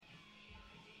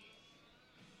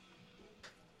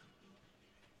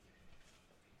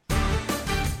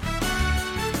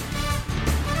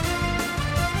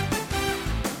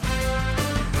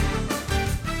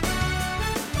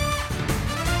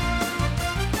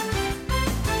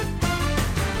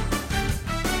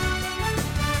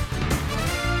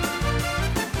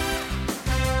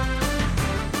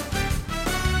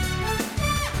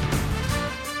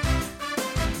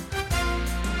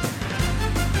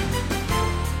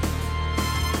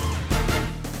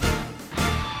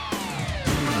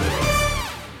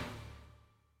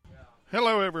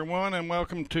Hello, everyone, and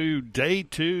welcome to day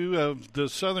 2 of the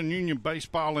Southern Union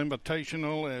Baseball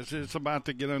Invitational as it's about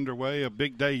to get underway. A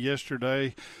big day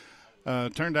yesterday.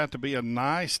 Turned out to be a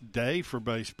nice day for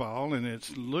baseball, and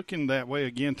it's looking that way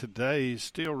again today.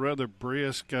 Still rather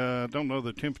brisk. I don't know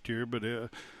the temperature, but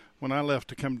when I left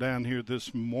to come down here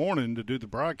this morning to do the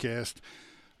broadcast,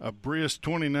 a brisk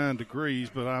 29 degrees,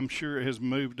 but I'm sure it has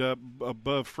moved up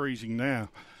above freezing now.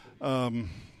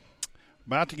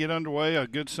 About to get underway, a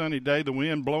good sunny day, the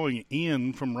wind blowing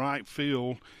in from right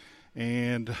field.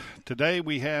 And today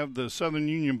we have the Southern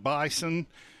Union Bison.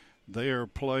 They are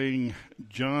playing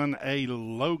John A.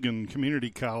 Logan Community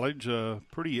College, a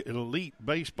pretty elite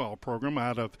baseball program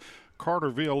out of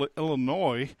Carterville,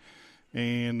 Illinois.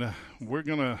 And we're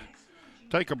going to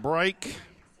take a break.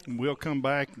 We'll come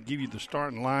back and give you the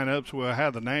starting lineups. We'll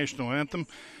have the national anthem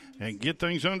and get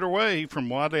things underway from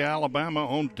Wadley, Alabama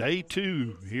on day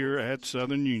 2 here at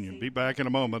Southern Union. Be back in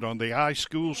a moment on the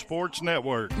iSchool Sports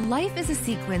Network. Life is a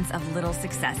sequence of little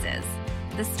successes.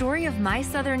 The story of my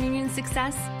Southern Union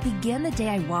success began the day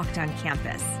I walked on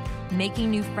campus,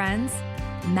 making new friends,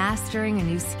 mastering a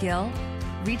new skill,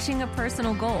 reaching a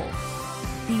personal goal,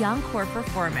 the encore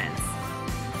performance,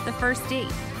 the first date,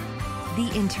 the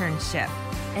internship,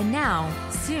 and now,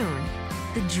 soon,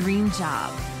 the dream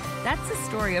job. That's the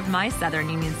story of my Southern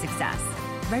Union success.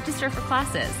 Register for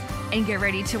classes and get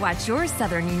ready to watch your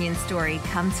Southern Union story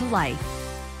come to life.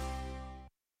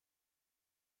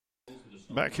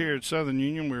 Back here at Southern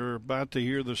Union, we're about to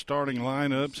hear the starting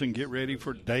lineups and get ready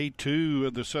for day 2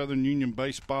 of the Southern Union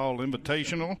Baseball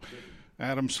Invitational.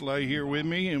 Adam Slay here with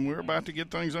me, and we're about to get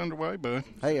things underway, bud.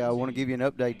 Hey, I want to give you an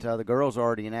update. The girls are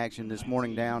already in action this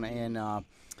morning down in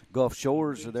Gulf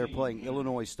Shores. They're playing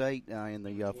Illinois State in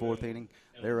the 4th inning.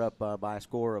 They're up by a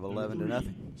score of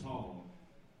 11-0.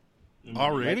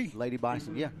 Already? Lady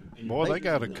Bison, yeah. Boy, they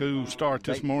got a cool start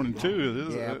this morning,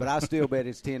 too. Yeah, but I still bet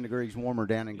it's 10 degrees warmer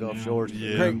down in Gulf Shores.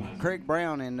 Yeah. Craig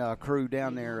Brown and crew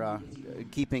down there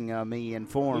keeping me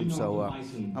informed, so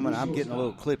I'm getting a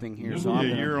little clipping here. So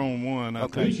you're on one, I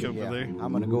think, over there.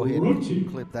 I'm going to go ahead and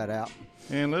clip that out.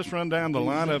 And let's run down the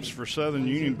lineups for Southern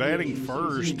Union. Batting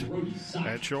first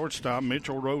at shortstop,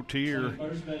 Mitchell Rotier.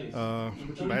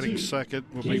 Batting second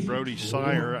will be Brody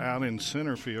Sire out in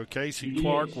center field. Casey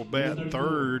Clark will bat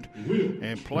third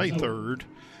and play third.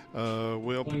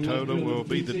 Will Patota will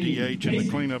be the DH in the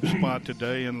cleanup spot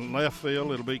today. In left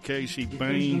field, it'll be Casey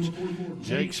Baines.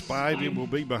 Jake Spivey will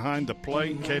be behind the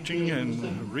plate catching,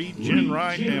 and Reed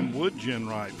Jenwright and Wood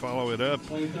Jenwright follow it up.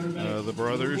 The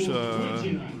brothers,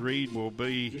 Reed will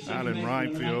be out in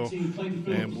right field,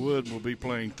 and Wood will be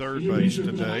playing third base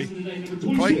today.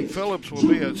 Clayton Phillips will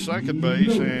be at second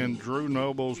base, and Drew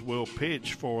Nobles will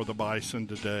pitch for the Bison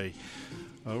today.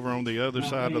 Over on the other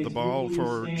side of the ball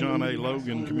for John A.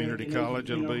 Logan Community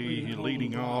College, it'll be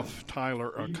leading off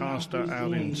Tyler Acosta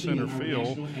out in center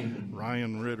field.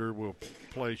 Ryan Ritter will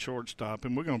play shortstop.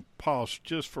 And we're going to pause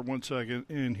just for 1 second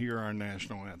and hear our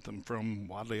national anthem from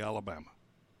Wadley, Alabama.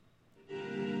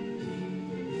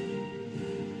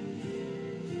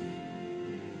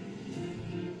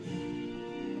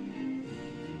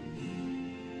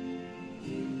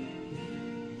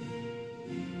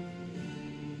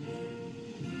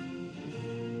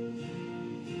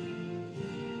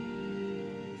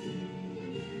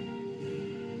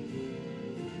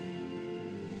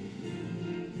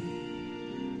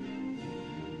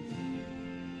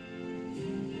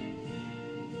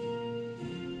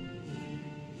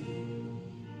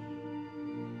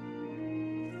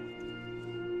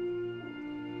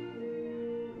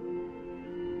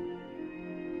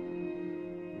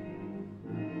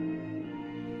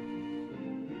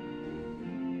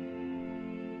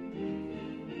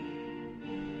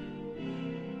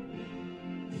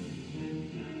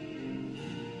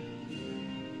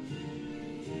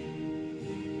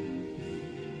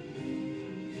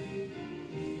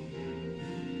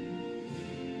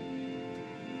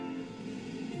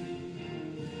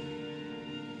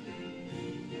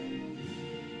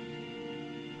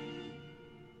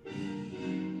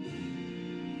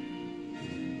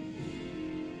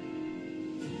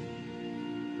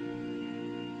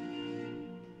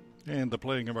 And the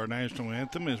playing of our national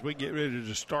anthem as we get ready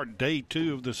to start day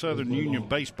 2 of the Southern Union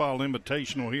Baseball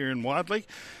Invitational here in Wadley.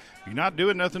 If you're not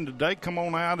doing nothing today, come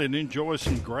on out and enjoy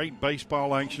some great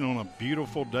baseball action on a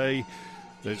beautiful day.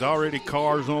 There's already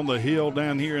cars on the hill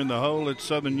down here in the hole at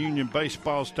Southern Union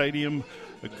Baseball Stadium.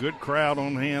 A good crowd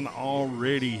on hand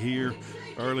already here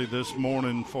early this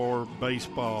morning for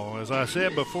baseball. As I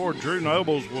said before, Drew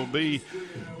Nobles will be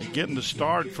getting the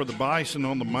start for the Bison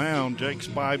on the mound. Jake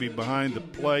Spivey behind the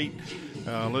plate.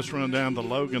 Let's run down the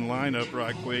Logan lineup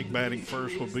right quick. Batting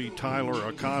first will be Tyler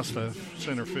Acosta,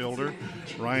 center fielder.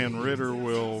 Ryan Ritter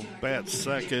will bat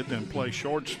second and play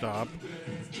shortstop.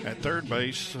 At third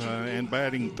base and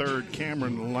batting third,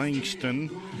 Cameron Langston.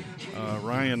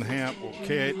 Ryan Happ will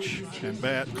catch and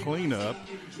bat cleanup.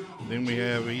 Then we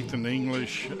have Ethan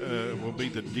English will be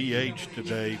the DH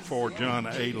today for John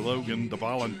A. Logan. The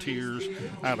Volunteers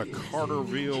out of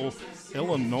Carterville,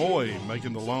 Illinois,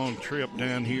 making the long trip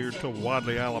down here to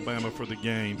Wadley, Alabama for the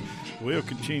game. We'll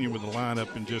continue with the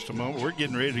lineup in just a moment. We're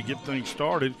getting ready to get things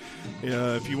started.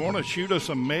 If you want to shoot us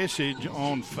a message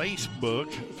on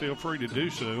Facebook, feel free to do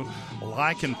so.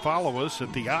 Like and follow us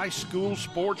at the iSchool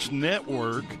Sports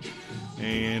Network.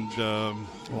 And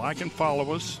like and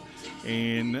follow us.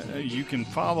 And you can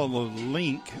follow the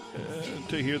link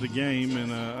to hear the game.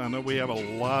 And I know we have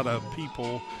a lot of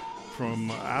people from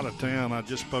out of town. I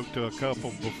just spoke to a couple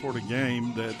before the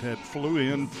game that had flew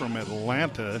in from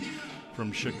Atlanta,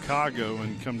 from Chicago,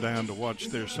 and come down to watch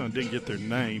their son. Didn't get their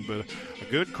name, but a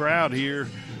good crowd here,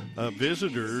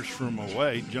 visitors from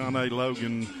away. John A.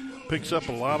 Logan picks up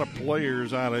a lot of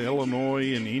players out of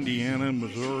Illinois and Indiana and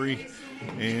Missouri,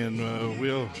 and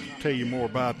we'll tell you more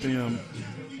about them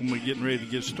when we're getting ready to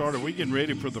get started. We're getting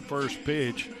ready for the first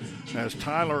pitch as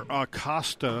Tyler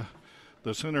Acosta,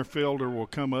 the center fielder, will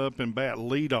come up and bat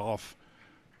leadoff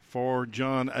for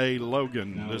John A.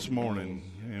 Logan this morning.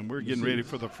 And we're getting ready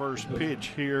for the first pitch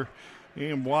here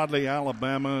in Wadley,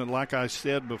 Alabama. Like I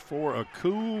said before, a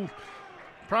cool,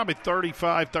 probably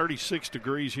 35, 36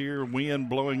 degrees here, wind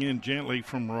blowing in gently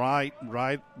from right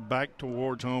back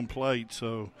towards home plate.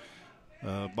 So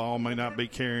ball may not be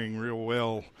carrying real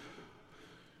well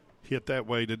hit that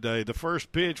way today. The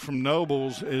first pitch from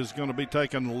Nobles is going to be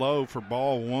taken low for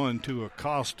ball one to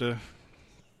Acosta.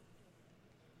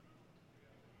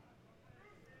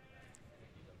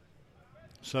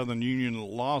 Southern Union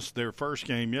lost their first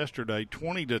game yesterday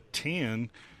 20-10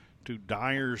 to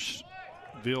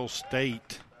Dyersville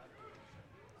State.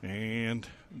 And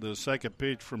the second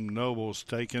pitch from Nobles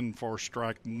taken for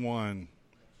strike one.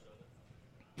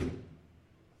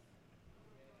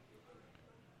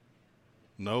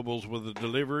 Nobles with the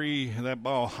delivery, that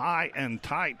ball high and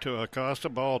tight to Acosta,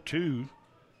 ball two,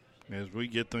 as we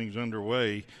get things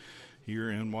underway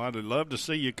here in Wadley. Love to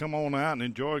see you come on out and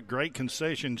enjoy great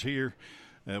concessions here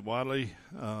at Wadley,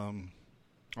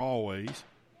 always.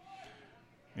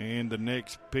 And the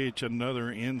next pitch,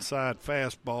 another inside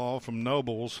fastball from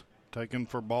Nobles, taken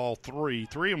for ball three.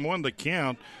 3-1 the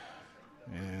count.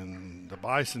 And the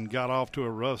Bison got off to a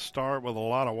rough start with a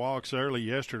lot of walks early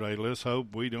yesterday. Let's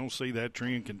hope we don't see that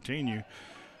trend continue.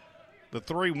 The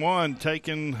 3-1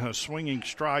 taken, a swinging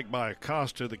strike by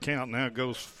Acosta. The count now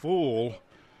goes full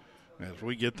as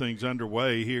we get things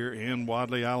underway here in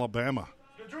Wadley, Alabama.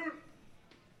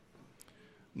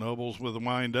 Nobles with the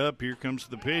wind up. Here comes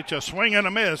the pitch. A swing and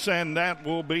a miss, and that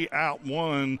will be out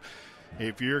one.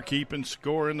 If you're keeping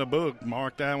score in the book,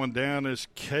 mark that one down as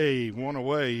K. One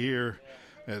away here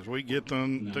as we get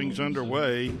things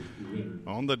underway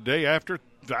on the day after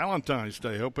Valentine's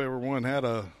Day. Hope everyone had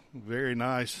a very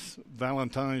nice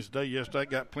Valentine's Day yesterday.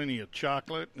 Got plenty of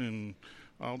chocolate and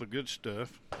all the good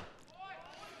stuff.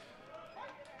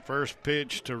 First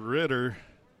pitch to Ritter.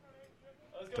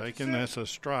 Taken, that's a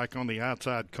strike on the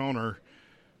outside corner.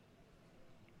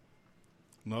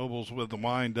 Nobles with the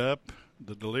wind up.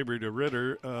 The delivery to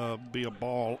Ritter be a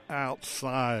ball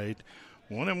outside.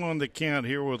 1-1 the count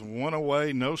here with one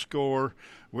away, no score.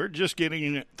 We're just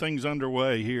getting things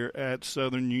underway here at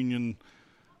Southern Union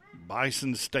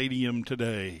Bison Stadium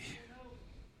today.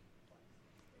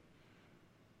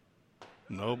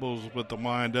 Nobles with the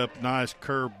wind up. Nice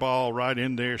curve ball right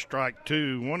in there. Strike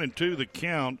two. 1-2 the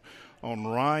count on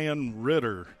Ryan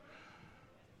Ritter.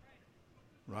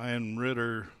 Ryan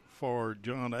Ritter for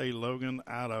John A. Logan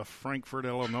out of Frankfort,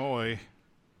 Illinois.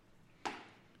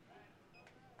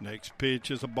 Next pitch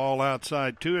is a ball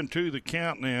outside. 2-2 the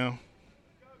count now.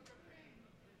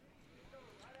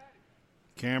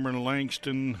 Cameron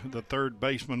Langston, the third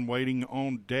baseman, waiting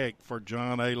on deck for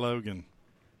John A. Logan.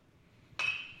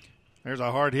 There's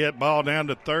a hard hit ball down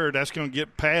to third. That's going to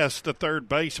get past the third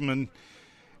baseman.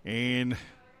 And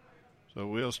so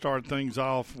we'll start things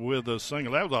off with a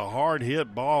single. That was a hard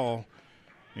hit ball.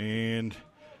 And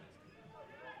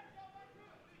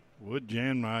Wood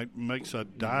Janmite makes a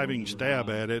diving stab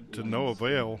at it to no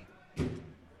avail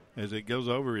as it goes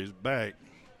over his back.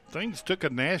 Things took a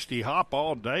nasty hop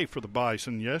all day for the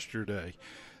Bison yesterday.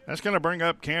 That's going to bring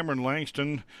up Cameron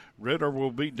Langston. Ritter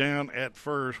will be down at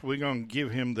first. We're going to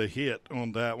give him the hit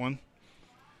on that one.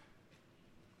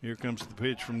 Here comes the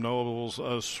pitch from Nobles.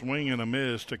 A swing and a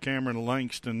miss to Cameron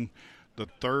Langston. The the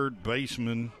third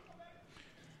baseman,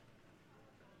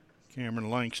 Cameron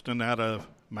Langston, out of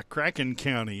McCracken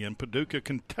County in Paducah,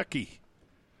 Kentucky.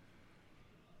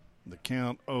 The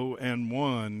count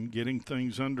 0-1, getting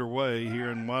things underway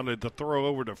here in Wadley. The throw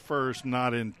over to first,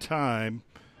 not in time.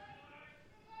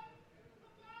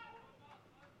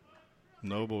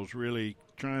 Noble's really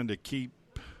trying to keep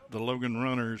the Logan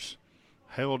runners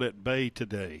held at bay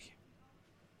today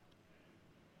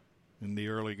in the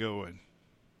early going.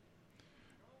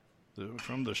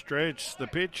 From the stretch, the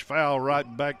pitch foul right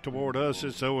back toward us.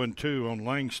 It's 0-2 on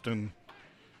Langston.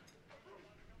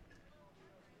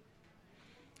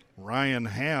 Ryan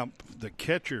Hamp, the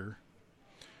catcher,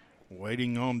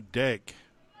 waiting on deck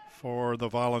for the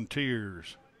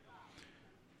Volunteers.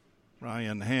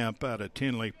 Ryan Hamp out of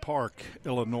Tinley Park,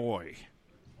 Illinois.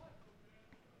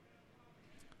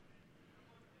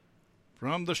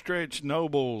 From the stretch,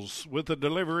 Nobles with the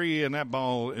delivery, and that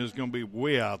ball is going to be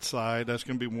way outside. That's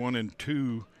going to be 1-2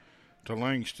 to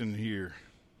Langston here.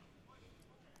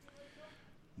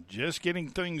 Just getting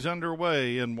things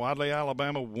underway in Wadley,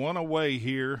 Alabama. One away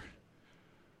here.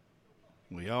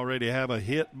 We already have a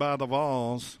hit by the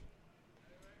Vols.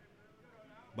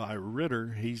 By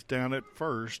Ritter. He's down at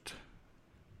first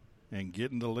and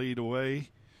getting the lead away.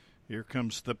 Here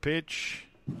comes the pitch,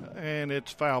 and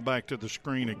it's fouled back to the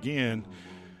screen again.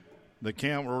 The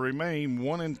count will remain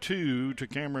 1-2 to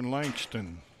Cameron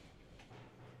Langston.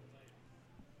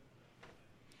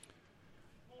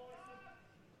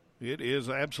 It is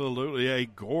absolutely a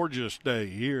gorgeous day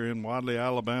here in Wadley,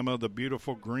 Alabama, the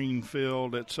beautiful green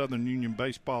field at Southern Union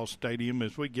Baseball Stadium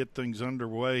as we get things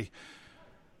underway.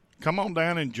 Come on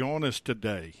down and join us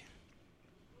today.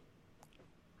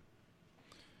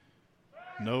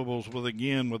 Nobles with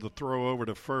a throw over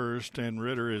to first, and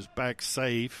Ritter is back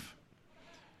safe.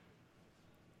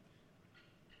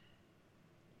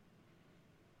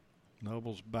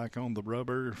 Nobles back on the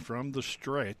rubber from the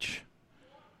stretch,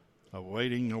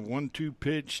 awaiting a 1-2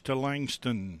 pitch to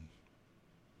Langston.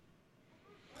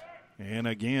 And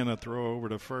again, a throw over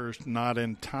to first, not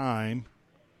in time.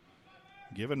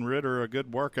 Giving Ritter a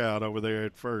good workout over there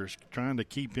at first, trying to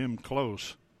keep him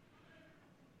close.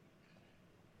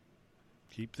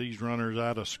 Keep these runners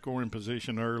out of scoring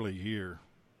position early here,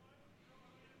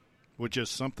 which is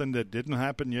something that didn't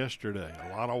happen yesterday.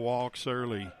 A lot of walks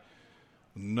early.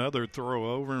 Another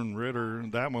throw over, and Ritter,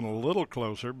 that one a little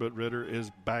closer, but Ritter is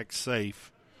back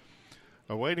safe.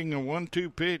 Awaiting a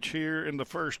 1-2 pitch here in the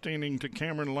first inning to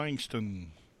Cameron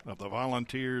Langston of the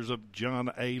Volunteers of John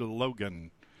A.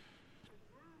 Logan.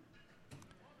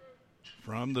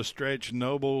 From the stretch,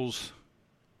 Nobles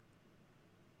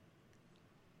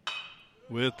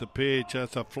with the pitch.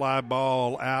 That's a fly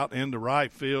ball out into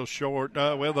right field short.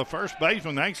 The first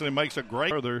baseman actually makes a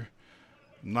great further.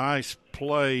 Nice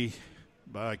play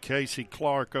by Casey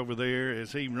Clark over there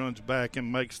as he runs back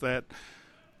and makes that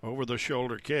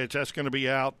over-the-shoulder catch. That's going to be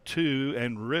out 2,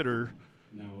 and Ritter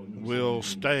will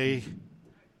stay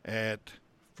at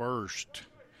first.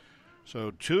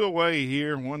 So 2 away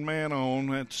here, 1 man on.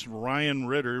 That's Ryan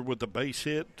Ritter with the base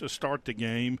hit to start the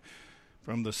game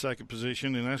from the second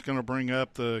position, and that's going to bring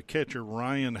up the catcher,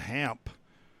 Ryan Hamp.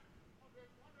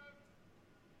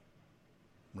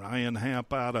 Ryan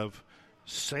Hamp out of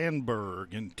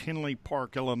Sandburg in Tinley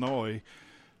Park, Illinois,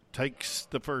 takes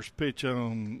the first pitch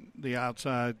on the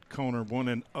outside corner,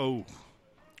 1-0.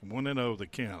 1-0 the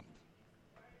count.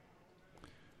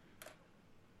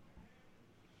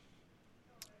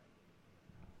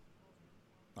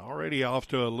 Already off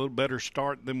to a little better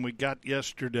start than we got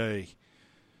yesterday.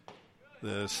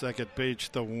 The second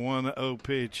pitch, the 1-0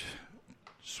 pitch,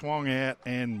 swung at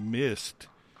and missed.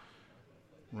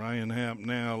 Ryan Hamp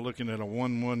now looking at a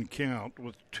 1-1 count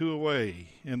with 2 away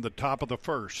in the top of the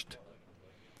first.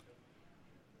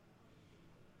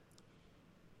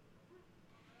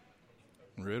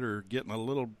 Ritter getting a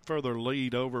little further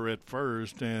lead over at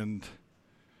first, and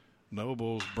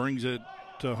Nobles brings it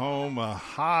to home. A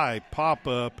high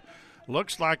pop-up.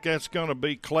 Looks like that's going to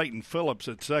be Clayton Phillips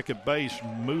at second base,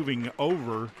 moving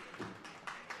over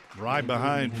right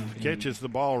behind, catches the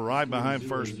ball right behind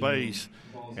first base.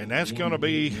 And that's going to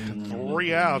be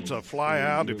 3 outs, a fly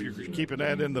out. If you're keeping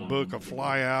that in the book, a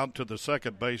fly out to the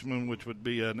second baseman, which would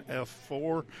be an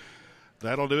F4.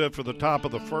 That'll do it for the top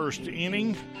of the first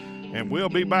inning. And we'll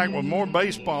be back with more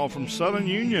baseball from Southern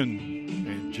Union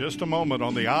in just a moment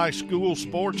on the iSchool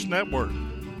Sports Network.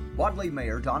 Wadley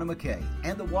Mayor Donna McKay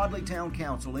and the Wadley Town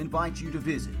Council invite you to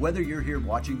visit. Whether you're here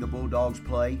watching the Bulldogs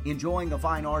play, enjoying a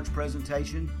fine arts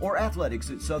presentation, or athletics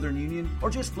at Southern Union, or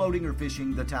just floating or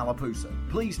fishing the Tallapoosa,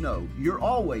 please know you're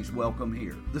always welcome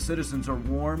here. The citizens are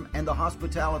warm and the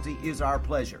hospitality is our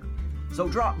pleasure. So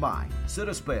drop by, sit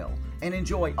a spell, and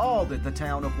enjoy all that the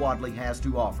town of Wadley has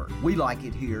to offer. We like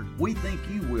it here. We think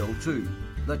you will too.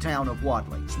 The town of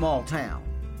Wadley. Small town,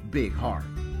 big heart.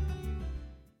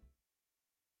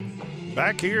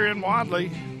 Back here in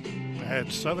Wadley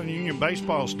at Southern Union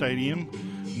Baseball Stadium,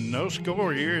 no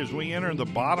score here as we enter the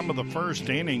bottom of the first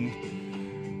inning.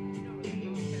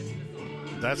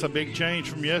 That's a big change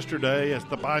from yesterday as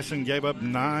the Bison gave up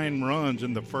 9 runs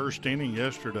in the first inning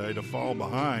yesterday to fall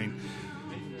behind.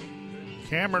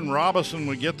 Cameron Robinson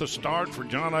would get the start for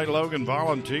John A. Logan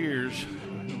Volunteers.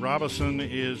 Robinson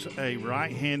is a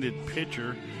right-handed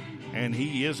pitcher, and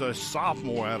he is a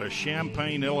sophomore out of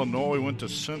Champaign, Illinois. Went to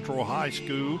Central High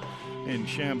School in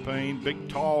Champaign. Big,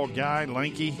 tall guy,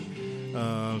 lanky.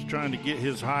 Was trying to get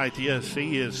his height. Yes,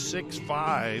 he is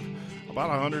 6'5", about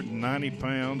 190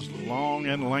 pounds, long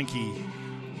and lanky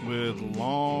with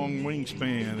long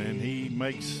wingspan, and he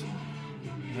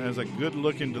has a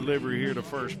good-looking delivery here to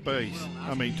first base.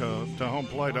 To home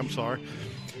plate, I'm sorry.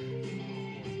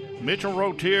 Mitchell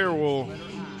Rotier will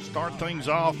start things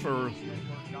off for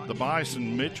the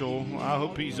Bison. Mitchell, I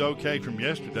hope he's okay from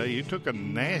yesterday. He took a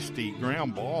nasty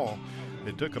ground ball.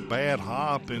 It took a bad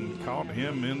hop and caught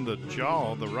him in the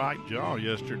jaw, the right jaw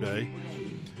yesterday.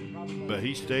 But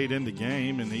he stayed in the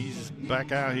game, and he's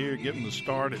back out here getting the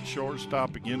start at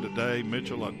shortstop again today.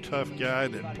 Mitchell, a tough guy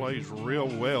that plays real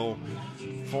well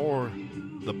for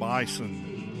the Bison.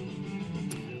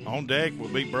 On deck will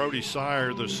be Brody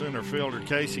Sire, the center fielder.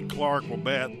 Casey Clark will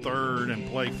bat third and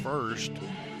play first.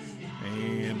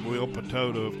 And Will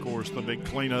Patota, of course, the big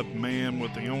cleanup man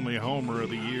with the only homer of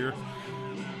the year.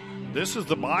 This is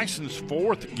the Bison's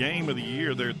 4th game of the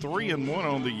year. They're 3-1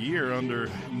 on the year under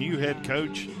new head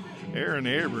coach Aaron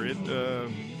Everett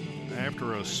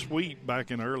after a sweep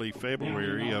back in early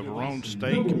February of Roan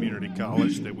State Community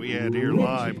College that we had here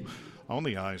live on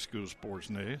the High School Sports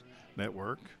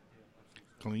Network.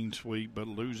 Clean sweep, but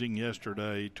losing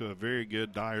yesterday to a very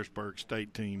good Dyersburg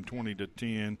State team,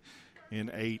 20-10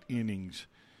 in 8 innings.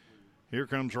 Here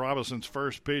comes Robinson's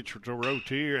first pitch to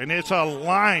Rotier, and it's a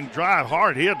line drive,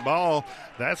 hard hit ball.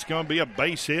 That's going to be a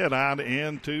base hit out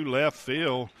into left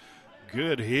field.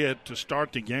 Good hit to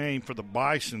start the game for the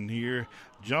Bison here.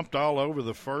 Jumped all over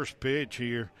the first pitch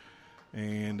here,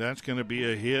 and that's going to be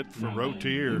a hit for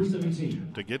Rotier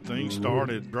to get things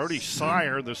started. Brody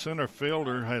Sire, the center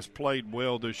fielder, has played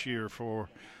well this year for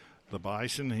the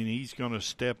Bison, and he's going to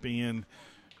step in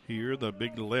here, the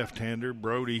big left-hander,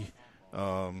 Brody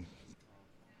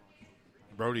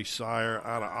Sire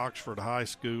out of Oxford High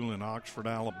School in Oxford,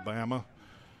 Alabama.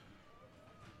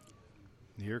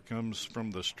 Here comes from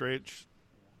the stretch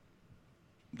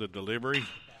the delivery.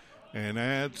 And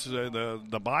that's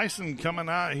the Bison coming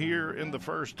out here in the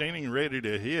first inning ready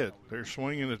to hit. They're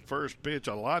swinging at first pitch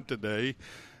a lot today.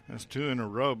 That's 2 in a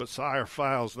row, but Sire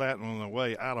fouls that on the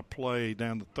way out of play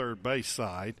down the third base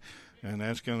side. And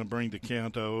that's going to bring the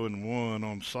count to 0-1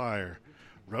 on Sire.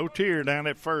 Rotier down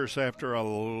at first after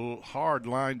a hard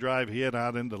line drive hit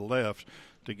out into left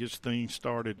to get things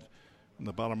started in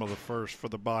the bottom of the first for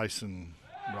the Bison.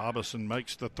 Robinson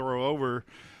makes the throw over,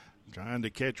 trying to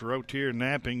catch Rotier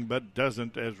napping, but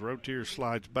doesn't as Rotier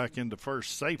slides back into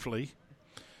first safely.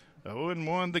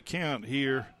 0-1 the count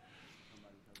here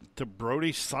to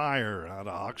Brody Sire out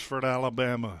of Oxford,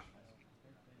 Alabama.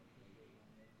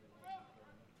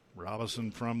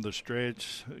 Robinson from the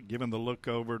stretch, giving the look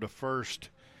over to first.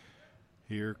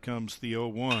 Here comes the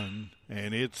 0-1,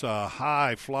 and it's a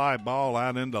high fly ball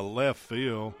out into left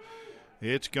field.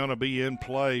 It's going to be in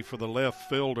play for the left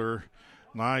fielder.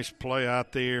 Nice play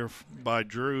out there by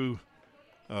Drew.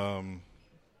 Let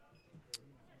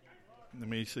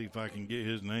me see if I can get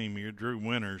his name here. Drew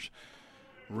Winters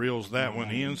reels that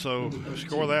one in, so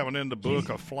score that one in the book.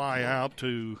 A fly out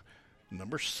to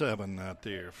number 7 out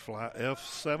there. Fly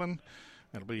F7.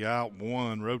 That'll be out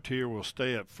 1. Rotier will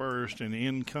stay at first, and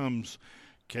in comes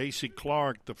Casey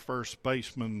Clark, the first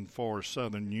baseman for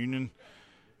Southern Union.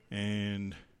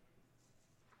 And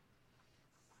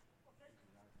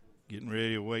getting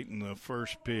ready, waiting the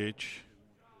first pitch.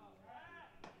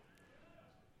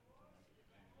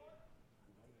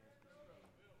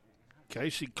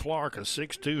 Casey Clark, a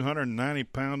 6'2",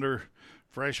 190-pounder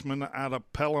freshman out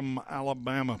of Pelham,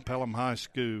 Alabama, Pelham High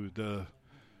School.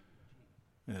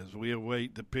 As we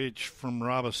await the pitch from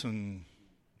Robinson,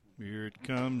 here it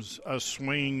comes, a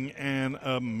swing and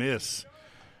a miss.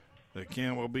 The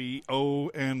count will be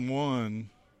 0-1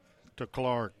 to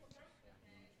Clark.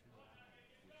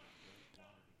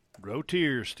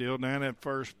 Rotier still down at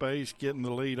first base, getting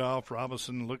the lead off.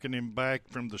 Robinson looking him back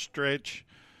from the stretch.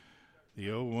 The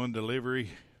 0-1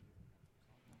 delivery.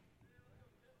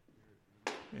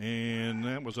 And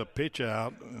that was a pitch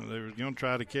out. They were going to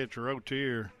try to catch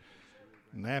Rotier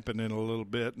napping it a little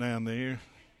bit down there.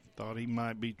 Thought he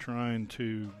might be trying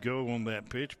to go on that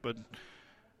pitch, but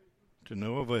to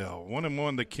no avail.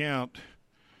 1-1 the count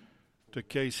to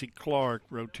Casey Clark.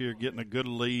 Rotier getting a good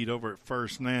lead over at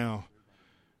first now.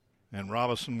 And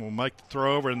Robinson will make the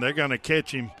throw over, and they're going to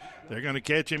catch him. They're going to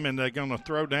catch him, and they're going to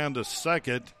throw down to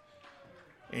second,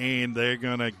 and they're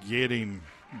going to get him.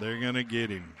 They're going to get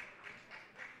him.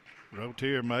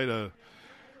 Rotier made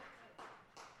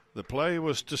the play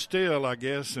was to steal, I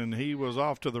guess, and he was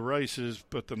off to the races,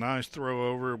 but the nice throw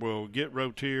over will get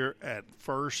Rotier at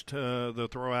first, the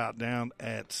throw out down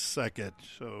at second.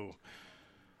 So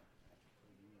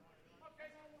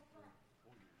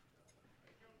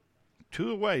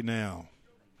two away now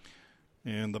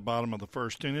in the bottom of the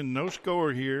first inning. No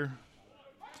score here.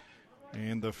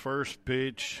 And the first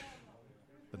pitch,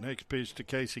 the next pitch to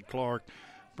Casey Clark,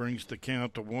 brings the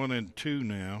count to 1-2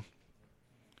 now.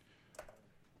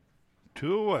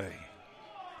 Two away.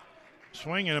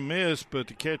 Swing and a miss, but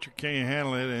the catcher can't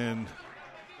handle it, and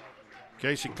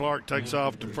Casey Clark takes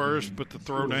off to first, but the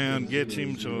throw down gets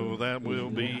him, so that will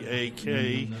be a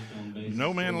K.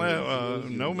 No man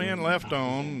left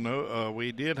on. No,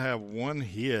 we did have one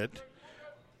hit,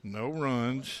 no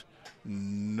runs,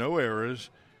 no errors,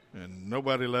 and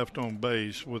nobody left on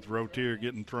base with Rotier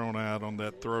getting thrown out on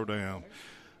that throw down.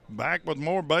 Back with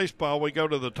more baseball. We go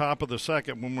to the top of the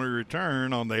second when we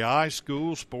return on the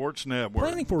iSchool Sports Network.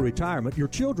 Planning for retirement, your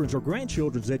children's or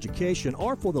grandchildren's education,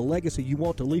 or for the legacy you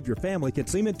want to leave your family can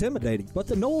seem intimidating, but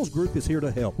the Knowles Group is here to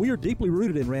help. We are deeply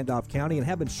rooted in Randolph County and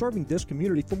have been serving this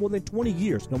community for more than 20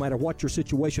 years. No matter what your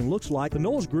situation looks like, the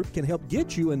Knowles Group can help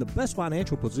get you in the best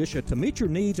financial position to meet your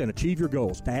needs and achieve your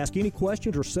goals. To ask any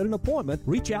questions or set an appointment,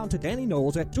 reach out to Danny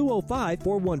Knowles at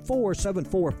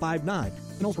 205-414-7459.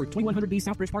 Knowles Group, 2100B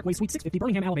Southbridge Parkway, Suite 650,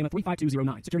 Birmingham, Alabama,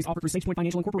 35209. Securities offered through Sage Point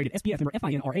Financial Incorporated, SPF member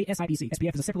FINRA SIPC.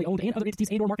 SPF is a separately owned and other entities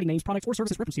and/or marketing names, products, or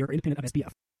services represented are independent of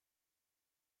SPF.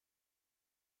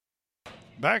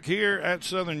 Back here at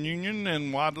Southern Union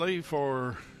and Wadley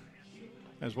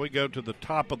as we go to the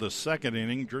top of the second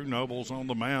inning. Drew Nobles on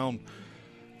the mound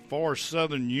for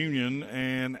Southern Union,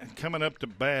 and coming up to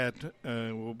bat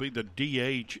will be the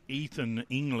DH, Ethan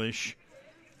English.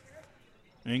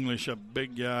 English, a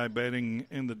big guy batting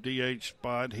in the DH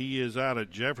spot. He is out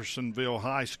of Jeffersonville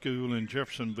High School in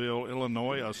Jeffersonville,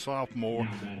 Illinois, a sophomore.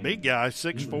 Big guy,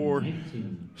 6'4",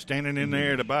 standing in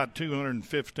there at about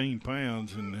 215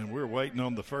 pounds, and we're waiting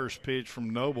on the first pitch from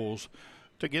Nobles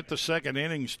to get the second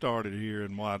inning started here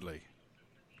in Wadley.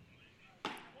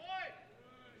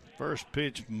 First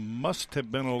pitch must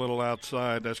have been a little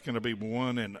outside. That's going to be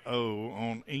 1-0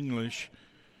 on English.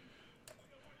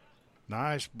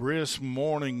 Nice, brisk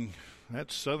morning.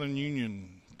 That's Southern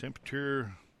Union.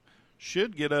 Temperature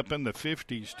should get up in the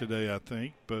 50s today, I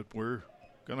think, but we're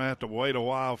going to have to wait a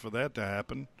while for that to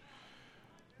happen.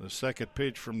 The second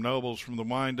pitch from Nobles from the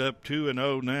windup,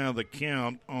 2-0 now the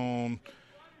count on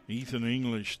Ethan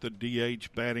English, the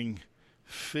DH, batting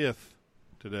fifth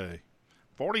today.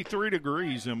 43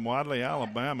 degrees in Wadley,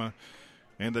 Alabama,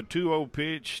 and the 2-0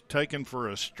 pitch taken for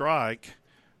a strike.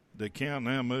 The count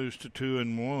now moves to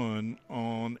 2-1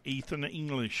 on Ethan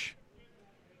English.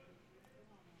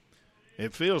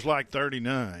 It feels like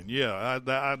 39. Yeah,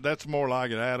 that's more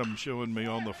like it. Adam showing me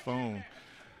on the phone.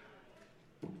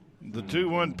 The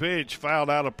 2-1 pitch fouled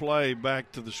out of play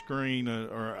back to the screen,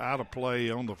 or out of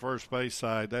play on the first base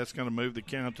side. That's going to move the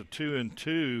count to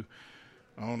 2-2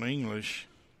 on English.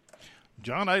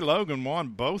 John A. Logan won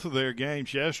both of their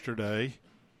games yesterday.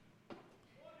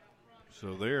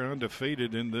 So they're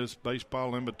undefeated in this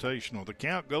baseball invitational. The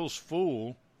count goes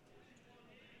full.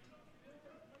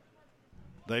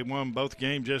 They won both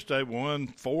games yesterday, won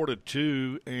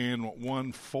 4-2 and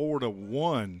won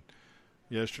 4-1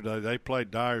 yesterday. They played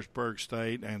Dyersburg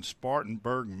State and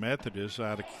Spartanburg Methodist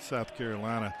out of South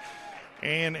Carolina.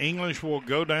 And English will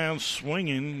go down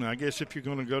swinging. I guess if you're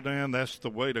going to go down, that's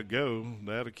the way to go.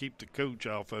 That'll keep the coach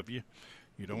off of you.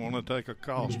 You don't want to take a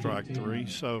call, strike three.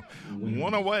 So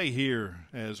one away here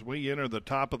as we enter the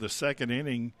top of the second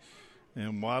inning.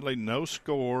 And Wadley, no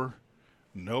score,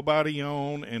 nobody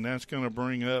on, and that's going to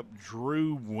bring up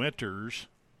Drew Winters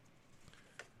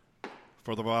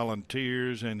for the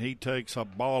Volunteers, and he takes a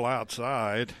ball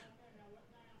outside.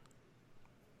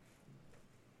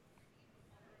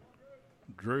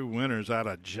 Drew Winters out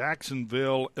of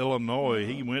Jacksonville, Illinois.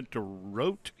 He went to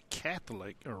Route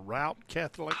Catholic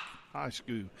High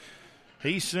School.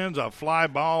 He sends a fly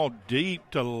ball deep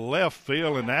to left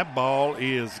field, and that ball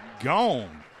is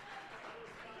gone.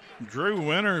 Drew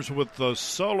Winters with the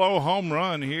solo home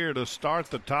run here to start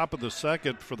the top of the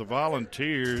second for the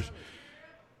Volunteers.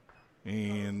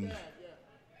 And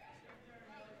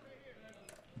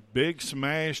big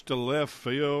smash to left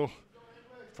field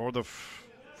for the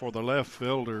left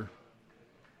fielder.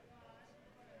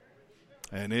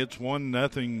 And it's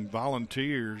 1-0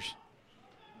 Volunteers.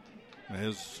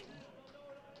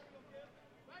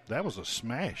 That was a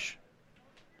smash.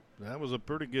 That was a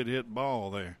pretty good hit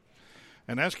ball there.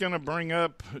 And that's going to bring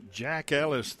up Jack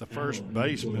Ellis, the first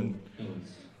baseman.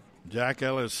 Jack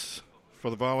Ellis for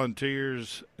the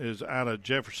Volunteers is out of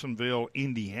Jeffersonville,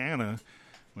 Indiana.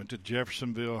 Went to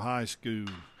Jeffersonville High School.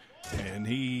 And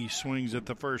he swings at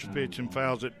the first pitch and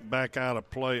fouls it back out of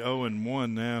play.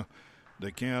 0-1 now.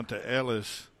 The count to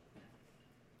Ellis.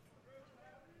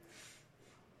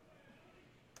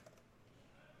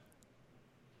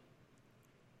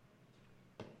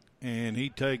 And he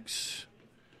takes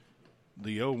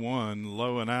the 0-1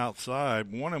 low and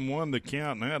outside. 1-1 the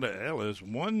count now to Ellis.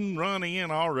 1 run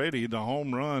in already. The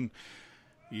home run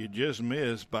you just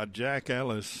missed by Jack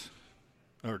Ellis,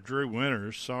 or Drew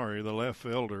Winters, sorry, the left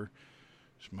fielder.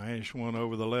 Smash one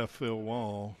over the left field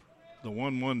wall. The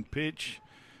 1-1 pitch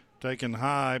taken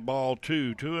high, ball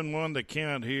 2. 2-1 the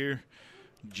count here.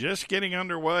 Just getting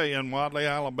underway in Wadley,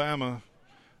 Alabama.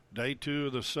 Day 2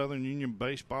 of the Southern Union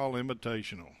Baseball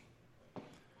Invitational.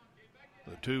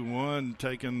 The 2-1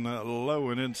 taken low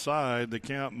and inside. The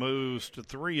count moves to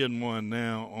 3-1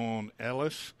 now on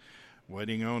Ellis.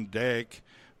 Waiting on deck,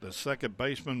 the second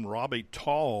baseman, Robbie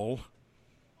Tall.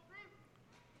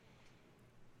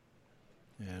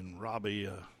 And Robbie,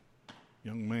 a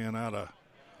young man out of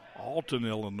Alton,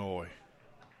 Illinois.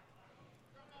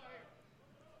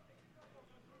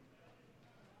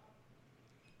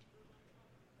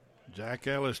 Jack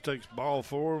Ellis takes ball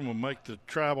 4 and will make the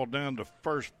travel down to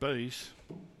first base.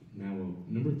 Now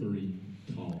number 3,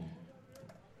 Tall.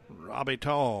 Robbie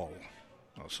Tall,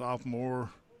 a sophomore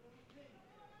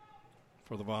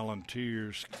for the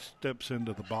Volunteers, steps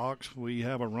into the box. We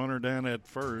have a runner down at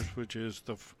first, which is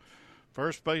the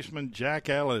first baseman, Jack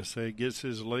Ellis. He gets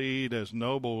his lead as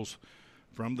Nobles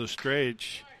from the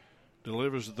stretch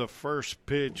delivers the first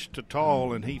pitch to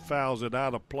Tall, and he fouls it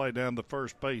out of play down the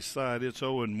first base side. It's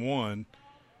 0-1.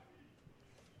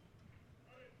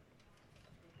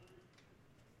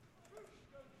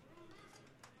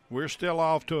 We're still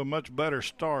off to a much better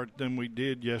start than we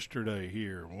did yesterday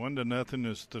here. 1-0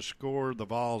 is the score. The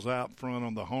Vols out front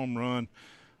on the home run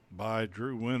by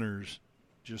Drew Winters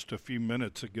just a few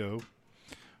minutes ago.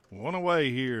 1 away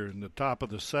here in the top of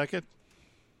the second.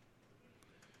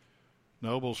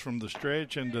 Nobles from the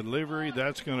stretch and delivery.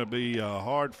 That's going to be a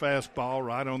hard fastball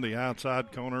right on the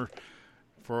outside corner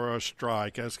for a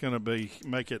strike. That's going to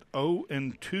make it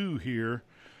 0-2 here.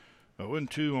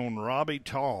 0-2 on Robbie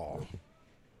Tall.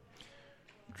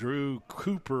 Drew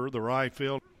Cooper, the right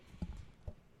field,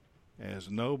 as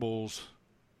Nobles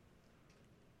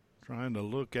trying to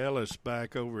look Ellis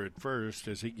back over at first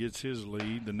as he gets his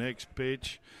lead. The next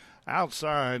pitch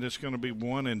outside, it's going to be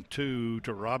 1-2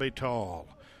 to Robbie Tall.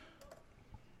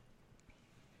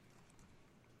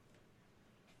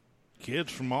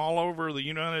 Kids from all over the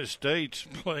United States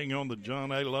playing on the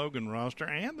John A. Logan roster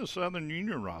and the Southern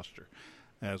Union roster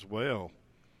as well.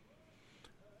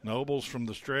 Nobles from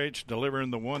the stretch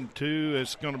delivering the 1-2.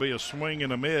 It's going to be a swing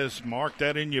and a miss. Mark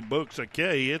that in your books.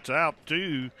 Okay, it's out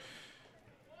 2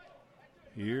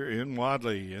 here in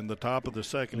Wadley in the top of the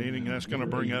second inning. That's going to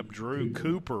bring up Drew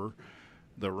Cooper,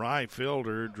 the right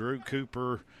fielder. Drew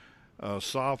Cooper,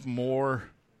 sophomore.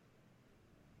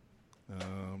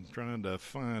 I'm trying to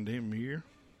find him here.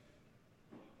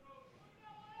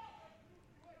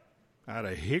 Out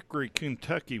of Hickory,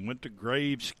 Kentucky, went to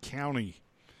Graves County.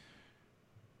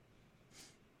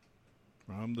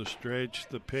 From the stretch,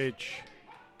 the pitch.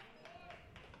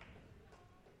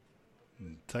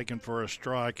 Taken for a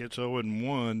strike. It's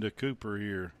 0-1 to Cooper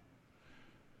here.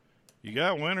 You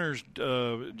got Winters,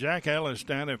 Jack Ellis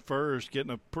down at first,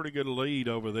 getting a pretty good lead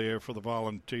over there for the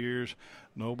Volunteers.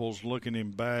 Nobles looking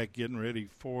him back, getting ready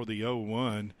for the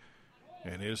 0-1.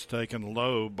 And it's taken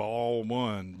low, ball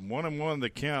 1. 1-1 the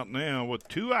count now with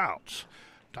 2 outs.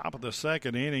 Top of the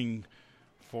second inning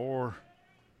for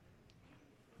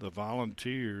the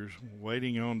Volunteers.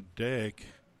 Waiting on deck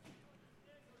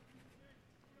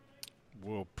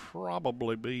will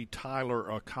probably be Tyler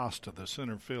Acosta, the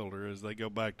center fielder, as they go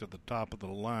back to the top of the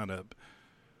lineup.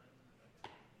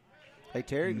 Hey,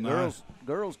 Terry, the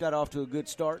girls got off to a good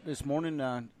start this morning.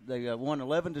 They won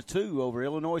 11-2 over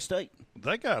Illinois State.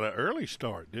 They got an early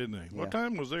start, didn't they? Yeah. What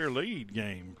time was their lead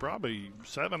game? Probably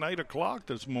 7, 8 o'clock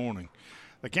this morning.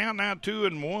 The count now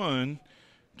 2-1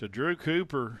 to Drew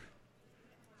Cooper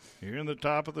Here in the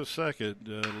top of the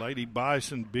second, Lady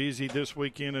Bison busy this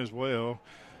weekend as well.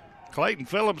 Clayton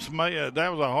Phillips, that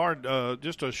was a hard,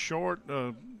 just a short,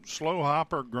 slow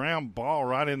hopper ground ball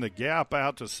right in the gap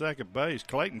out to second base.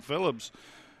 Clayton Phillips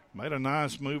made a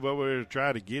nice move over there to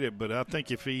try to get it, but I think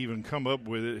if he even come up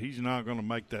with it, he's not going to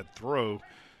make that throw.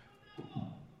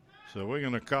 So we're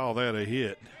going to call that a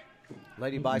hit.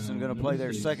 Lady Bison going to play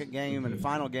their second game and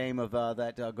final game of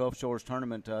that Gulf Shores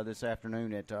tournament this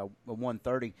afternoon at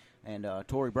 1:30, and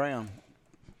Tori Brown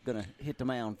going to hit the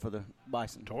mound for the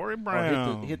Bison. Tori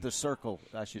Brown. Hit the circle,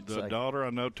 I should say. The daughter,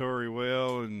 I know Tori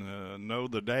well, and know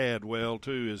the dad well,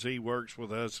 too, as he works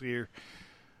with us here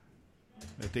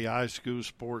at the iSchool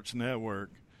Sports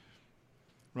Network.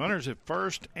 Runners at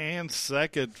first and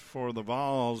second for the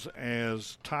Vols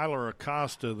as Tyler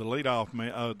Acosta, the leadoff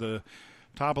man, the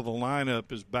top of the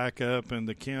lineup, is back up, and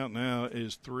the count now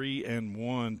is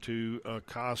 3-1 to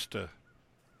Acosta.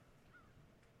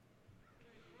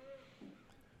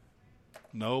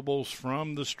 Nobles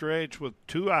from the stretch with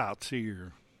 2 outs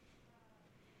here.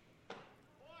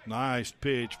 Nice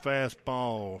pitch,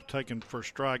 fastball, taken for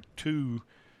strike 2.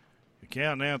 The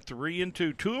count now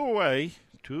 3-2, 2 away.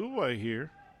 2 away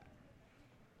here.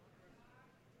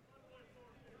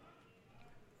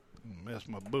 Mess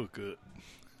my book up.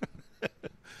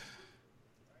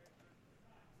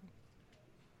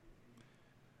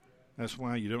 That's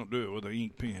why you don't do it with an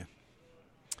ink pen.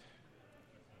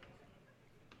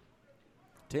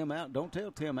 Don't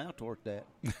tell Tim Altork that.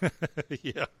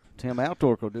 Yeah. Tim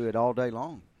Altork will do it all day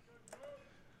long.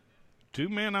 2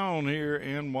 men on here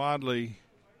in Wadley.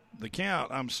 The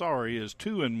count, I'm sorry, is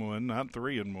 2-1, not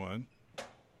 3-1.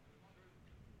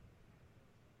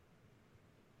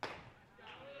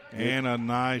 And a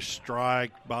nice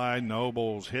strike by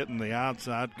Nobles, hitting the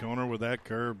outside corner with that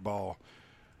curved ball.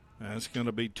 That's going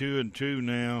to be 2-2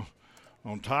 now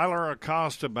on Tyler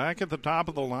Acosta, back at the top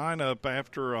of the lineup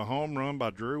after a home run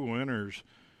by Drew Winters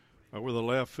over the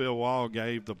left field wall,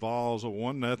 gave the Vols a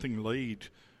 1-0 lead.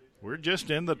 We're just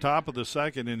in the top of the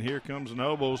second, and here comes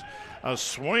Nobles. A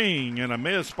swing and a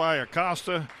miss by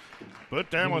Acosta. Put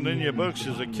that one in your books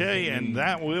as a K, and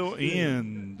that will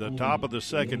end the top of the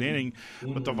second inning.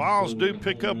 But the Vols do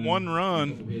pick up 1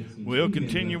 run. We'll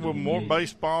continue with more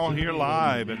baseball here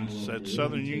live at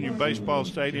Southern Union Baseball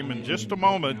Stadium in just a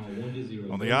moment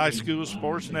on the iSchool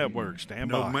Sports Network. Stand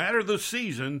by. No matter the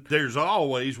season, there's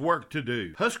always work to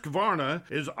do. Husqvarna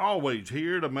is always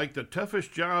here to make the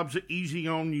toughest jobs easy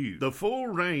on you. The full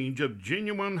range of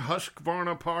genuine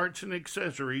Husqvarna parts and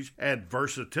accessories add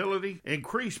versatility,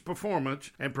 increase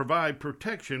performance, and provide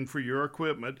protection for your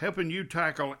equipment, helping you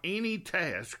tackle any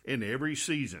task in every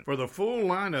season. For the full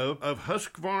lineup of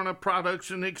Husqvarna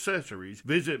products and accessories,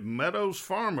 visit Meadows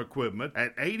Farm Equipment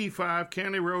at 85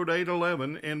 County Road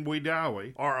 811 in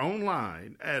Wedowee or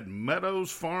online at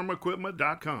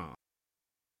meadowsfarmequipment.com.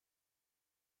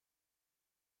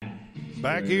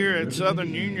 Back here at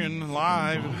Southern Union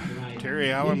Live,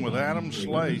 Terry Allen with Adam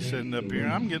Slay sitting up here.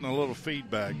 I'm getting a little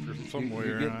feedback from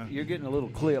somewhere. You're getting a little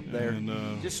clip there.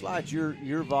 And, just slide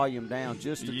your volume down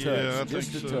just a touch.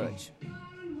 Just a touch.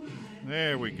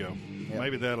 There we go. Yep.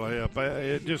 Maybe that'll help.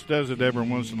 It just does it every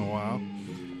once in a while.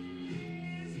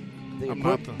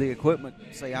 The equipment,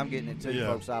 say I'm getting it too, Yeah.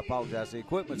 folks. I apologize. The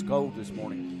equipment's cold this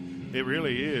morning. It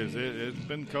really is. It's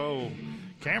been cold.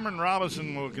 Cameron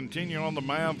Robinson will continue on the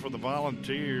mound for the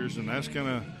Volunteers, and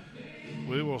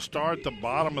we will start the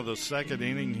bottom of the second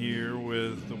inning here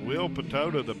with Will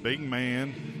Patota, the big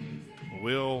man.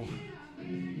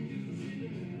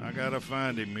 I got to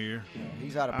find him here.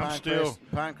 He's out of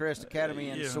Pinecrest Academy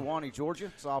in Sewanee,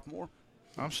 Georgia, sophomore.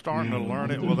 I'm starting to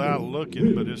learn it without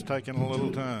looking, but it's taking a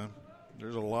little time.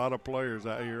 There's a lot of players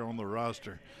out here on the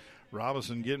roster.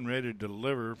 Robinson getting ready to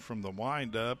deliver from the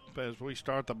windup as we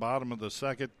start the bottom of the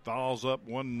second. Falls up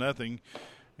 1-0,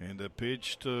 and the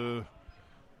pitch to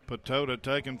Patota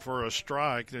taken for a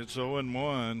strike. It's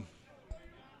 0-1.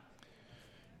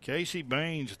 Casey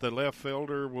Baines, the left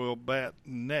fielder, will bat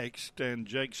next, and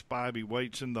Jake Spivey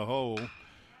waits in the hole.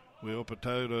 Will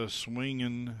Patota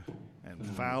swinging and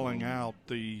fouling out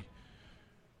the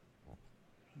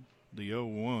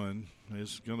 0-1.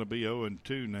 It's going to be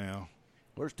 0-2 now.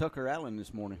 Where's Tucker Allen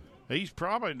this morning? He's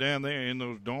probably down there in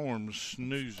those dorms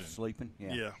snoozing. Sleeping?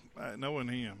 Yeah, knowing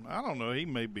him. I don't know. He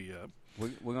may be up. We're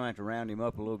going to have to round him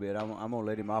up a little bit. I'm going to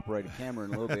let him operate a camera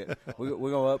in a little bit.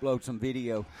 We're going to upload some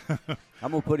video.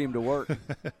 I'm going to put him to work.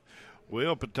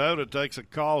 Will Patota takes a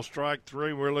call, strike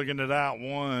 3. We're looking at out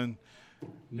 1.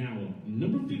 Now,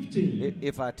 number 15.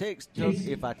 If I text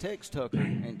Tucker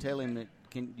and tell him that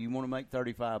you want to make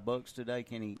 $35 today,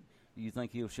 can he You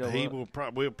think he'll show He up? will.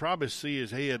 We'll probably see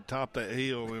his head top that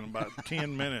hill in about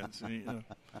 10 minutes.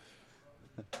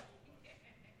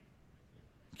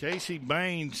 Casey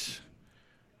Baines,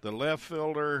 the left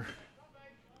fielder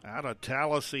out of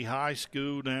Tallahassee High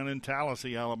School down in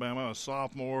Tallahassee, Alabama, a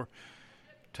sophomore,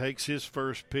 takes his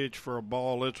first pitch for a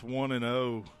ball. It's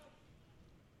 1-0.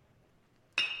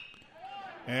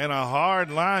 And a hard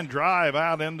line drive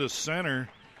out into center.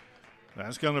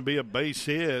 That's going to be a base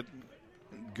hit.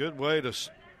 Good way to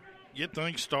get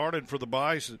things started for the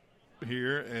Bison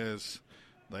here, as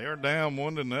they are down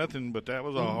 1-0, but that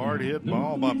was a hard hit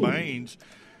ball by Baines.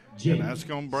 And that's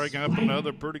going to break up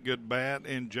another pretty good bat.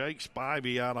 And Jake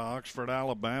Spivey out of Oxford,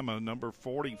 Alabama, number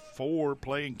 44,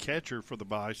 playing catcher for the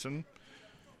Bison.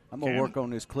 I'm going to work on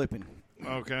this clipping.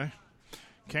 Okay.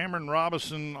 Cameron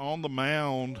Robinson on the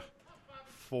mound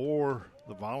for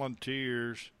the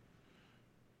Volunteers.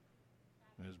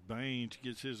 As Baines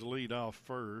gets his lead off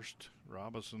first,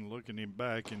 Robinson looking him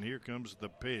back, and here comes the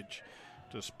pitch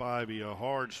to Spivey. A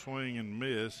hard swing and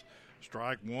miss.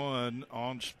 Strike one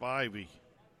on Spivey.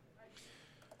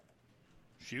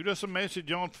 Shoot us a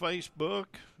message on Facebook,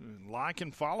 and like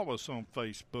and follow us on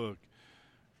Facebook,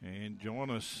 and join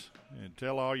us and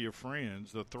tell all your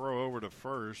friends. The throw over to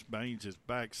first. Baines is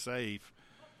back safe.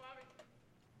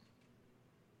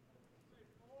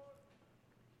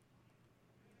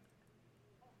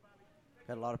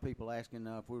 Had a lot of people asking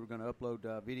if we were going to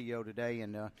upload video today,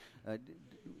 and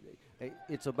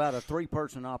it's about a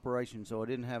 3-person operation, so I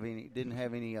didn't have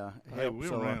any help. Hey,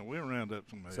 we'll round up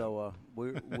some help. So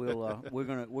we're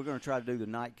gonna try to do the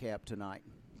nightcap tonight.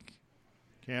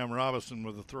 Cam Robinson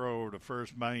with a throw over to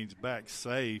first. Baines back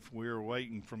safe. We're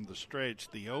waiting from the stretch.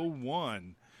 The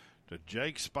 0-1 to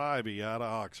Jake Spivey out of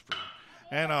Oxford,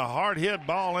 and a hard hit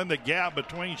ball in the gap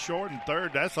between short and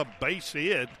third. That's a base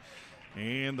hit.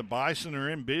 And the Bison are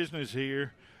in business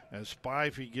here as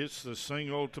Spivey gets the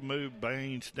single to move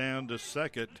Baines down to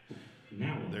second.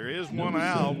 There is one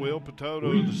out. Will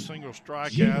Petoto, the single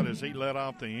strikeout as he led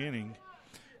off the inning.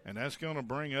 And that's going to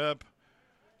bring up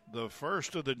the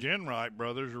first of the Jenwright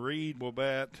brothers. Reed will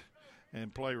bat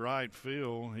and play right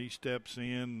field. He steps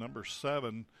in, number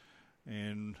 7.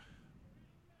 And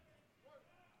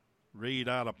Reed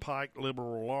out of Pike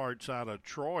Liberal Arts out of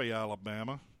Troy,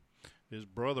 Alabama. His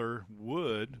brother,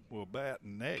 Wood, will bat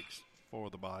next for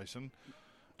the Bison.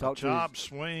 A chop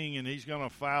swing, and he's going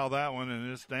to foul that one,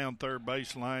 and it's down third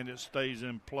base line. It stays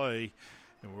in play,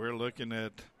 and we're looking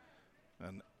at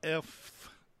an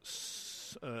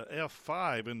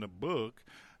F5 in the book,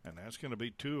 and that's going to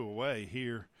be 2 away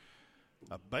here.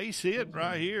 A base hit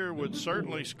right here would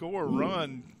certainly score a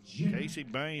run. Casey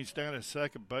Baines down at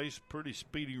second base, pretty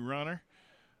speedy runner.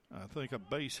 I think a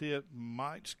base hit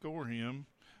might score him,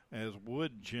 as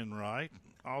would Jenwright,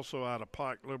 also out of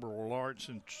Pike Liberal Arts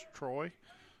in Troy.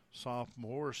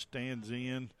 Sophomore stands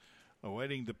in,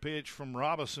 awaiting the pitch from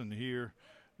Robinson here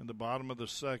in the bottom of the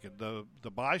second.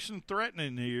 The Bison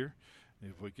threatening here.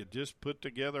 If we could just put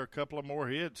together a couple of more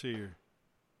hits here.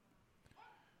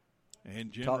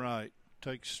 And Jenwright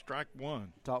takes strike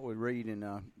one. Talked with Reed and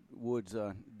Wood's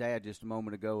dad just a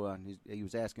moment ago. He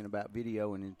was asking about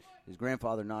video, and his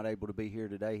grandfather not able to be here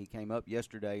today. He came up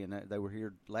yesterday, and they were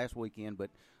here last weekend, but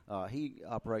he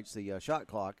operates the shot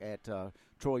clock at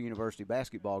Troy University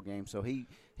basketball game, so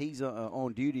he's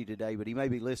on duty today, but he may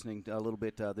be listening a little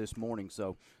bit this morning,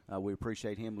 so we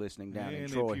appreciate him listening down in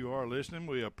Troy. And if you are listening,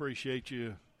 we appreciate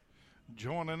you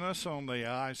joining us on the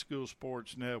iSchool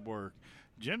Sports Network.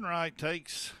 Jenwright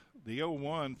takes the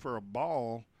 0-1 for a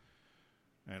ball,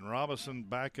 and Robinson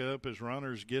back up as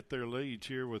runners get their leads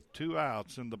here with 2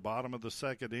 outs in the bottom of the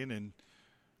second inning.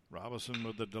 Robinson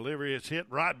with the delivery. It's hit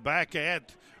right back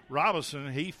at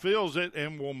Robinson. He feels it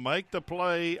and will make the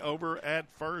play over at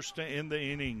first in the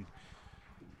inning.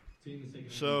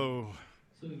 So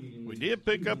we did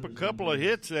pick up a couple of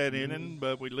hits that inning,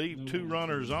 but we leave 2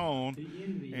 runners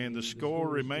on, and the score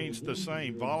remains the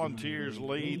same. Volunteers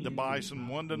lead the Bison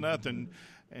 1-0,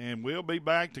 and we'll be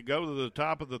back to go to the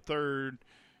top of the third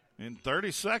in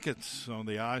 30 seconds on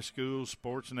the iSchool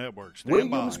Sports Network.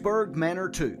 Stand Williamsburg Manor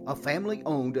 2, a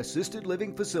family-owned assisted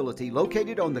living facility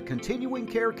located on the continuing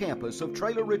care campus of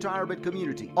Traylor Retirement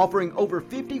Community, offering over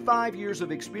 55 years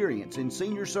of experience in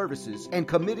senior services and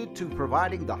committed to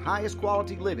providing the highest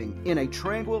quality living in a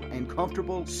tranquil and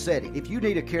comfortable setting. If you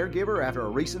need a caregiver after a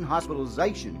recent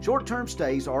hospitalization, short-term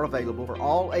stays are available for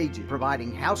all ages,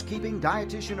 providing housekeeping,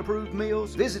 dietitian-approved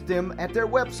meals. Visit them at their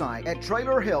website at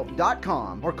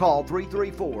trailerhealth.com or call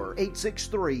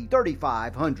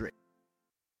 334-863-3500.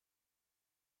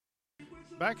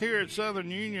 Back here at Southern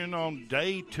Union on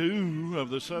day 2 of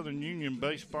the Southern Union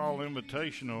Baseball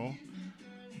Invitational.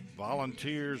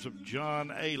 Volunteers of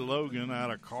John A. Logan out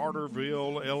of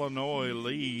Carterville, Illinois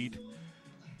lead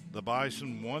the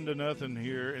Bison 1-0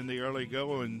 here in the early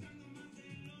going.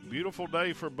 Beautiful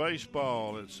day for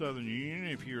baseball at Southern Union.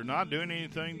 If you're not doing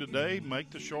anything today, make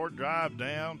the short drive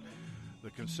down. The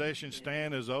concession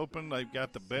stand is open. They've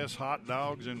got the best hot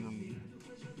dogs, and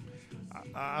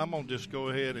I'm going to just go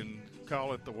ahead and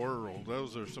call it the world.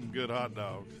 Those are some good hot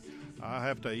dogs. I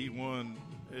have to eat one.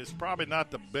 It's probably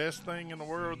not the best thing in the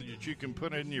world that you can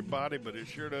put in your body, but it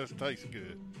sure does taste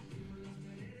good.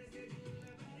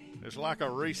 It's like a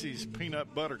Reese's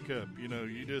peanut butter cup. You know,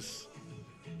 you just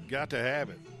got to have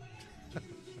it.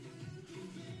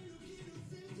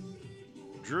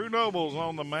 Drew Noble's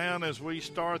on the mound as we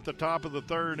start the top of the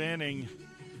third inning.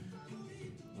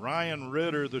 Ryan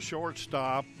Ritter, the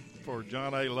shortstop for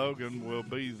John A. Logan, will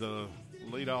be the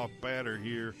leadoff batter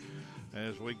here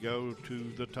as we go to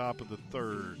the top of the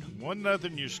third.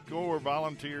 1-0 you score.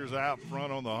 Volunteers out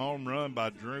front on the home run by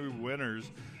Drew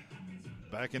Winters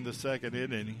back in the second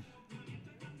inning.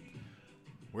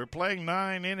 We're playing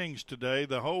 9 innings today.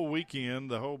 The whole weekend,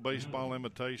 the whole baseball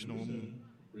invitational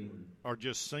are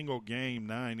just single game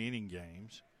 9-inning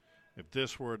games. If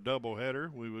this were a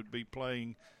doubleheader, we would be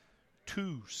playing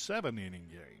 2 7-inning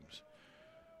games.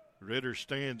 Ritter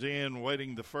stands in,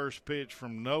 waiting the first pitch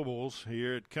from Nobles.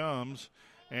 Here it comes,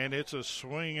 and it's a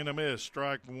swing and a miss.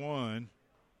 Strike one.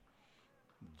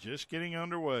 Just getting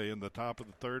underway in the top of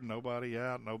the third. Nobody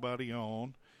out, nobody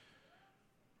on.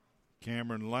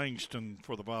 Cameron Langston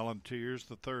for the Volunteers,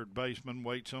 the third baseman,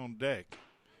 waits on deck.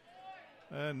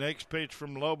 Next pitch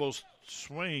from Lobos,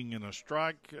 swing and a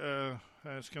strike.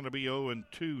 That's going to be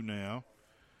 0-2 now.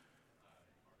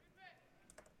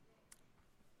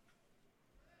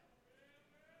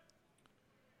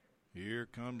 Here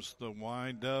comes the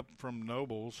wind-up from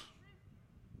Nobles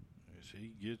as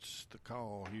he gets the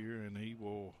call here, and he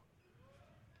will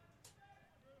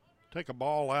take a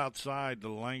ball outside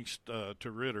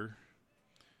to Ritter.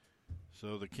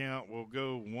 So the count will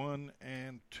go 1-2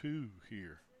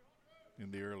 here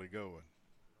in the early going.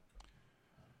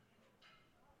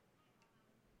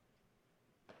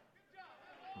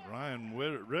 Ryan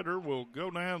Ritter will go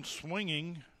down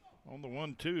swinging on the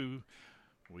 1-2.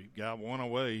 We've got one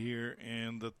away here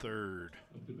in the third.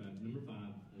 Number 5,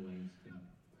 Langston.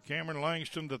 Cameron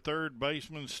Langston, the third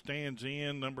baseman, stands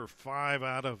in. Number 5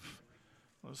 out of,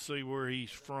 let's see where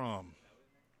he's from.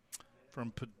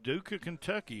 From Paducah,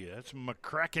 Kentucky. That's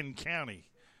McCracken County.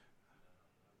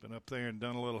 Been up there and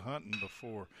done a little hunting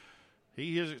before.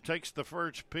 He takes the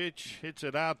first pitch, hits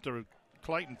it out to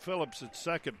Clayton Phillips at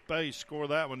second base. Score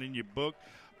that one in your book.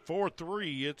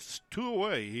 4-3. It's 2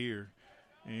 away here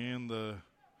in the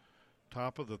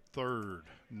top of the third.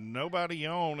 Nobody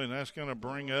on, and that's going to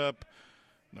bring up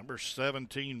number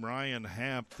 17, Ryan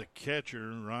Hamp, the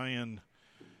catcher. Ryan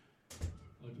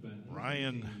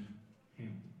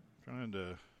trying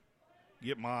to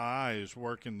get my eyes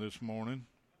working this morning.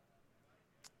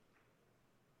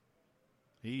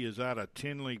 He is out of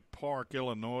Tinley Park,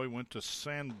 Illinois, went to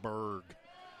Sandburg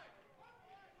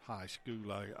High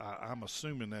School. I'm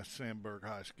assuming that's Sandburg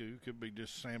High School. Could be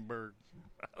just Sandburg.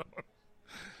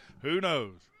 Who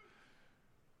knows?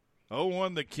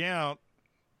 0-1 the count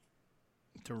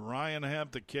to Ryan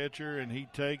Hamp, the catcher, and he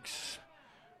takes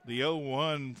the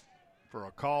 0-1 for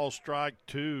a call strike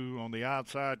 2 on the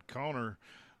outside corner.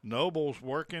 Noble's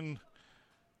working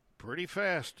pretty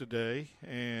fast today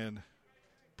and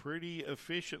pretty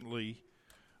efficiently.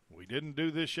 We didn't do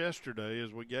this yesterday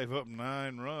as we gave up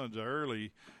 9 runs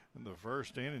early in the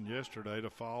first inning yesterday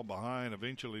to fall behind,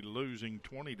 eventually losing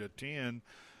 20-10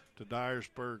 to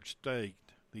Dyersburg State.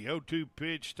 The 0-2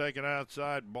 pitch taken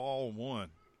outside, ball 1.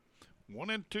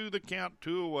 1-2 the count,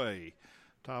 2 away.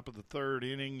 Top of the third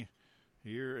inning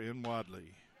here in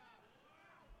Wadley.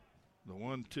 The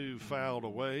 1-2 fouled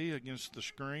away against the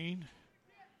screen.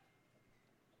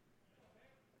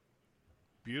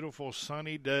 Beautiful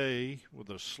sunny day with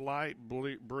a slight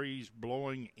breeze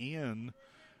blowing in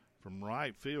from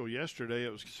right field. Yesterday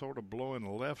it was sort of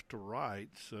blowing left to right,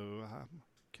 so I'm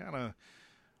kind of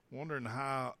wondering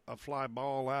how a fly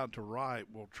ball out to right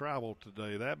will travel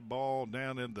today. That ball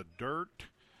down in the dirt,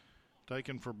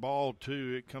 taken for ball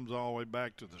 2, it comes all the way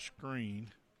back to the screen.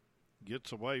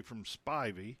 Gets away from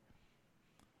Spivey.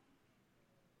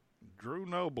 Drew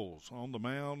Nobles on the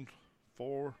mound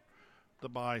for the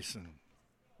Bison.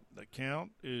 The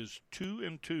count is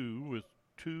 2-2 with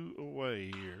 2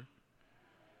 away here.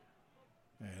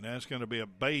 And that's going to be a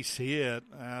base hit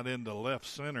out into left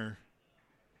center.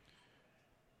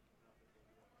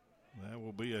 That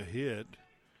will be a hit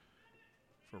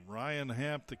for Ryan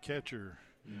Hamp, the catcher.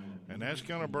 And that's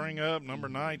going to bring up number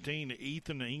 19,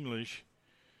 Ethan English.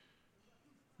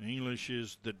 English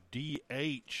is the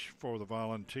DH for the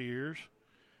Volunteers,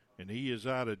 and he is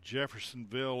out of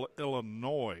Jeffersonville,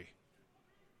 Illinois.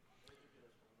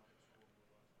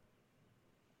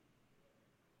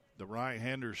 The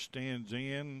right-hander stands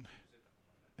in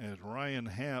as Ryan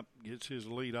Hamp gets his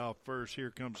lead off first.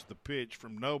 Here comes the pitch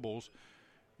from Nobles,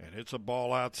 and it's a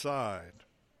ball outside.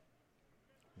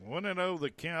 1-0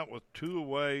 the count with 2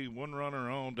 away, 1 runner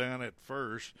on down at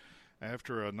first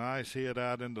after a nice hit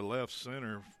out into left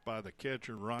center by the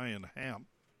catcher Ryan Hamp.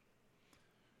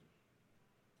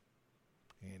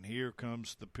 And here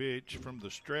comes the pitch from the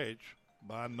stretch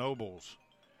by Nobles.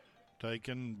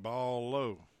 Taking ball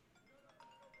low.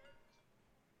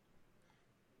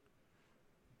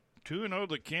 2-0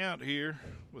 the count here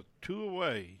with 2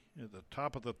 away at the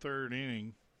top of the 3rd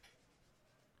inning.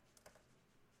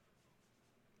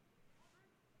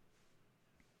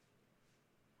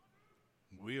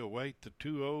 We await the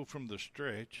 2-0 from the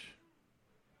stretch.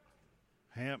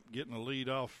 Hamp getting the lead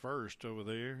off first over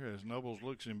there as Nobles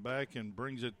looks him back and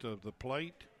brings it to the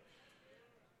plate.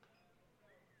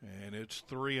 And it's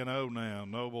 3-0 now.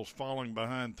 Nobles falling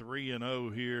behind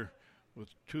 3-0 here with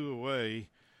 2 away.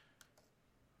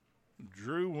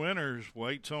 Drew Winters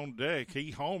waits on deck.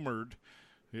 He homered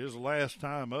his last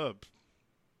time up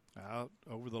out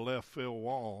over the left field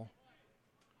wall.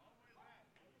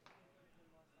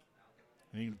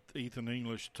 Ethan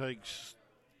English takes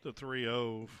the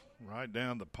 3-0 right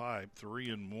down the pipe,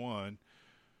 3-1.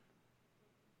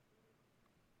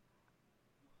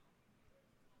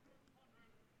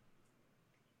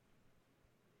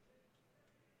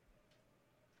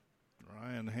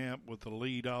 Ryan Hamp with the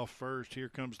lead off first. Here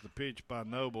comes the pitch by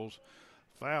Nobles.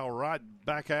 Foul right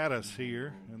back at us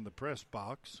here in the press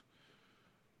box.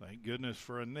 Thank goodness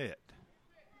for a net.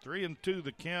 3-2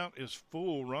 the count is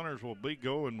full. Runners will be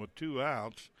going with 2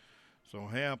 outs. So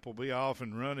Hamp will be off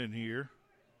and running here.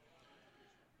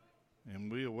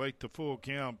 And we await the full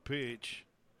count pitch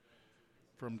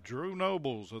from Drew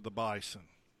Nobles of the Bison.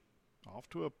 Off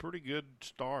to a pretty good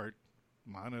start,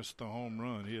 minus the home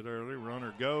run hit early.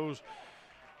 Runner goes.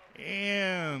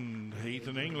 And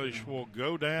Ethan English will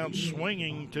go down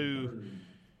swinging to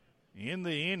end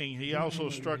the inning. He also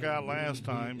struck out last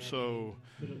time, so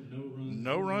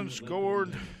no runs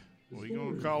scored. We're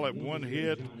going to call it 1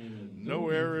 hit, no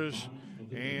errors,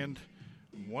 and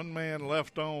 1 man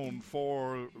left on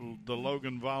for the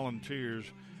Logan Volunteers.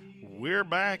 We're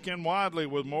back in Wadley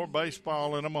with more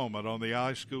baseball in a moment on the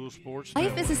iSchool Sports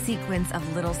Life Network. is a sequence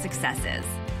of little successes.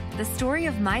 The story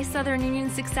of my Southern Union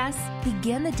success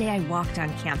began the day I walked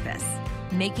on campus.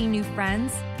 Making new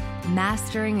friends,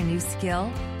 mastering a new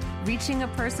skill, reaching a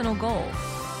personal goal.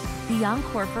 The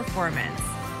encore performance,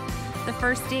 the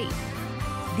first date,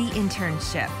 the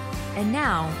internship, and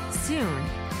now, soon,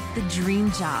 the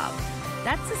dream job.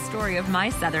 That's the story of my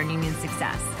Southern Union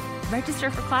success.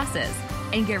 Register for classes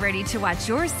and get ready to watch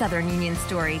your Southern Union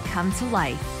story come to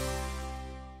life.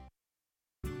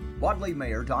 Wadley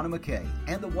Mayor Donna McKay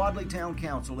and the Wadley Town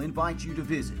Council invite you to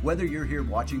visit. Whether you're here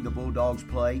watching the Bulldogs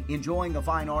play, enjoying a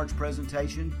fine arts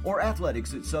presentation, or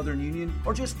athletics at Southern Union,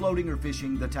 or just floating or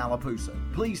fishing the Tallapoosa,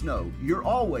 please know you're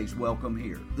always welcome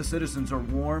here. The citizens are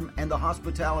warm and the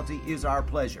hospitality is our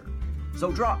pleasure.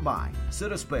 So drop by,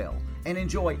 sit a spell, and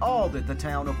enjoy all that the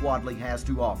town of Wadley has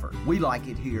to offer. We like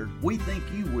it here. We think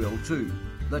you will too.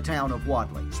 The town of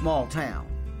Wadley. Small town,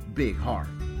 big heart.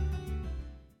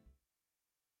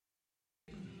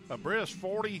 A brisk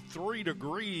 43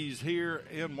 degrees here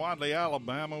in Wadley,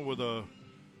 Alabama, with a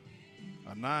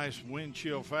nice wind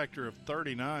chill factor of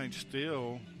 39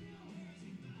 still.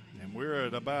 And we're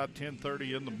at about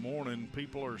 10:30 in the morning.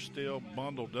 People are still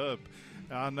bundled up.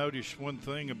 I noticed one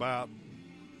thing about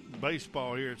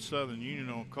baseball here at Southern Union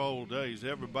on cold days.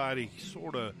 Everybody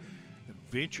sort of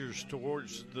ventures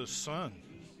towards the sun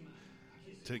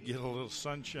to get a little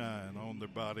sunshine on their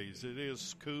bodies. It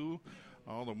is cool.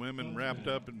 All the women wrapped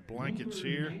up in blankets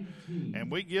here. And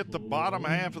we get the bottom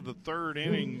half of the 3rd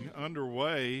inning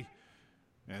underway.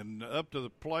 And up to the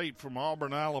plate from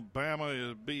Auburn, Alabama,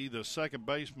 it'll be the second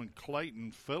baseman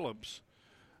Clayton Phillips,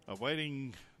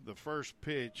 awaiting the first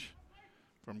pitch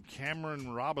from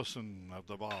Cameron Robinson of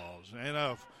the Vols.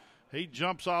 And he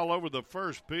jumps all over the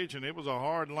first pitch, and it was a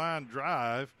hard line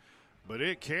drive, but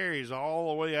it carries all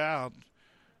the way out.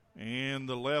 And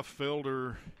the left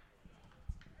fielder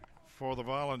for the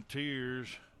Volunteers,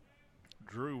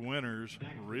 Drew Winters,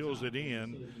 reels it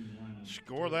in.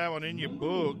 Score that one in your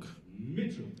book,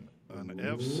 an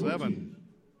F7.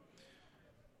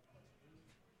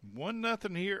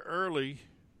 1-0 here early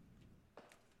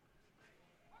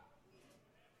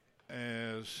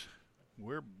as as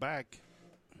we're back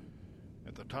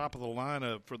at the top of the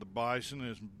lineup for the Bison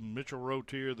is Mitchell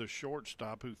Rotier, the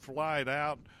shortstop, who flied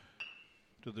out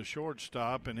to the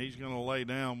shortstop, and he's going to lay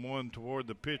down one toward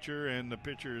the pitcher, and the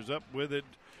pitcher is up with it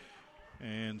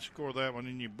and score that one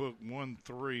in your book,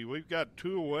 1-3. We've got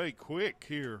two away quick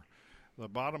here. The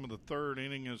bottom of the third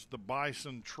inning is the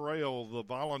Bison trail the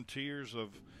Volunteers of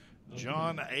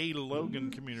John A.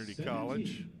 Logan Community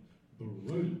College.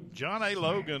 John A.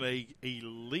 Logan, a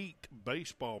elite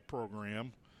baseball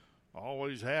program,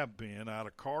 always have been, out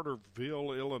of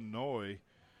Carterville, Illinois.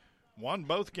 Won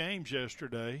both games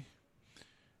yesterday,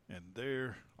 and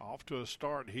they're off to a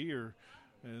start here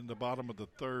in the bottom of the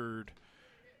third.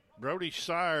 Brody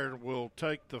Sire will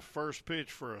take the first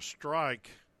pitch for a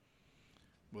strike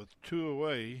with two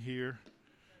away here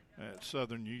at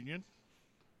Southern Union.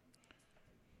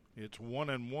 It's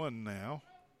 1-1 now.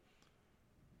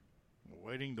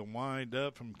 Waiting to wind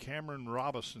up from Cameron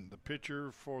Robinson, the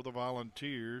pitcher for the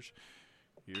Volunteers.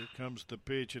 Here comes the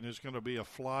pitch, and it's going to be a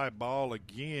fly ball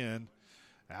again.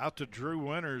 Out to Drew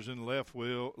Winters in left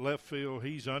field.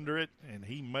 He's under it, and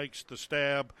he makes the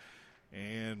stab.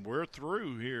 And we're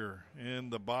through here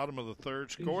in the bottom of the third.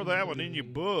 Score that one in your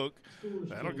book.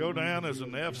 That'll go down as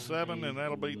an F7, and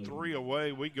that'll be three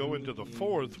away. We go into the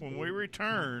fourth when we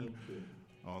return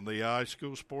on the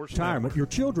iSchool Sports Retirement, Network. your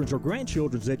children's or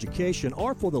grandchildren's education,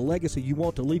 or for the legacy you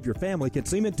want to leave your family can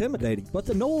seem intimidating, but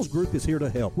the Knowles Group is here to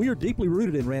help. We are deeply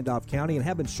rooted in Randolph County and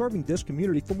have been serving this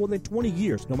community for more than 20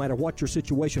 years. No matter what your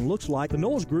situation looks like, the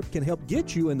Knowles Group can help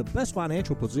get you in the best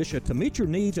financial position to meet your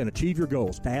needs and achieve your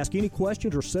goals. To ask any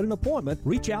questions or set an appointment,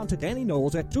 reach out to Danny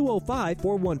Knowles at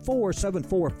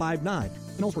 205-414-7459.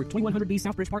 Knowles Group, 2100B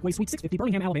Southbridge Parkway, Suite 650,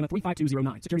 Birmingham, Alabama,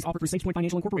 35209. Securities offered through SafePoint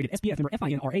Financial Incorporated, SPF member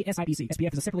FINRA SIPC.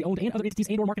 SPF is a separately owned and other entities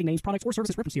and/or marketing names, products, or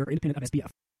services referenced here are independent of SPF.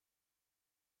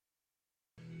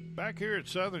 Back here at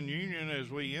Southern Union as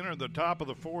we enter the top of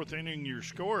the fourth inning, your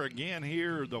score again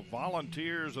here, the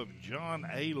Volunteers of John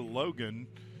A. Logan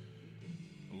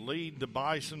lead the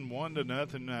Bison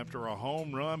 1-0 after a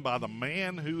home run by the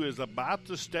man who is about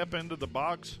to step into the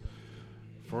box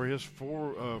for his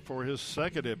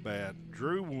second at bat,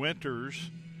 Drew Winters.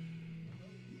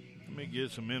 Let me get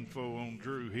some info on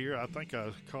Drew here. I think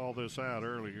I called this out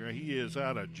earlier. He is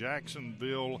out of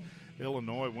Jacksonville,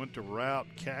 Illinois, went to Route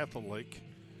Catholic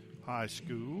High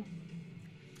School.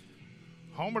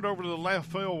 Homered over to the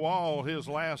left field wall his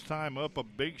last time up, a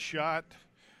big shot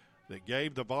that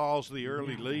gave the Vols the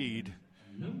early lead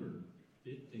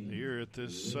here at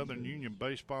this Southern Union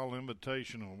Baseball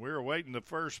Invitational. We're awaiting the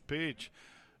first pitch.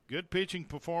 Good pitching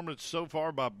performance so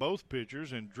far by both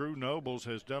pitchers, and Drew Nobles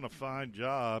has done a fine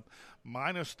job,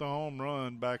 minus the home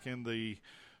run back in the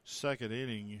second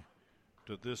inning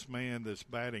to this man that's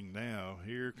batting now.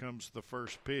 Here comes the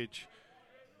first pitch.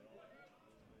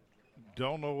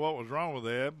 Don't know what was wrong with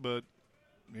that, but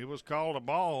it was called a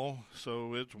ball,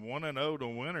 so it's 1-0 to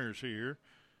Winters here.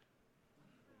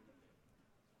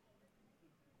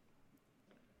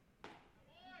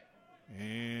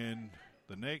 And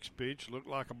the next pitch looked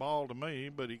like a ball to me,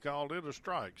 but he called it a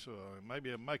strike, so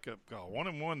maybe a makeup call.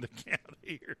 1-1 to count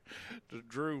here to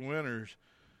Drew Winters.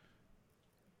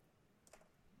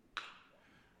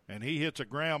 And he hits a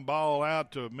ground ball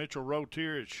out to Mitchell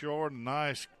Rotier at short.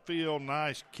 Nice field,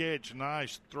 nice catch,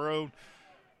 nice throw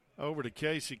over to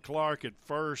Casey Clark at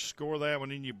first. Score that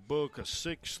one in your book, a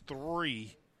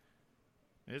 6-3.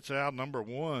 It's out number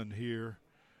one here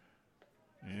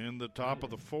in the top of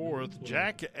the fourth.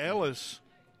 Jack Ellis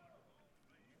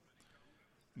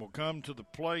will come to the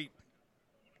plate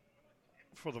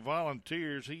for the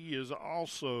Volunteers. He is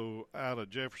also out of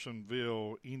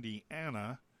Jeffersonville,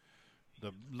 Indiana.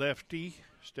 The lefty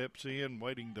steps in,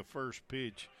 waiting the first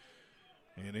pitch,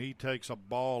 and he takes a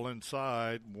ball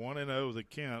inside. 1-0 the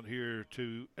count here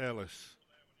to Ellis.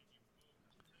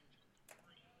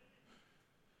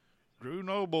 Drew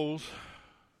Nobles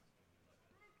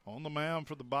on the mound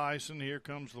for the Bison. Here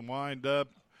comes the windup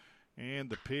and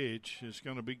the pitch. It's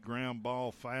going to be ground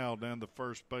ball foul down the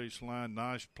first base line.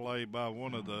 Nice play by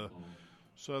one of the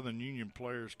Southern Union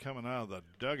players coming out of the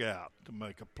dugout to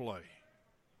make a play.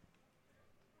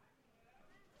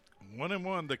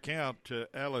 1-1 the count to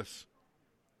Ellis.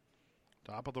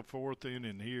 Top of the fourth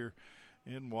inning here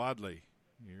in Wadley.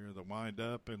 Here the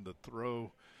windup and the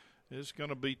throw is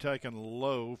going to be taken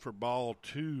low for ball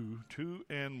two.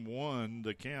 2-1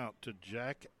 the count to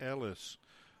Jack Ellis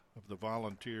of the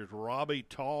Volunteers. Robbie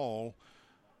Tall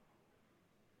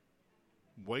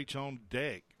waits on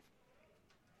deck.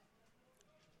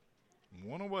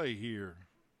 One away here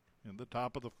in the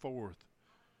top of the fourth.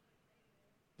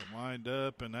 The wind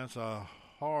up, and that's a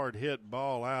hard hit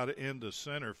ball out into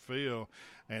center field,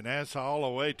 and that's all the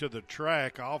way to the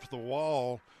track off the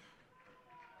wall.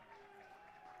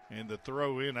 And the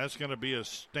throw in, that's going to be a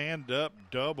stand-up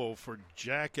double for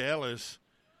Jack Ellis.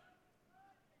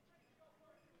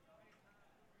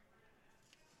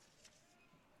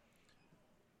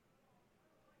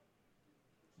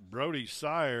 Brody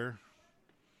Sire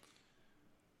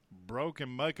broke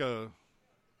and make a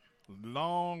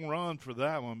long run for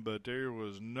that one, but there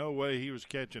was no way he was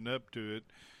catching up to it.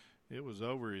 It was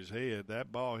over his head.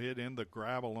 That ball hit in the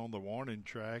gravel on the warning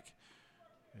track,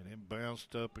 and it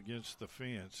bounced up against the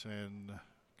fence. And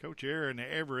Coach Aaron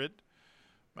Everett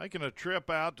making a trip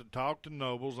out to talk to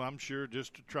Nobles, I'm sure,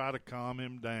 just to try to calm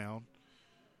him down,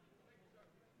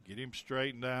 get him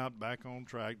straightened out, back on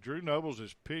track. Drew Nobles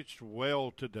has pitched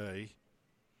well today,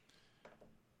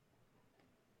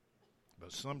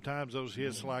 but sometimes those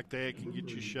hits like that can get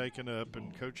you shaken up,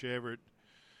 and Coach Everett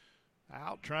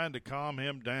out trying to calm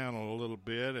him down a little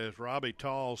bit as Robbie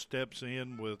Tall steps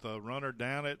in with a runner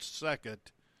down at second,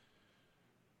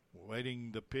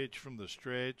 waiting the pitch from the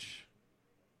stretch.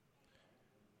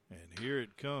 And here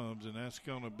it comes, and that's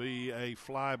going to be a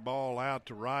fly ball out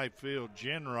to right field.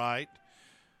 Jenwright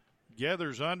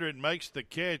gathers under it, makes the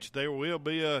catch. There will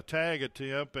be a tag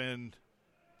attempt, and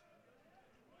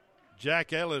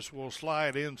Jack Ellis will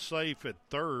slide in safe at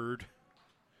third.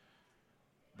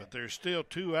 But there's still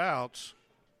 2 outs.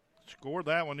 Score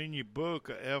that one in your book,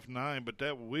 a F9, but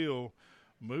that will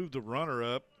move the runner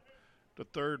up to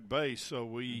third base. So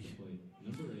we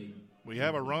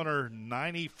have a runner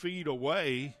 90 feet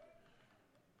away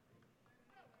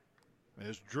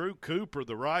as Drew Cooper,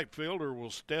 the right fielder, will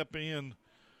step in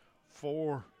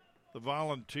for the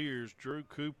Volunteers. Drew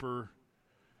Cooper,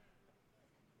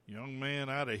 young man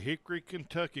out of Hickory,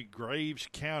 Kentucky, Graves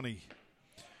County,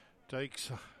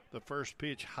 takes the first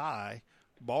pitch high,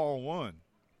 ball 1.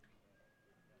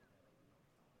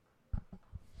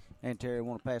 And, Terry, I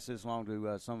want to pass this along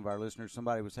to some of our listeners.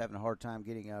 Somebody was having a hard time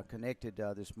getting connected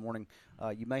this morning.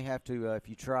 You may have to, if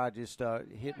you try, just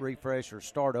hit refresh or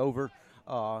start over.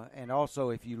 And also,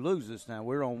 if you lose us, now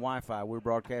we're on Wi-Fi. We're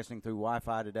broadcasting through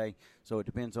Wi-Fi today, so it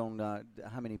depends on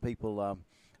how many people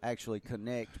actually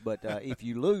connect. But if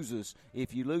you lose us,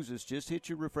 just hit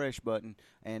your refresh button,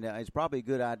 and it's probably a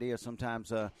good idea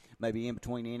sometimes, maybe in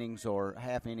between innings or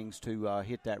half innings, to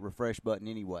hit that refresh button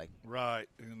anyway. Right,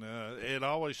 and it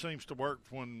always seems to work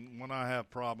when I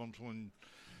have problems when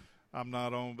I'm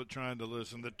not on but trying to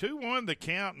listen. The 2-1 the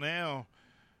count now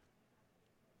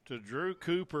to Drew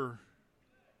Cooper,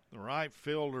 the right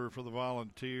fielder for the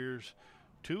Volunteers.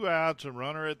 2 outs, a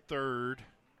runner at third.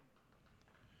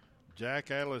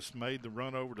 Jack Ellis made the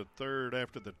run over to third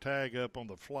after the tag up on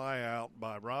the fly out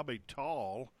by Robbie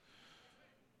Tall.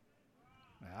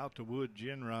 Out to Wood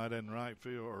Jenwright in right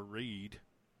field, or Reed.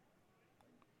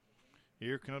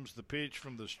 Here comes the pitch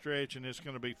from the stretch, and it's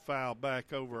going to be fouled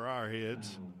back over our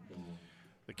heads.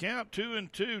 The count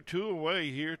 2-2, 2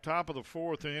 away here, top of the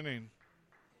 4th inning.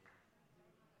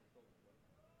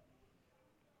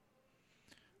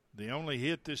 The only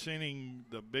hit this inning,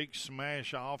 the big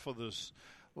smash off of this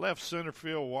left center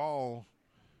field wall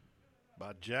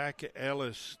by Jack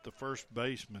Ellis, the first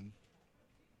baseman.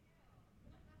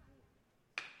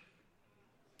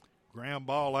 Ground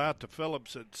ball out to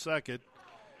Phillips at second.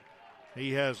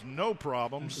 He has no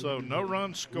problem, so no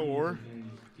run score.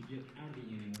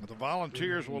 The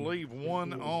Volunteers will leave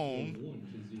 1 on.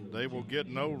 They will get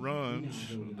no runs.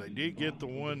 They did get the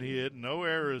 1 hit. No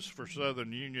errors for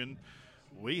Southern Union.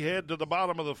 We head to the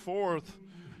bottom of the 4th.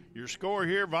 Your score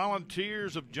here,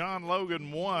 Volunteers of John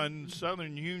Logan 1,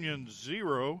 Southern Union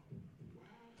 0.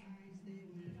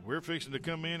 We're fixing to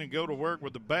come in and go to work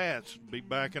with the Bats. Be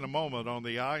back in a moment on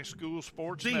the iSchool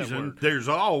Sports Network. There's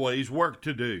always work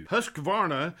to do.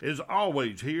 Husqvarna is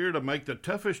always here to make the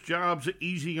toughest jobs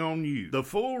easy on you. The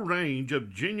full range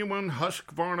of genuine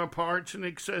Husqvarna parts and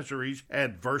accessories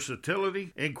add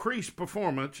versatility, increase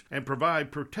performance, and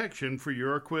provide protection for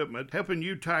your equipment, helping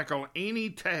you tackle any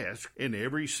task in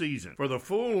every season. For the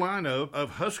full lineup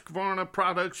of Husqvarna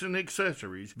products and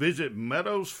accessories, visit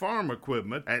Meadows Farm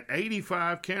Equipment at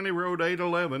 85 County Road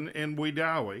 811 in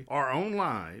Wedowee, or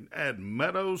online at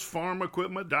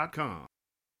meadowsfarmequipment.com.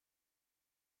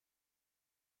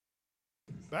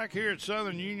 Back here at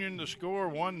Southern Union, the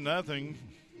score 1-0.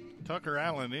 Tucker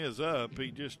Allen is up. He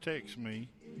just texts me,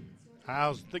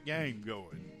 how's the game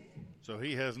going? So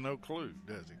he has no clue,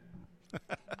 does he?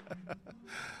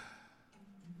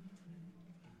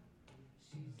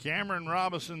 Cameron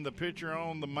Robinson, the pitcher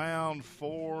on the mound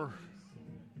for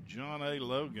John A.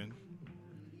 Logan.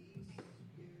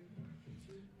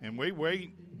 And we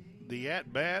wait The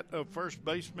at-bat of first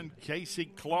baseman Casey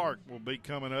Clark will be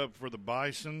coming up for the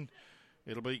Bison.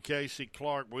 It'll be Casey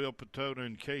Clark, Will Patota,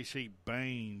 and Casey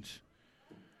Baines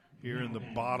here in the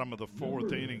bottom of the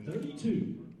fourth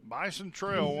inning. Bison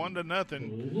trail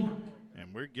 1-0,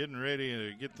 and we're getting ready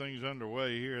to get things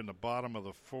underway here in the bottom of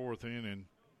the fourth inning.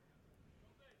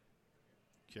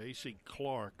 Casey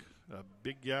Clark, a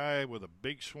big guy with a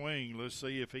big swing. Let's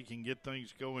see if he can get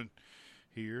things going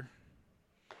here.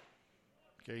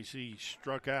 Casey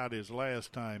struck out his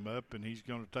last time up, and he's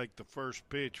going to take the first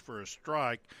pitch for a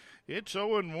strike. It's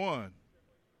 0-1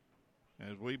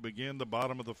 as we begin the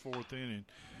bottom of the fourth inning.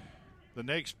 The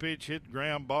next pitch hit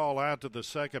ground ball out to the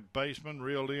second baseman,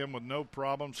 reeled in with no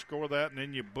problem. Score that, and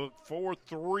then you book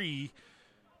 4-3.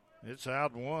 It's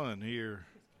out one here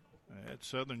at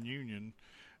Southern Union,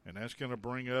 and that's going to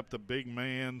bring up the big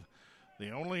man. The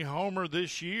only homer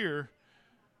this year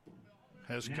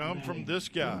has come from this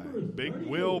guy, Big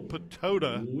Will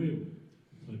Patota,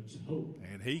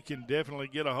 and he can definitely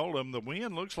get a hold of him. The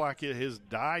wind looks like it has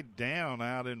died down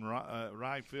out in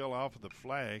right field off of the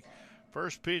flag.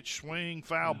 First pitch swing,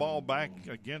 foul ball back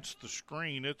against the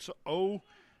screen. It's 0-1.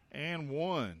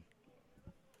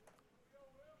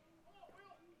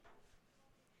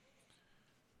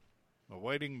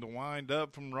 Awaiting the wind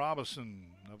up from Robinson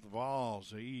of the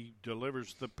Vols. He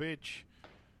delivers the pitch,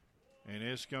 and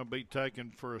it's going to be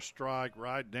taken for a strike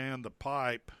right down the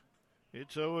pipe.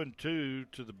 It's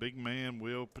 0-2 to the big man,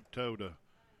 Will Patota.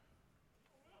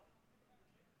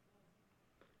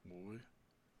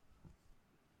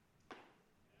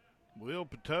 Will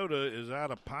Patota is out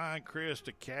of Pinecrest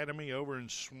Academy over in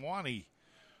Suwanee,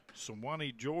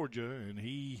 Georgia, and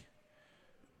he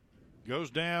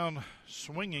goes down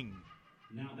swinging.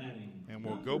 And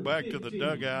we'll go back to the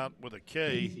dugout with a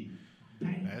K.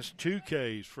 That's 2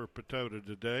 Ks for Patota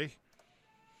today.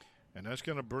 And that's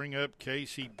going to bring up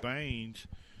Casey Baines.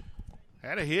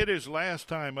 Had a hit his last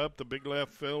time up. The big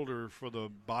left fielder for the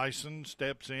Bison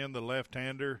steps in, the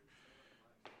left-hander.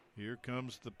 Here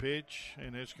comes the pitch,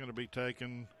 and it's going to be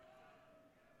taken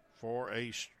for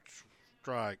a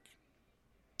strike.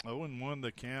 0-1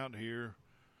 the count here.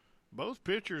 Both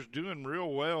pitchers doing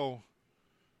real well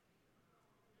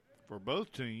for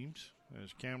both teams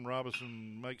as Cam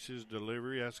Robinson makes his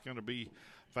delivery. That's going to be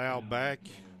fouled back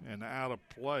and out of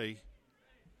play.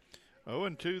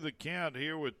 0-2 the count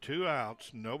here with 2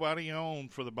 outs. Nobody on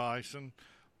for the Bison.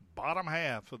 Bottom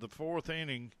half of the fourth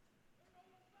inning.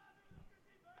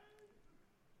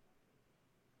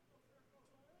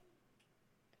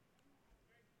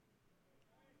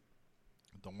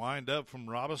 The wind up from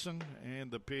Robinson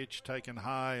and the pitch taken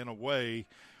high and away.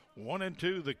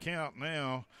 1-2 the count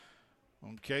now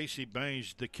on Casey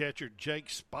Baines. The catcher, Jake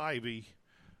Spivey,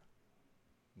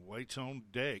 waits on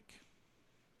deck.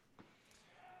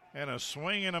 And a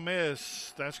swing and a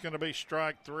miss. That's going to be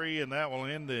strike 3, and that will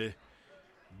end the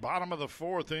bottom of the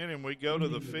fourth inning. We go to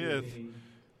the fifth.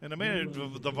 In a minute,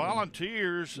 the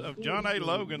Volunteers of John A.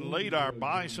 Logan lead our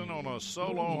Bison on a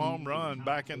solo home run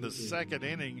back in the second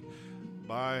inning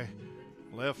by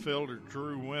left fielder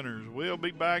Drew Winters. We'll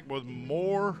be back with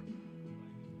more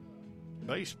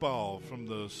baseball from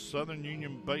the Southern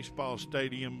Union Baseball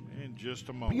Stadium in just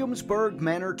a moment. Williamsburg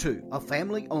Manor 2, a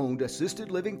family-owned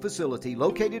assisted living facility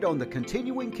located on the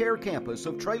continuing care campus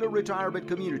of Trailer Retirement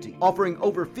Community, offering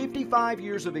over 55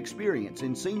 years of experience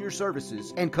in senior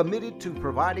services and committed to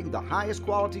providing the highest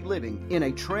quality living in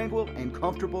a tranquil and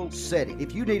comfortable setting.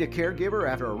 If you need a caregiver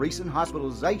after a recent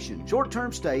hospitalization,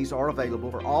 short-term stays are available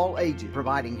for all ages,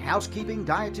 providing housekeeping,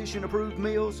 dietitian-approved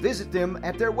meals. Visit them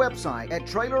at their website at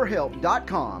trailerhelp.com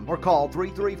or call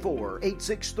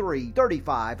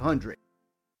 334-863-3500.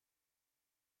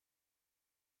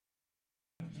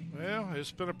 Well,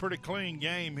 it's been a pretty clean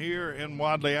game here in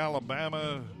Wadley,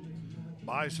 Alabama.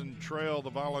 Bison trail the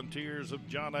Volunteers of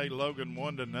John A. Logan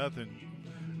 1-0.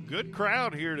 Good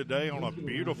crowd here today on a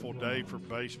beautiful day for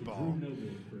baseball.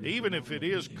 Even if it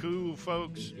is cool,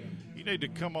 folks, you need to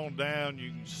come on down.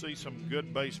 You can see some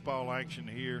good baseball action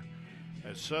here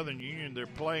at Southern Union. They're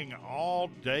playing all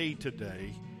day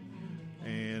today.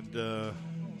 And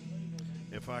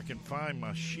if I can find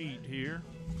my sheet here,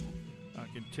 I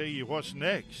can tell you what's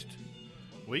next.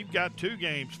 We've got 2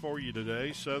 games for you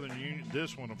today. Southern Union,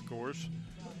 this one, of course,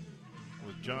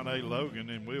 with John A.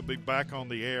 Logan. And we'll be back on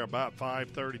the air about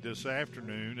 5:30 this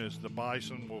afternoon as the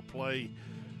Bison will play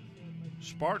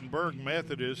Spartanburg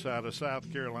Methodist out of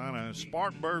South Carolina.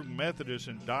 Spartanburg Methodist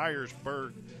and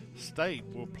Dyersburg State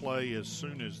will play as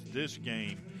soon as this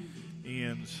game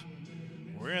ends.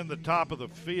 We're in the top of the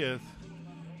 5th.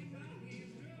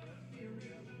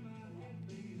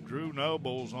 Drew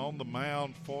Nobles on the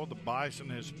mound for the Bison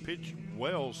has pitched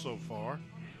well so far.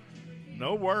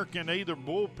 No work in either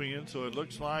bullpen, so it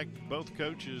looks like both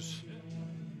coaches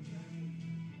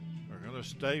are going to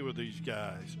stay with these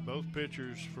guys. Both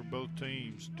pitchers for both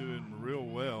teams doing real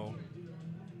well.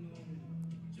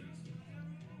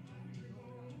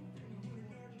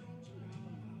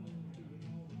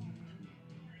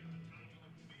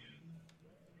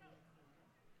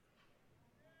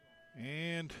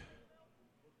 And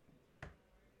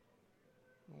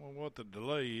I don't know what the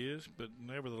delay is, but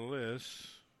nevertheless,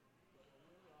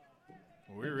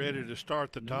 we're ready to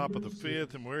start the top of the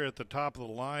fifth, and we're at the top of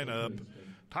the lineup.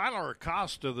 Tyler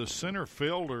Acosta, the center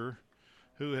fielder,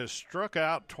 who has struck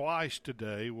out twice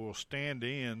today, will stand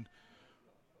in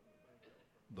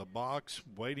the box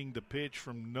waiting the pitch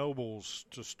from Nobles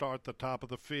to start the top of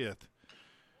the fifth.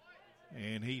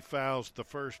 And he fouls the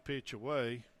first pitch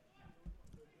away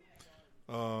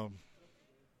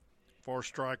for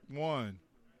strike one.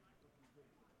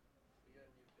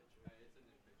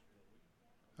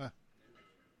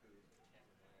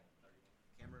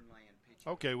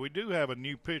 Okay, we do have a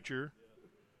new pitcher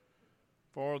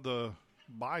for the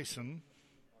Bison.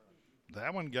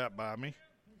 That one got by me.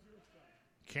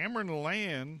 Cameron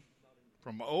Land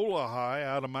from Olahai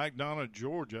out of McDonough,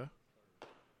 Georgia.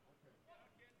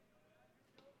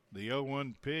 The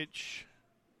 0-1 pitch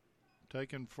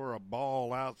taken for a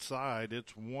ball outside.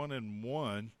 It's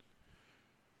 1-1.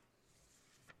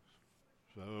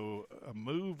 So a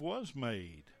move was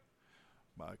made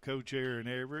by Coach Aaron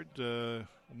Everett.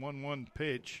 1-1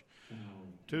 pitch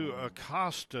to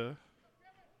Acosta.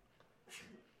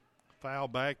 Foul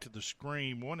back to the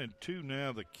screen. 1-2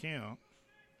 now the count.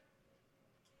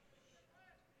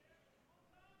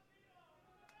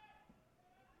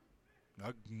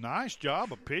 A nice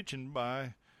job of pitching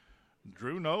by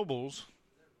Drew Nobles,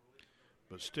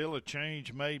 but still a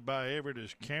change made by Everett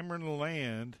as Cameron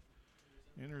Land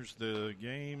enters the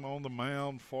game on the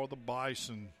mound for the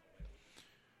Bison.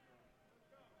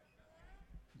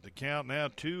 The count now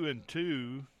 2-2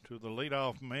 to the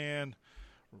leadoff man,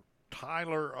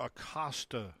 Tyler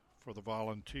Acosta for the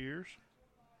Volunteers.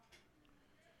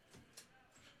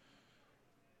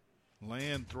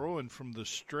 Land throwing from the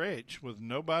stretch with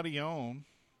nobody on.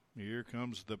 Here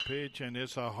comes the pitch, and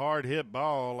it's a hard hit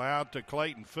ball out to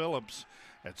Clayton Phillips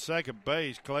at second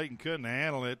base. Clayton couldn't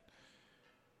handle it,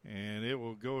 and it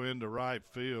will go into right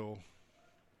field.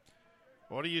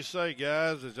 What do you say,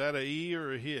 guys? Is that a E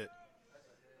or a hit?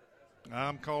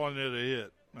 I'm calling it a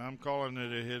hit. I'm calling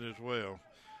it a hit as well.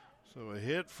 So a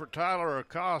hit for Tyler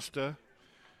Acosta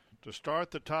to start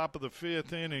the top of the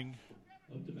fifth inning.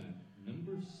 Up to bat,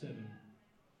 number 7.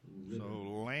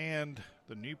 So Land,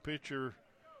 the new pitcher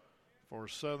for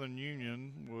Southern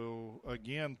Union, will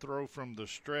again throw from the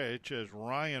stretch as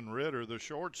Ryan Ritter, the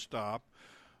shortstop,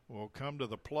 will come to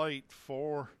the plate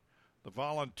for the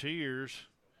Volunteers.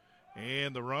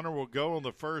 And the runner will go on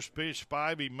the first pitch.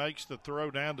 Spivey makes the throw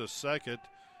down to second.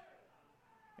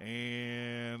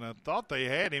 And I thought they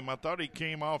had him. I thought he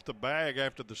came off the bag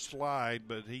after the slide,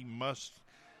 but he must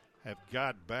have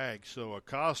got back. So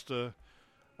Acosta,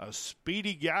 a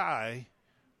speedy guy,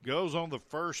 goes on the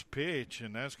first pitch,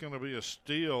 and that's going to be a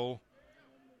steal.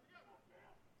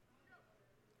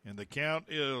 And the count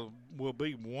will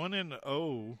be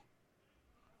 1-0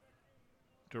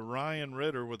 to Ryan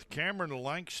Ritter, with Cameron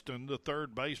Langston, the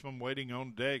third baseman, waiting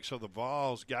on deck. So the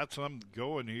Vols got something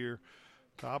going here,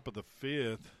 top of the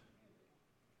fifth.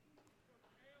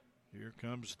 Here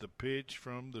comes the pitch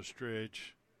from the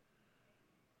stretch.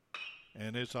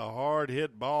 And it's a hard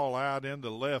hit ball out into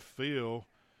left field.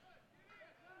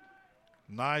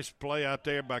 Nice play out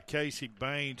there by Casey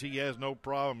Baines. He has no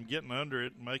problem getting under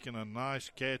it and making a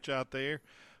nice catch out there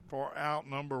for out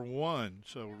number 1.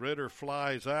 So Ritter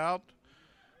flies out.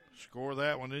 Score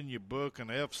that one in your book, an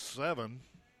F7,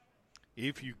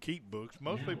 if you keep books.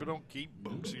 Most people don't keep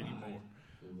books anymore.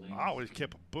 I always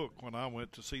kept a book when I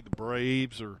went to see the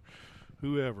Braves or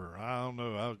whoever. I don't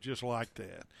know. I was just like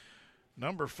that.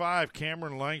 Number 5,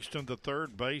 Cameron Langston, the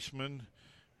third baseman.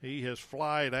 He has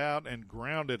flied out and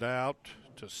grounded out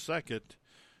to second.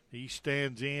 He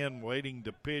stands in waiting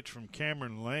to pitch from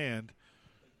Cameron Land.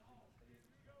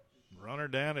 Runner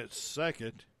down at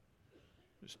second.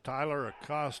 It's Tyler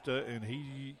Acosta, and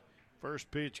he first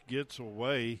pitch gets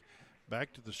away.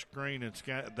 Back to the screen.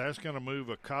 That's going to move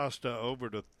Acosta over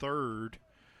to third,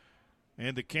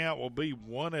 and the count will be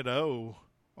 1-0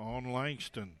 on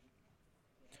Langston.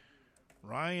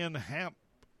 Ryan Hamp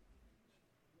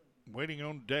waiting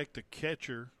on deck, the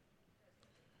catcher,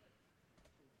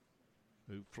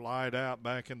 who flied out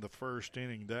back in the first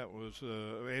inning. That was,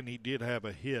 and he did have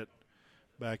a hit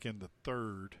back in the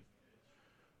third.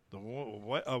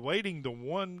 Awaiting the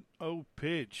 1-0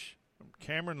 pitch from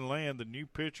Cameron Land, the new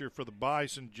pitcher for the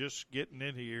Bison, just getting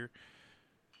in here.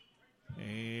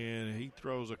 And he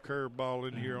throws a curveball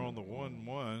in here on the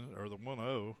 1-1 or the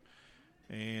 1-0.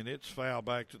 And it's foul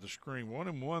back to the screen.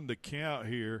 1-1 the count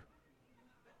here.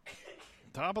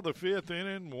 Top of the fifth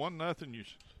inning, 1-0. You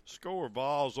score.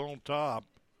 Vols on top.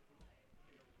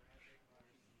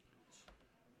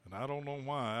 And I don't know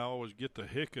why I always get the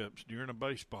hiccups during a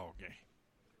baseball game.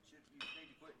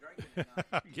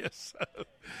 I guess so.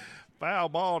 Foul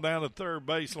ball down the third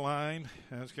base line.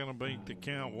 That's going to be the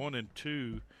count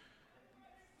 1-2.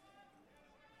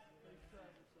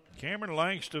 Cameron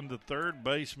Langston, the third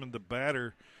baseman, the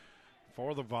batter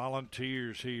for the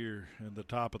Volunteers here in the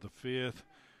top of the fifth.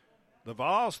 The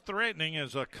Vols threatening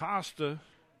as Acosta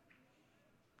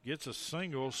gets a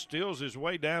single, steals his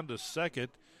way down to second.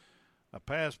 A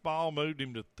pass ball moved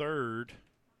him to third.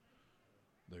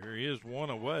 There is one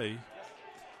away.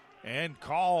 And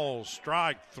calls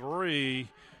strike three,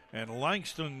 and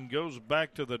Langston goes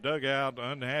back to the dugout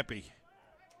unhappy.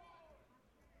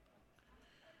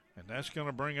 And that's going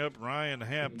to bring up Ryan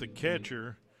Happ, the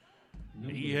catcher.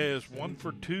 He has 1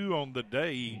 for 2 on the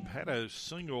day. He had a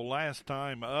single last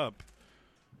time up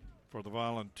for the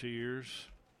Volunteers.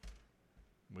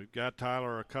 We've got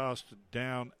Tyler Acosta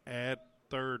down at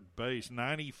third base,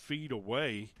 90 feet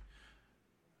away.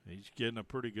 He's getting a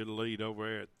pretty good lead over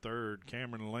there at third.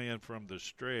 Cameron Land from the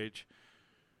stretch.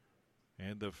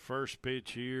 And the first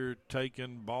pitch here,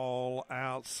 taking ball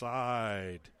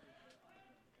outside.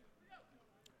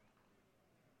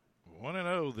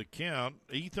 1-0 the count.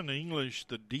 Ethan English,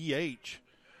 the DH,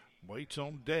 waits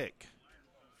on deck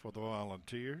for the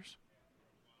Volunteers.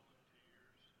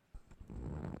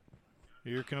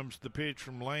 Here comes the pitch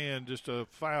from Land, just a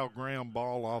foul ground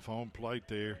ball off home plate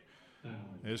there.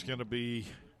 It's going to be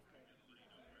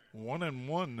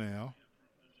 1-1 now.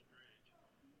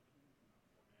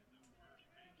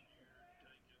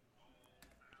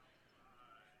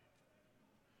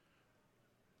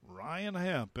 Ryan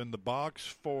Happ in the box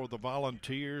for the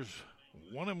Volunteers.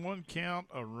 1-1 count,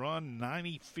 a run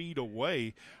 90 feet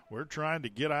away. We're trying to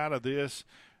get out of this.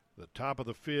 The top of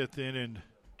the fifth inning,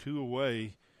 2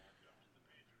 away.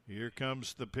 Here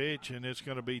comes the pitch, and it's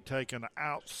going to be taken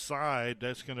outside.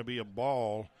 That's going to be a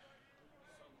ball.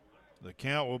 The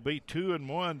count will be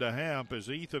 2-1 to Happ as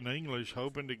Ethan English,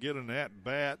 hoping to get an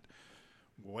at-bat,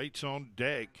 waits on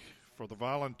deck for the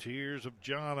Volunteers of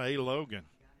John A. Logan.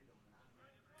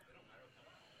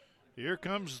 Here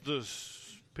comes the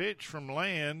pitch from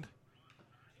Land,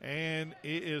 and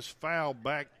it is fouled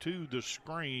back to the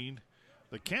screen.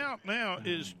 The count now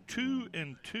is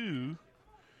 2-2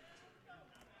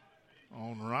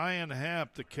 on Ryan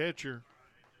Happ, the catcher.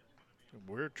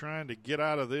 We're trying to get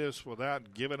out of this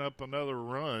without giving up another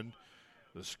run.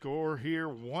 The score here,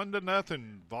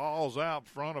 1-0. Vols out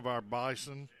front of our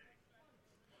Bison.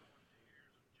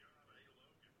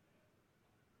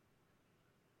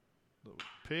 The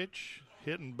pitch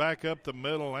hitting back up the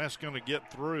middle. That's going to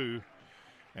get through,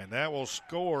 and that will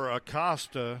score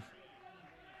Acosta.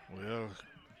 We'll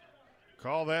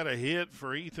call that a hit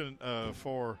for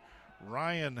for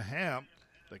Ryan Happ,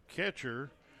 the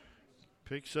catcher.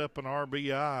 Picks up an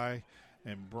RBI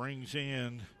and brings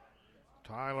in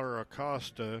Tyler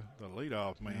Acosta, the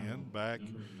leadoff man, back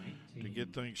to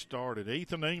get things started.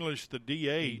 Ethan English, the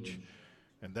DH,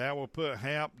 and that will put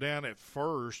Happ down at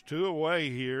first. 2 away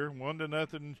here,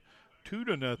 1-0,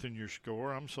 2-0 your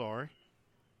score, I'm sorry.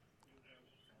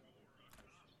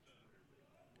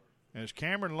 As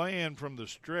Cameron Land from the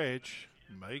stretch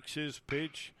makes his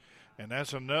pitch, and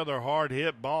that's another hard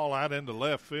hit ball out into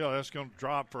left field. That's going to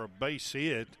drop for a base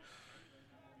hit.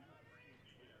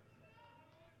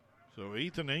 So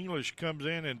Ethan English comes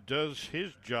in and does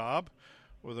his job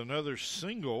with another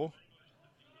single.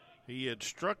 He had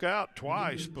struck out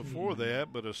twice before that,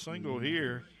 but a single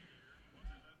here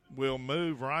will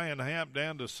move Ryan Happ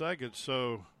down to second.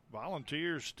 So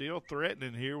Volunteers still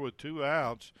threatening here with 2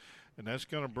 outs, and that's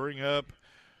going to bring up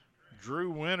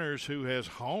Drew Winters, who has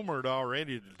homered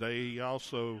already today. He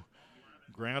also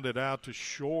grounded out to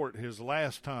short his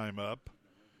last time up.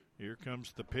 Here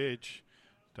comes the pitch.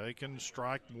 Taken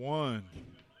strike 1.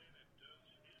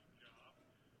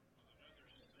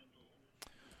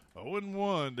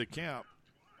 0-1 to count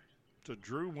to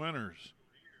Drew Winters.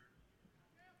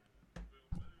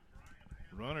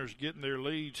 Runners getting their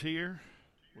leads here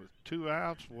with 2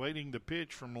 outs, waiting the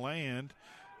pitch from Land.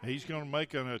 He's going to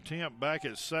make an attempt back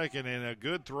at second, and a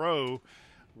good throw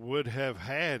would have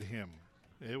had him.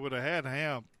 It would have had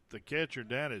Happ, the catcher,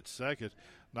 down at second.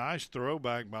 Nice throw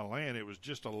back by Land. It was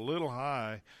just a little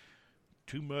high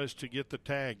too much to get the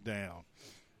tag down.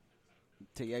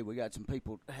 TA, we got some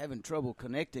people having trouble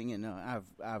connecting, and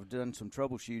I've done some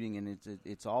troubleshooting, and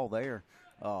it's all there.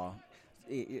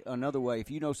 Another way, if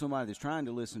you know somebody that's trying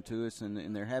to listen to us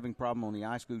and they're having a problem on the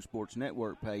iSchool Sports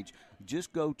Network page,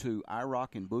 just go to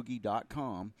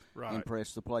iRockandBoogie.com and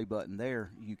press the play button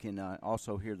there. You can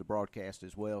also hear the broadcast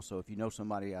as well. So if you know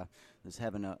somebody that's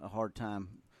having a hard time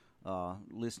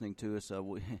listening to us,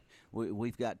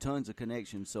 we've got tons of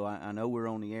connections. So I know we're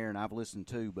on the air, and I've listened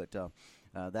too, but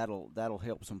that'll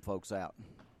help some folks out.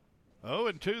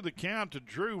 0-2 the count to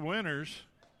Drew Winters.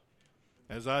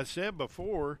 As I said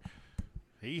before,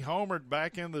 he homered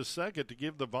back in the second to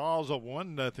give the Vols a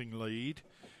 1-0 lead,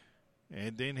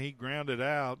 and then he grounded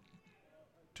out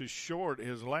to short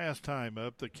his last time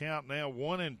up. The count now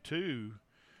 1-2 to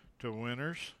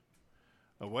Winters.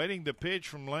 Awaiting the pitch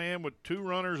from Lamb with 2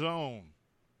 runners on.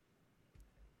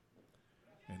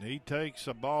 And he takes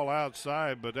a ball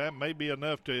outside, but that may be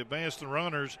enough to advance the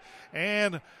runners.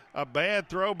 And a bad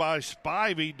throw by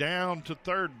Spivey down to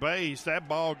third base. That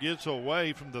ball gets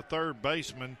away from the third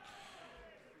baseman.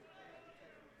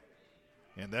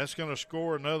 And that's going to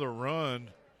score another run.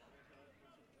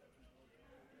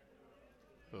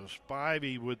 So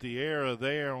Spivey with the error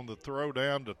there on the throw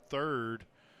down to third.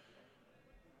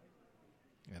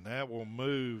 And that will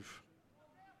move.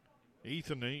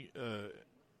 Ethan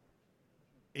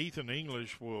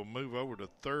English will move over to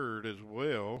third as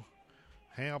well.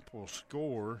 Hamp will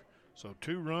score. So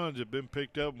 2 runs have been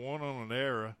picked up, 1 on an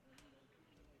error.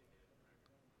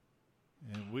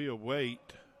 And we await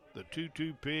the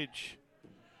 2-2 pitch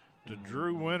to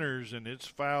Drew Winters, and it's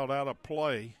fouled out of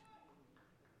play.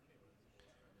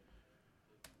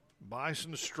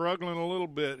 Bison struggling a little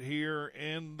bit here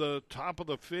in the top of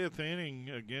the 5th inning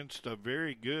against a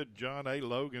very good John A.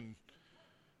 Logan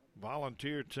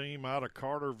volunteer team out of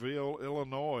Carterville,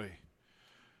 Illinois.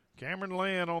 Cameron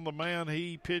Land on the mound.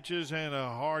 He pitches, and a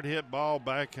hard hit ball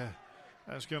back.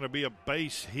 That's going to be a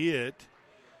base hit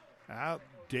out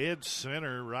dead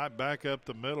center, right back up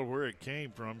the middle where it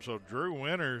came from. So Drew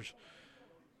Winters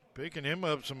picking him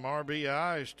up some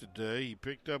RBIs today. He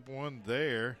picked up 1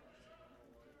 there.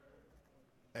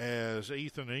 As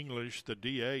Ethan English, the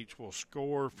DH, will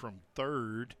score from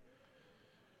third.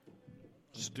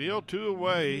 Still 2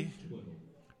 away.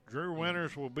 Drew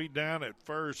Winters will be down at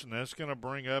first, and that's going to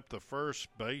bring up the first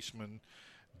baseman,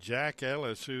 Jack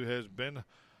Ellis, who has been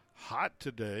hot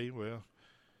today. Well,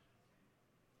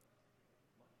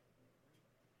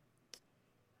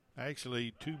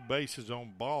 actually 2 bases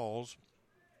on balls,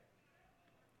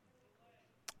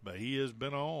 but he has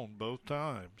been on both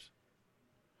times.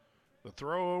 The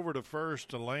throw over to first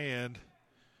to Land,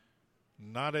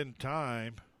 not in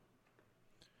time.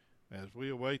 As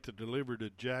we await the delivery to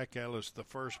Jack Ellis, the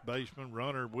first baseman.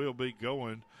 Runner will be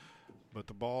going, but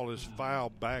the ball is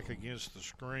fouled back against the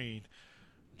screen.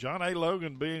 John A.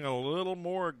 Logan being a little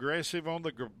more aggressive on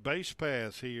the base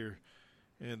pass here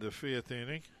in the 5th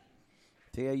inning.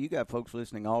 Tia, you got folks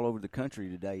listening all over the country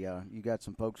today. You got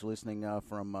some folks listening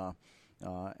from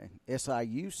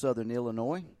SIU, Southern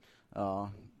Illinois.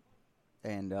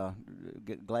 And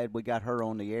glad we got her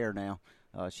on the air now.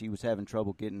 She was having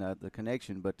trouble getting the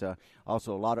connection, but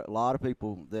also a lot of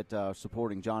people that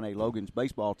supporting John A. Logan's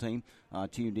baseball team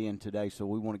tuned in today. So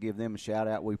we want to give them a shout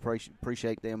out. We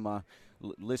appreciate them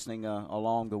listening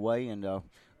along the way. And of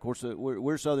course,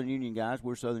 we're Southern Union guys.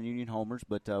 We're Southern Union homers,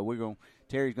 but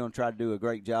Terry's going to try to do a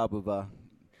great job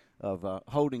of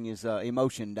holding his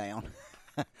emotion down.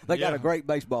 They got a great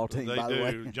baseball team, by the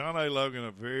way. John A. Logan,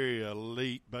 a very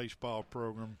elite baseball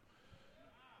program.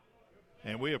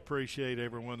 And we appreciate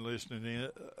everyone listening in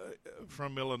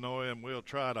from Illinois, and we'll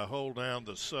try to hold down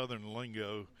the Southern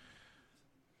lingo.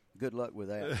 Good luck with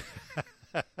that.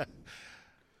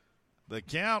 The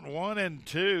count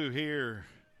 1-2 here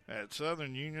at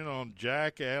Southern Union on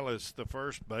Jack Ellis, the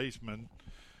first baseman.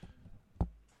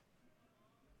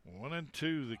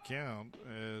 1-2 the count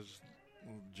as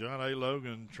John A.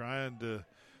 Logan trying to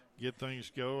get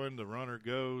things going. The runner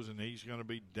goes, and he's going to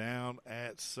be down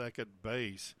at second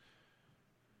base.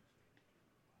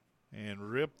 And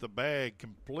rip the bag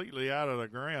completely out of the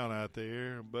ground out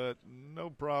there, but no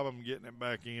problem getting it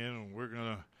back in, and we're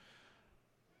going to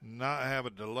not have a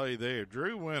delay there.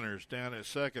 Drew Winters down at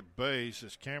second base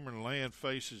as Cameron Land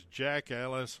faces Jack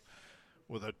Ellis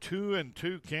with a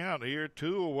 2-2 count here,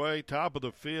 2 away, top of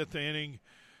the 5th inning.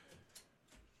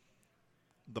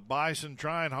 The Bison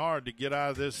trying hard to get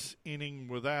out of this inning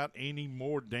without any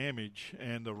more damage,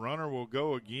 and the runner will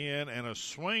go again, and a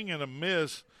swing and a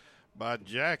miss by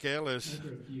Jack Ellis.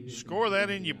 Score that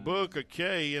in your book, a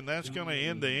K, and that's going to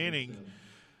end the inning.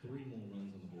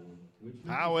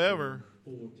 However,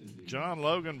 John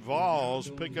Logan Vols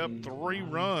pick up 3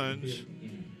 runs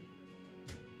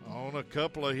on a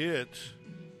couple of hits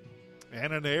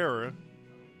and an error.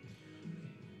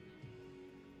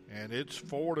 And it's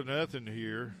 4-0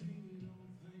 here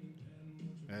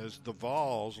as the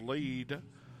Vols lead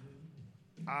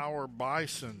our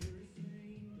Bison.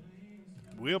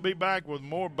 We'll be back with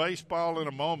more baseball in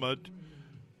a moment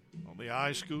on the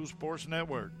iSchool Sports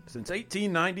Network. Since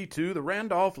 1892, the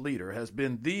Randolph Leader has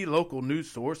been the local news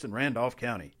source in Randolph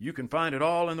County. You can find it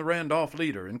all in the Randolph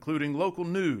Leader, including local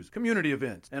news, community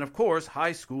events, and of course,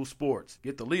 high school sports.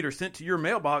 Get the Leader sent to your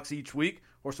mailbox each week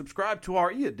or subscribe to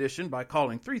our e-edition by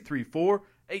calling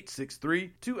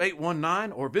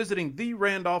 334-863-2819 or visiting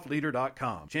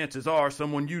therandolphleader.com. Chances are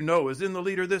someone you know is in the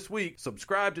Leader this week.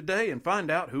 Subscribe today and find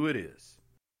out who it is.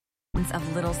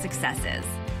 Of little successes.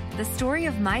 The story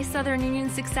of my Southern Union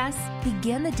success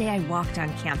began the day I walked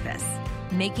on campus.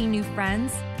 Making new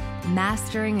friends,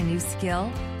 mastering a new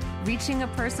skill, reaching a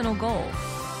personal goal.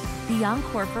 The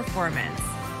encore performance.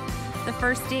 The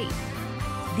first date.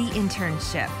 The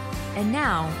internship. And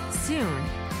now, soon,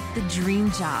 the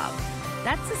dream job.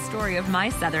 That's the story of my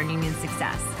Southern Union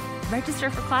success. Register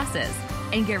for classes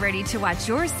and get ready to watch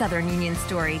your Southern Union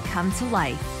story come to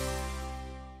life.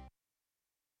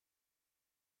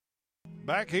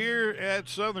 Back here at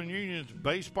Southern Union's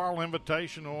Baseball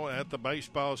Invitational at the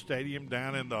baseball stadium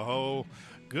down in the hole.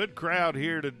 Good crowd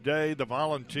here today. The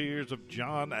Volunteers of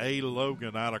John A.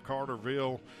 Logan out of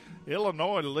Carterville,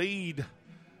 Illinois lead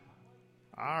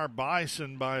our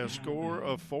Bison by a score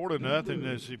of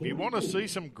 4-0. If you want to see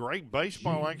some great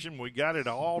baseball action, we got it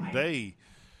all day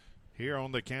here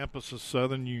on the campus of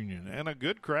Southern Union. And a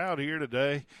good crowd here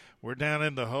today. We're down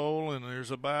in the hole, and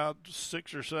there's about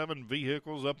 6 or 7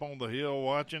 vehicles up on the hill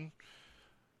watching.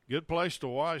 Good place to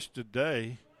watch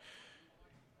today.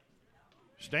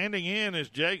 Standing in is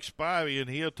Jake Spivey,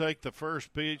 and he'll take the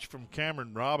first pitch from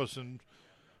Cameron Robinson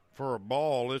for a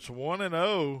ball. It's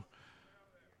 1-0.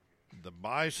 The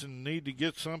Bison need to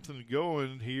get something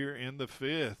going here in the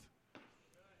 5th.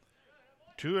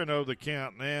 2-0 the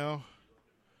count now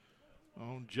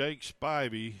on Jake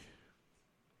Spivey.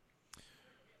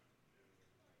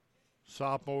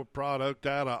 Sophomore product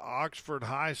out of Oxford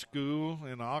High School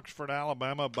in Oxford,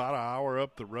 Alabama, about an hour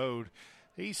up the road.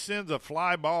 He sends a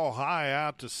fly ball high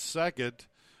out to second,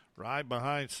 right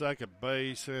behind second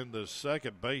base, and the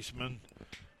second baseman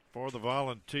for the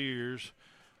Volunteers,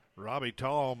 Robbie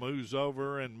Tall, moves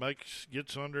over and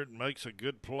gets under it and makes a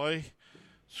good play.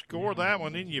 Score that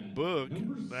one in your book.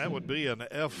 That would be an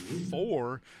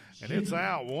F4, and it's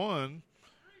out 1.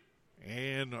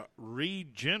 And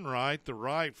Reed Genwright, the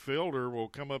right fielder, will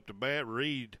come up to bat.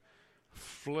 Reed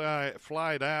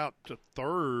flied out to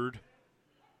third.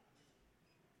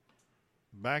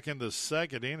 Back in the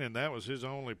second inning, that was his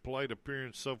only plate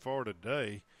appearance so far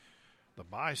today. The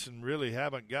Bison really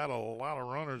haven't got a lot of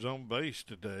runners on base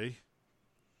today.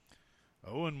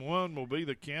 0-1 will be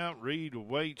the count. Reed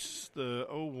waits the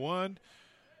 0-1,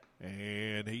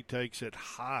 and he takes it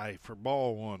high for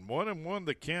ball 1. 1-1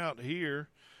 the count here.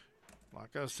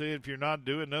 Like I said, if you're not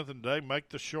doing nothing today, make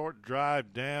the short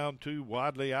drive down to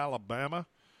Wadley, Alabama.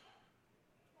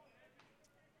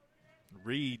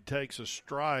 Reed takes a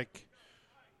strike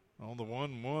on the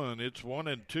 1-1. It's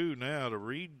 1-2 now to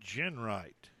Reed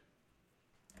Genwright.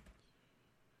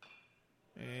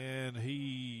 And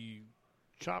he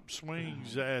chop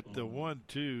swings at the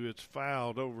 1-2. It's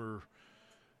fouled over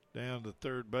down the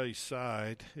third base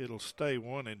side. It'll stay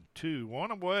 1-2.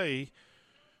 One away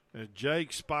as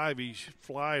Jake Spivey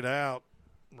flied out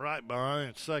right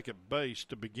behind second base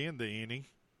to begin the inning.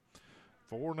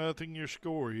 4-0 your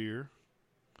score here.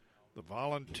 The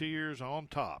Volunteers on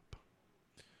top.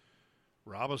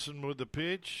 Robinson with the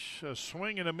pitch. A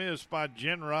swing and a miss by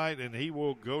Genwright, and he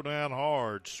will go down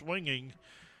hard. Swinging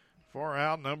for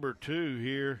out number 2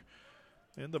 here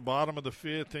in the bottom of the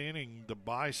 5th inning. The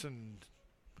Bison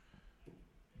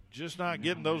just not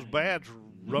getting those bats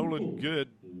rolling good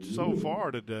so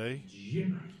far today.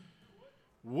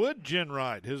 Wood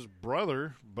Genwright, his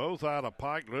brother, both out of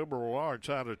Pike Liberal Arts,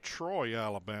 out of Troy,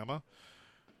 Alabama.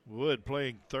 Wood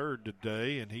playing third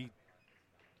today, and he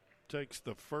takes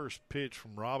the first pitch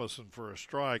from Robinson for a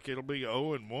strike. It'll be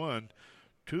 0-1.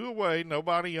 2 away,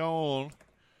 nobody on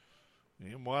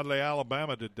in Wadley,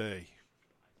 Alabama today.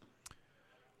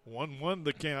 1-1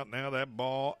 the count now. That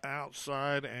ball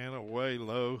outside and away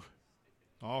low.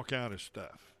 All kind of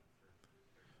stuff.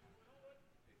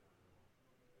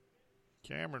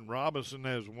 Cameron Robinson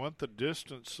has went the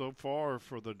distance so far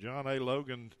for the John A.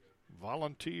 Logan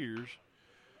Volunteers.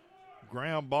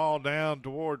 Ground ball down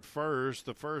toward first.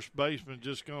 The first baseman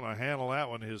just going to handle that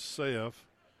one himself.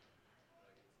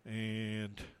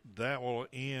 And that will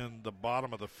end the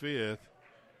bottom of the fifth.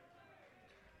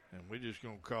 And we're just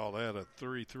going to call that a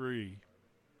 3-3.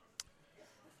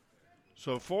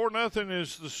 So 4-0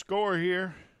 is the score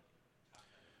here.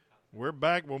 We're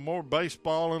back with more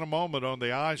baseball in a moment on the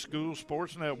iSchool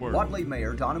Sports Network. Wadley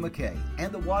Mayor Donna McKay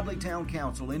and the Wadley Town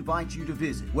Council invite you to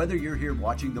visit. Whether you're here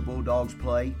watching the Bulldogs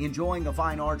play, enjoying a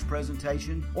fine arts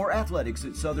presentation, or athletics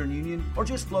at Southern Union, or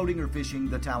just floating or fishing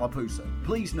the Tallapoosa,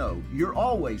 please know you're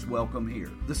always welcome here.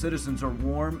 The citizens are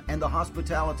warm and the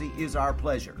hospitality is our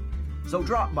pleasure. So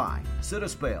drop by, sit a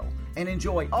spell, and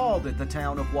enjoy all that the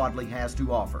town of Wadley has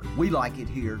to offer. We like it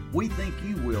here. We think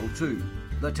you will too.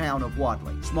 The town of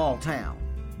Wadley. Small town,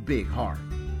 big heart.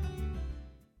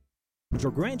 Or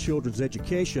grandchildren's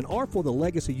education or for the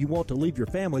legacy you want to leave your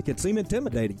family can seem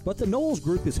intimidating, but the Knowles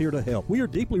Group is here to help. We are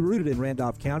deeply rooted in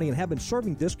Randolph County and have been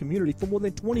serving this community for more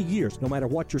than 20 years. No matter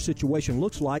what your situation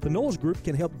looks like, the Knowles Group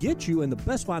can help get you in the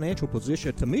best financial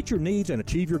position to meet your needs and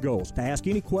achieve your goals. To ask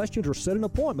any questions or set an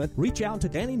appointment, reach out to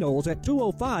Danny Knowles at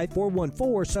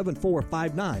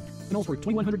 205-414-7459. Knowles Group,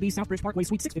 2100B Southbridge Parkway,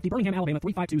 Suite 650, Birmingham, Alabama,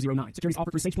 35209. Securities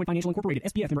offered through SagePoint Financial Incorporated,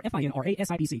 SPF member FINRA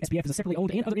SIPC. SPF is a separately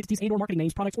owned and other entities and or marketing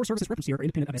names, products, or services referenced here are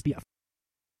independent of SPF.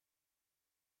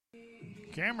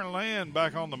 Cameron Land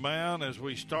back on the mound as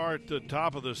we start the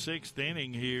top of the sixth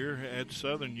inning here at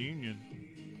Southern Union.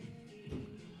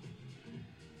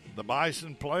 The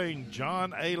Bison playing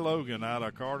John A. Logan out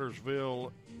of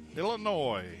Cartersville,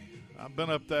 Illinois. I've been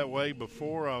up that way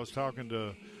before. I was talking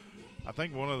to, I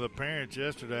think, one of the parents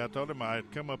yesterday. I told him I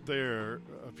had come up there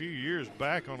a few years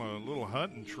back on a little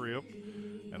hunting trip,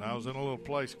 and I was in a little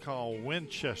place called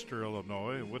Winchester,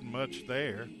 Illinois. It wasn't much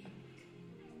there,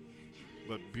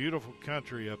 but beautiful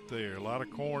country up there. A lot of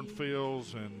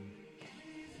cornfields and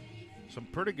some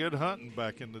pretty good hunting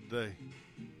back in the day.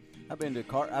 I've been to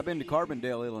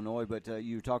Carbondale, Illinois, but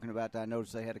you were talking about that. I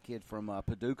noticed they had a kid from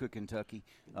Paducah, Kentucky.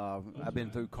 I've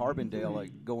been through Carbondale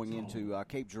going into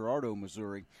Cape Girardeau,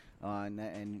 Missouri,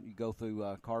 and you go through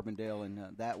Carbondale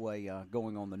and that way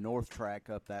going on the north track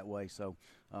up that way. So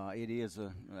it is.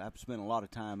 I've spent a lot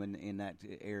of time in that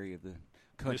area of the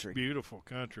country. It's beautiful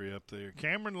country up there.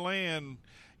 Cameron Land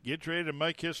gets ready to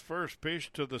make his first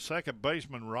pitch to the second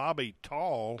baseman, Robbie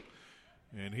Tall.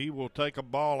 And he will take a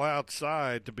ball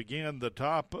outside to begin the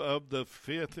top of the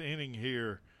fifth inning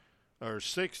here, or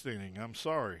sixth inning. I'm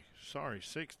sorry,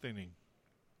 sixth inning.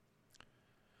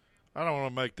 I don't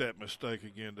want to make that mistake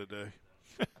again today.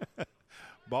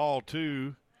 Ball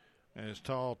two, as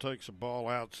Tall takes a ball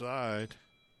outside.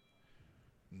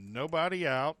 Nobody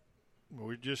out.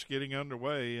 We're just getting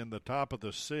underway in the top of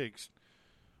the sixth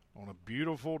on a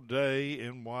beautiful day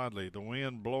in Wadley. The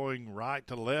wind blowing right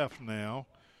to left now.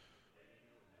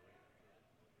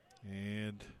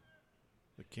 And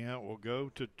the count will go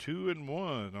to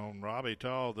 2-1 on Robbie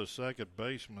Tall, the second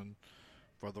baseman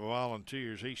for the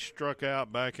Volunteers. He struck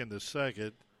out back in the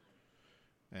second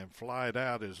and flied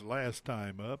out his last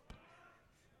time up.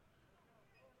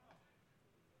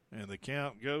 And the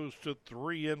count goes to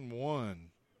 3-1.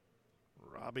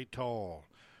 Robbie Tall.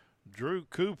 Drew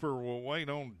Cooper will wait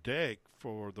on deck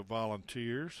for the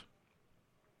Volunteers.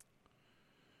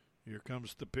 Here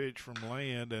comes the pitch from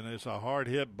Land, and it's a hard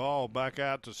hit ball back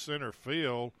out to center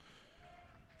field.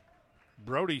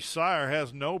 Brody Sire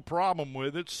has no problem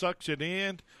with it, sucks it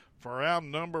in for out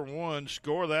number one.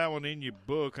 Score that one in your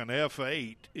book, an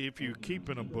F8, if you're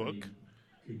keeping a book.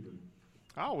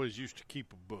 I always used to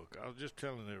keep a book. I was just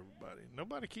telling everybody.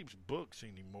 Nobody keeps books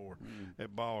anymore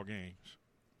at ball games.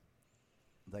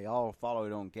 They all follow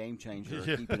it on Game Changer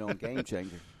or keep it on Game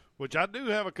Changer. Which I do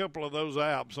have a couple of those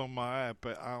apps on my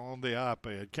iPad, on the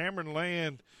iPad. Cameron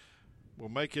Land will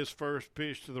make his first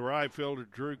pitch to the right fielder,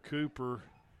 Drew Cooper.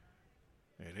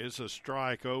 And it's a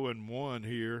strike, 0-1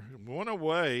 here. One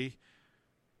away.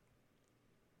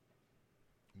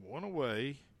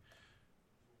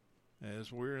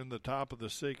 As we're in the top of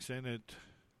the sixth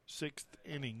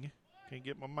inning. Can't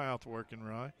get my mouth working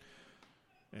right.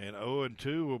 And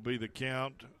 0-2 will be the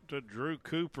count to Drew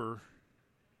Cooper.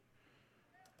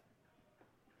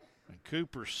 And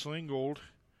Cooper singled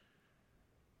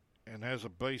and has a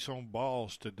base on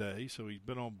balls today, so he's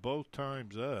been on both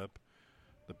times up.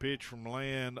 The pitch from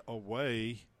Land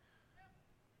away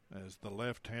as the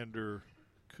left-hander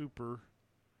Cooper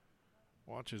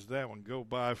watches that one go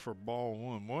by for ball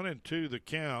one. 1-2 the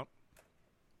count.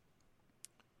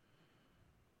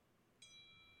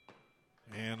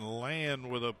 And Land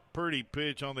with a pretty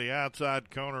pitch on the outside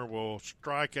corner will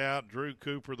strike out Drew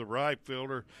Cooper, the right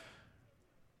fielder,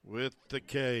 with the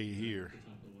K here.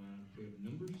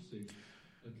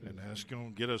 And that's going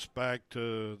to get us back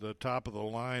to the top of the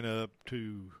lineup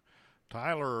to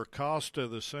Tyler Acosta,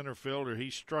 the center fielder, he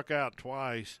struck out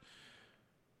twice,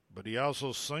 but he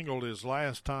also singled his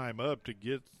last time up to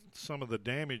get some of the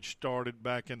damage started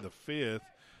back in the fifth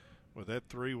with that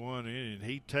 3-1 inning.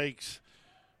 He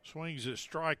swings at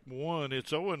strike one.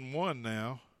 It's 0-1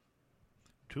 now.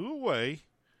 Two away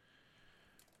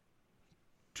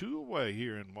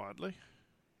here in Wadley.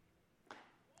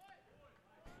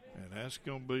 And that's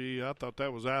going to be, I thought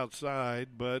that was outside,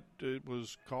 but it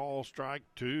was called strike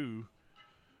two.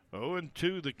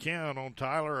 0-2 the count on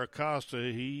Tyler Acosta.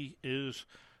 He is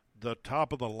the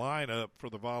top of the lineup for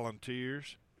the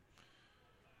Volunteers.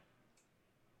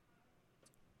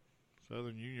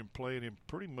 Southern Union playing him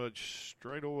pretty much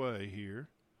straight away here.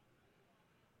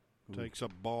 Takes a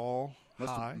ball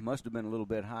high. Must have been a little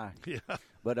bit high. Yeah.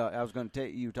 But I was going to tell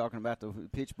you, talking about the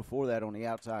pitch before that on the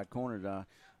outside corner,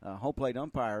 home plate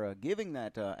umpire giving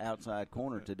that outside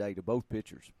corner today to both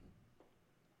pitchers.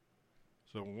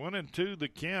 So 1-2 the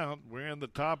count. We're in the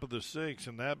top of the sixth,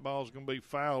 and that ball's going to be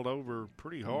fouled over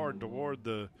pretty hard toward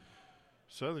the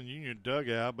Southern Union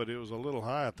dugout, but it was a little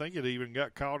high. I think it even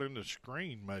got caught in the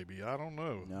screen maybe. I don't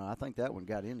know. No, I think that one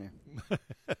got in there.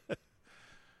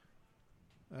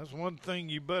 That's one thing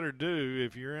you better do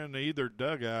if you're in either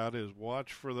dugout is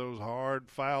watch for those hard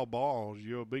foul balls.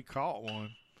 You'll be caught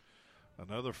one.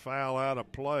 Another foul out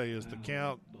of play as the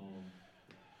count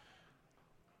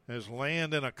as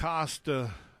Land and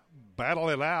Acosta battle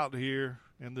it out here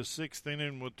in the sixth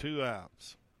inning with two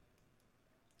outs.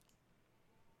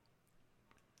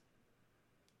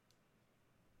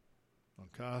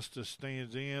 Acosta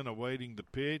stands in, awaiting the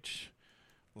pitch.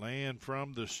 Land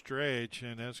from the stretch,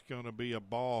 and that's going to be a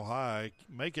ball high.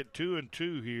 Make it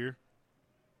 2-2 here.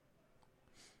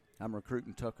 I'm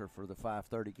recruiting Tucker for the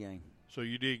 5:30 game. So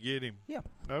you did get him? Yeah.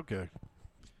 Okay.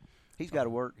 He's got to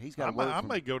work. I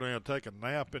may go down and take a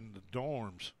nap in the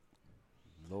dorms.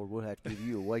 Lord, we'll have to give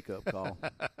you a wake-up call.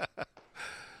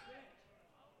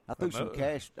 I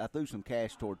threw some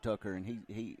cash toward Tucker, and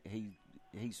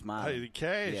he smiled. Hey, the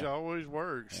cash always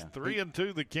works. Yeah.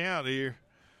 3-2 the count here.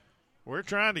 We're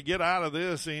trying to get out of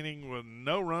this inning with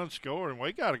no run scoring.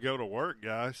 We got to go to work,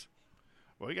 guys.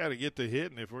 We got to get to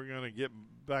hitting if we're going to get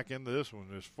back into this one.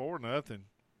 It's 4-0.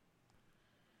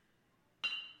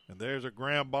 And there's a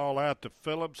ground ball out to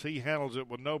Phillips. He handles it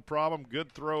with no problem.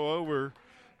 Good throw over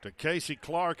to Casey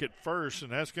Clark at first,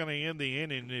 and that's going to end the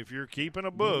inning. If you're keeping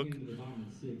a book,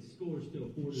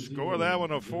 score that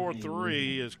one a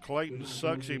 4-3 as Clayton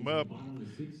sucks him up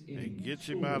and gets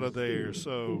him out of there.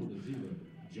 So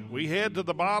we head to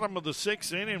the bottom of the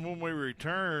sixth inning when we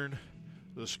return.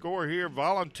 The score here,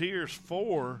 Volunteers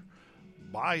 4,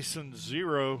 Bison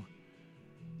 0.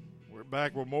 We're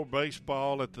back with more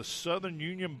baseball at the Southern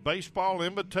Union Baseball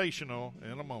Invitational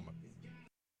in a moment.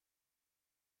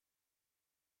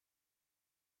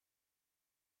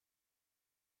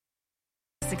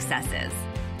 Successes.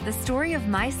 The story of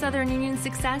my Southern Union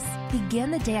success began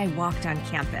the day I walked on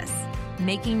campus,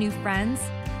 making new friends,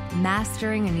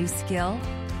 mastering a new skill,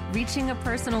 reaching a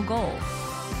personal goal.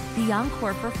 The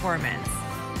encore performance,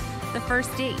 the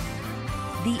first date,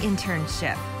 the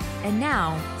internship, and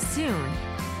now, soon,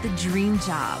 the dream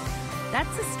job.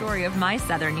 That's the story of my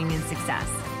Southern Union success.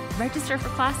 Register for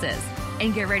classes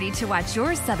and get ready to watch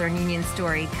your Southern Union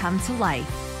story come to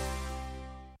life.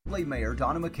 Wadley Mayor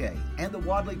Donna McKay and the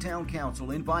Wadley Town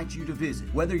Council invite you to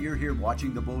visit. Whether you're here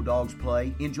watching the Bulldogs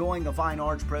play, enjoying a fine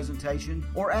arts presentation,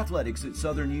 or athletics at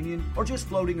Southern Union, or just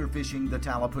floating or fishing the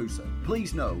Tallapoosa,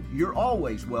 please know you're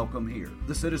always welcome here.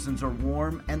 The citizens are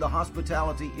warm and the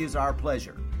hospitality is our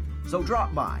pleasure. So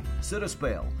drop by, sit a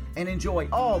spell, and enjoy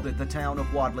all that the town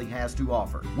of Wadley has to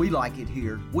offer. We like it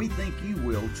here. We think you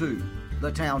will too.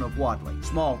 The town of Wadley.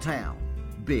 Small town,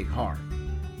 big heart.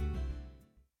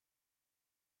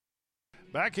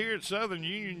 Back here at Southern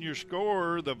Union, your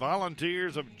scorer, the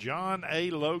Volunteers of John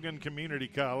A. Logan Community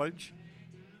College,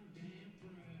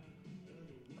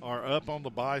 are up on the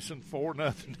Bison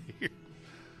 4-0 here.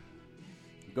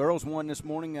 Girls won this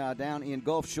morning down in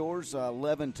Gulf Shores,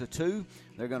 11-2.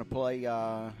 They're going to play,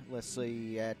 at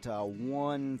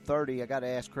 1:30. I got to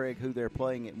ask Craig who they're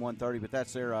playing at 1:30, but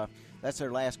that's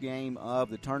their last game of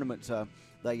the tournament.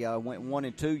 They went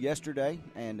 1-2 yesterday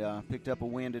and picked up a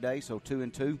win today, so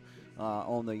 2-2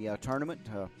 on the tournament.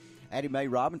 Addie Mae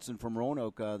Robinson from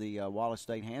Roanoke, the Wallace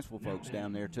State Hansville folks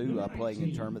down there too, playing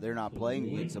in tournament. They're not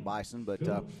playing against the Bison, but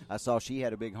I saw she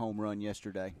had a big home run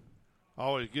yesterday.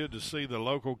 Always good to see the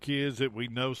local kids that we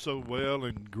know so well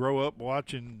and grow up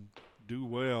watching do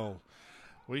well.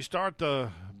 We start the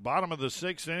bottom of the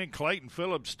sixth inning. Clayton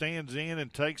Phillips stands in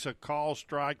and takes a call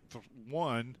strike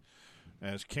one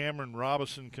as Cameron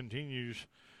Robinson continues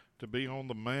to be on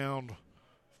the mound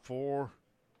for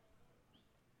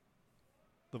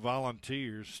the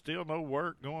Volunteers. Still no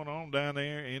work going on down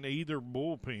there in either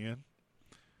bullpen.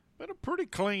 But a pretty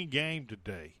clean game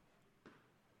today.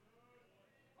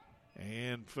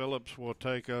 And Phillips will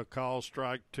take a call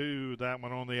strike 2, that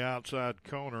one on the outside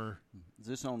corner. Is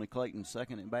this only Clayton's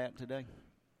second at bat today?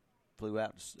 Flew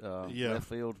out left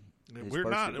field.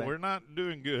 We're not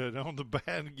doing good on the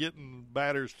bat, getting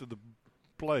batters to the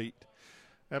plate.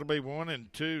 That'll be 1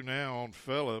 and 2 now on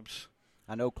Phillips.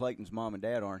 I know Clayton's mom and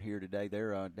dad aren't here today.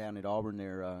 They're down at Auburn.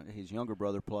 They're his younger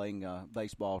brother playing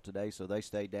baseball today, so they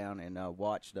stayed down and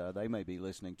watched. They may be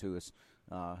listening to us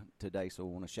today, so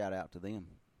we want to shout out to them.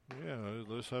 Yeah,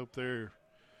 let's hope they're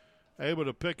able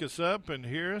to pick us up and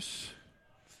hear us.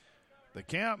 The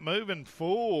count moving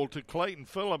full to Clayton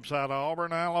Phillips out of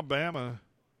Auburn, Alabama.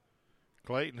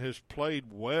 Clayton has played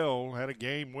well, had a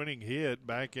game-winning hit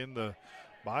back in the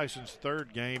Bison's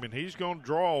third game, and he's going to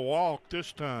draw a walk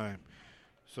this time.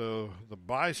 So the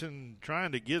Bison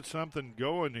trying to get something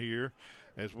going here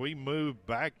as we move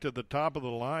back to the top of the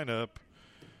lineup.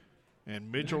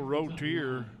 And Mitchell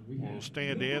Rotier will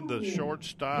stand in, the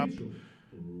shortstop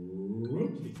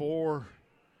for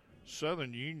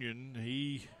Southern Union.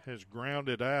 He has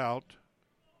grounded out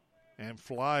and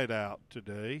flied out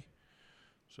today.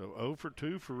 So 0 for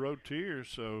 2 for Rotier,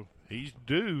 so he's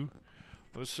due.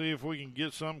 Let's see if we can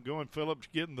get something going. Phillips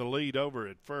getting the lead over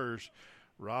at first.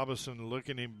 Robinson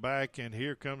looking him back, and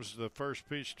here comes the first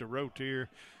pitch to Rotier.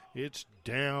 It's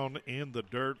down in the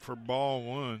dirt for ball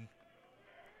 1.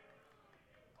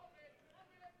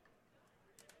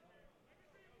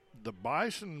 The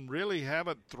Bison really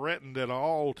haven't threatened at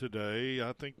all today.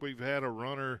 I think we've had a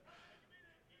runner.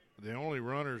 The only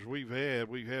runners we've had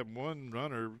one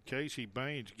runner, Casey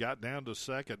Baines, got down to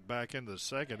second back in the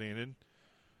second inning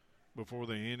before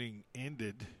the inning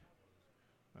ended.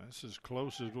 That's as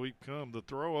close as we've come. The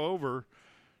throw over,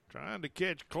 trying to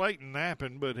catch Clayton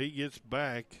napping, but he gets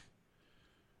back.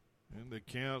 And the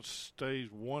count stays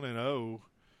 1-0.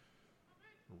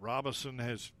 Robinson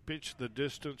has pitched the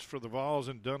distance for the Vols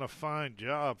and done a fine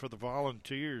job for the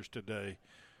Volunteers today.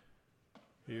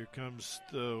 Here comes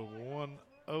the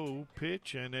 1-0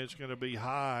 pitch, and it's going to be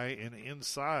high and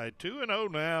inside.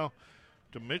 2-0 now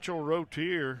to Mitchell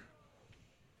Rotier.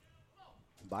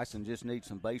 Bison just needs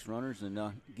some base runners and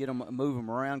move them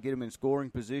around, get them in scoring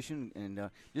position, and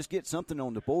just get something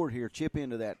on the board here, chip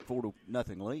into that 4-0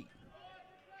 lead.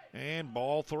 And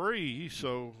ball 3.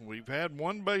 So we've had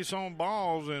one base on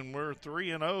balls, and we're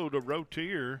 3-0 to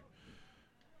Rotier.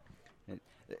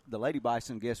 The Lady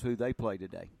Bison, guess who they play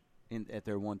today at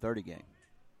their 1:30 game?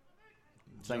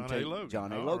 John A. Logan.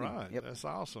 John A. Logan. Right. Yep. That's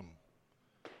awesome.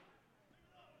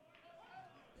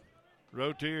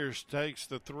 Rotier takes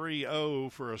the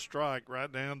 3-0 for a strike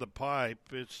right down the pipe.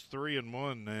 It's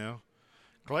 3-1 now.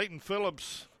 Clayton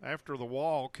Phillips, after the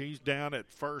walk, he's down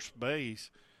at first base.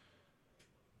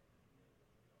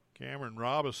 Cameron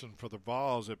Robinson for the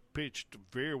Vols have pitched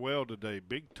very well today.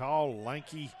 Big, tall,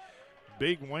 lanky,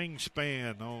 big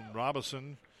wingspan on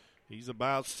Robinson. He's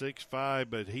about 6'5",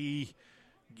 but he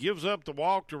gives up the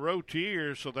walk to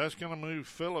Rotier, so that's going to move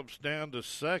Phillips down to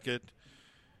second.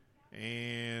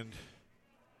 And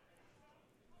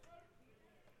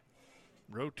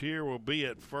Rotier will be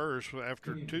at first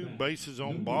after 2 bases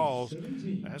on balls.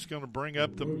 That's going to bring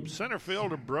up the center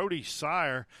fielder, Brody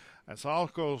Sire. That's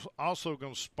also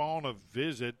going to spawn a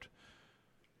visit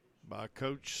by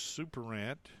Coach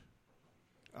Superant.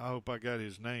 I hope I got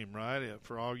his name right.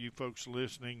 For all you folks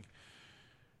listening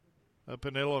up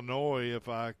in Illinois, if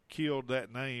I killed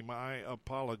that name, I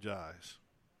apologize.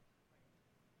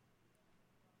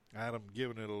 Adam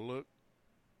giving it a look.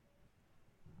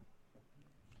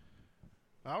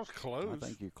 I was close. I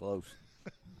think you're close.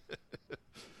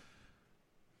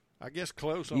 I guess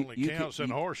close only counts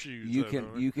in horseshoes. You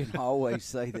can always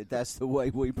say that that's the way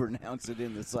we pronounce it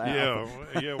in the South.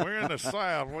 Yeah, we're in the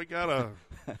South. We got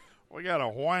a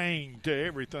whang to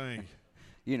everything.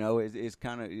 You know, it's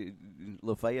kind of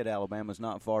Lafayette, Alabama's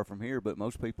not far from here, but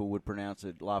most people would pronounce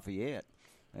it Lafayette,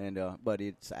 and but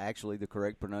it's actually the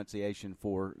correct pronunciation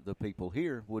for the people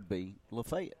here would be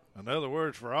Lafayette. In other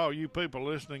words, for all you people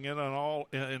listening in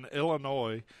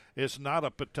Illinois, it's not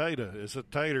a potato; it's a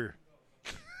tater.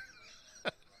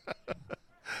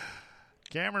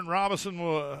 Cameron Robinson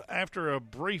will, after a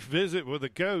brief visit with the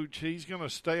coach, he's going to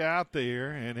stay out there,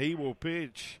 and he will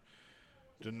pitch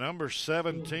to number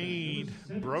 17,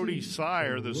 Brody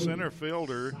Sire, the center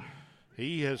fielder.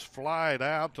 He has flied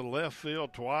out to left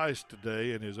field twice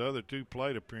today in his other 2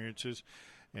 plate appearances,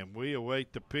 and we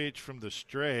await the pitch from the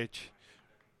stretch.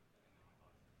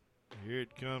 Here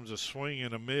it comes, a swing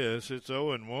and a miss. It's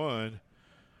 0-1.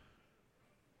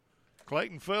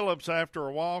 Clayton Phillips, after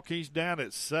a walk, he's down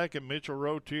at second. Mitchell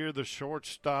Rotier, the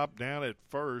shortstop, down at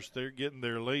first. They're getting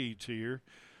their leads here.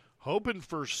 Hoping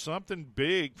for something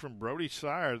big from Brody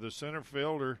Sire, the center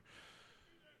fielder.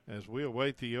 As we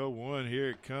await the 0-1,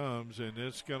 here it comes, and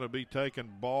it's going to be taken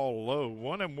ball low.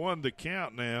 1-1 the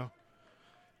count now.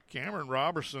 Cameron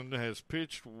Robertson has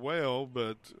pitched well,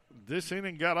 but this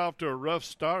inning got off to a rough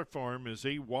start for him as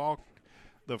he walked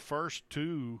the first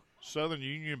two Southern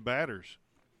Union batters.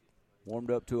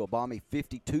 Warmed up to a balmy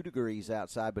 52 degrees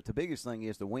outside, but the biggest thing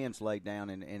is the wind's laid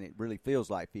down, and it really feels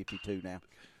like 52 now.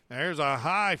 There's a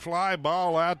high fly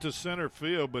ball out to center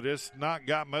field, but it's not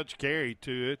got much carry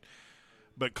to it.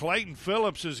 But Clayton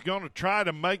Phillips is going to try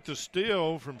to make the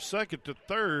steal from second to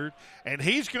third, and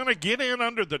he's going to get in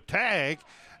under the tag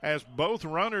as both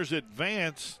runners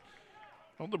advance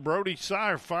on the Brody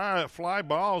Sire fly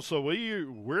ball. So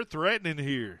we're threatening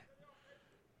here.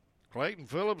 Clayton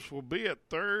Phillips will be at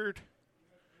third.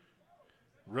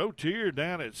 Rotier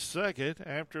down at second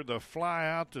after the fly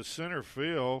out to center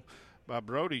field by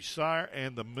Brody Sire,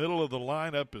 and the middle of the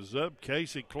lineup is up.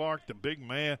 Casey Clark, the big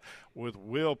man, with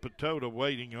Will Patota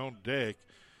waiting on deck.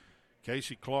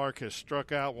 Casey Clark has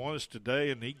struck out once today,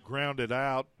 and he grounded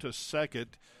out to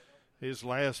second his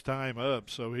last time up,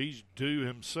 so he's due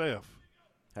himself.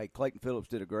 Hey, Clayton Phillips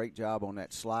did a great job on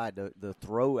that slide. The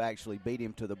throw actually beat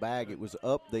him to the bag. It was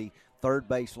up the third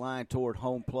base line toward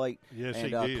home plate. Yes, and,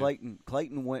 he did.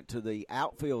 Clayton went to the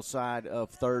outfield side of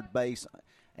third base,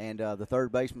 and the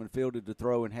third baseman fielded the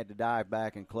throw and had to dive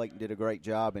back, and Clayton did a great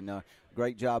job, and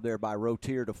great job there by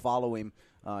Rotier to follow him.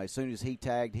 As soon as he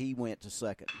tagged, he went to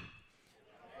second.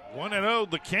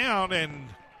 1-0 the count,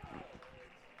 and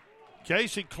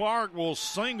Casey Clark will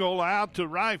single out to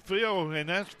right field, and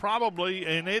that's probably,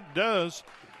 and it does,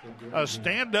 a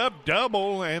stand-up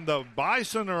double, and the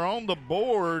Bison are on the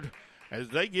board as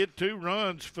they get 2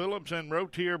 runs. Phillips and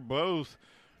Rotier both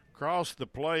cross the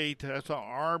plate. That's a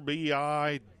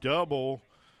RBI double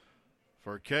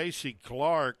for Casey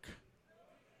Clark.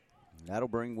 That'll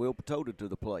bring Will Patota to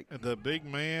the plate. The big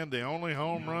man, the only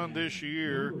home run this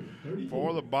year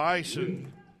for the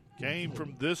Bison came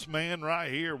from this man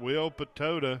right here, Will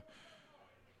Patota,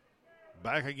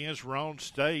 back against Roan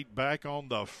State back on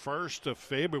the 1st of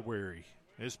February.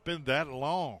 It's been that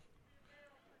long.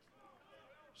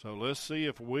 So let's see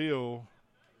if Will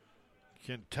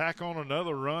can tack on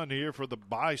another run here for the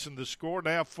Bison. The score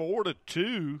now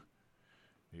 4-2.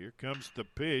 Here comes the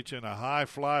pitch, and a high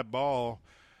fly ball,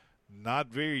 not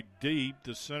very deep.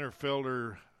 The center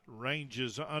fielder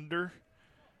ranges under.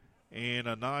 And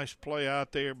a nice play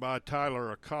out there by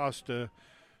Tyler Acosta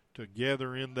to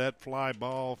gather in that fly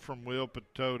ball from Will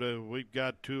Patota. We've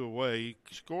got 2 away.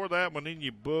 Score that one in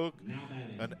your book,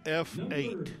 an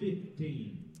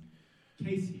F8.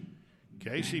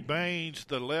 Casey Baines,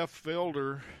 the left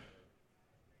fielder.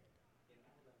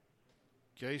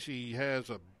 Casey has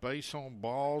a base on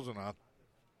balls and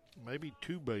maybe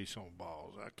 2 base on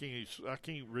balls. I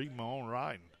can't read my own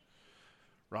writing.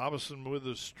 Robinson with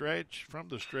the stretch, from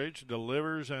the stretch,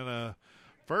 delivers, and a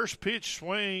first pitch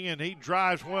swing, and he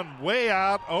drives one way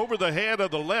out over the head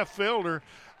of the left fielder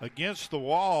against the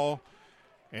wall,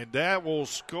 and that will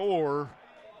score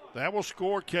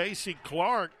Casey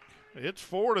Clark. It's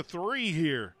 4-3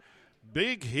 here.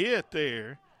 Big hit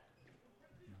there.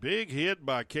 Big hit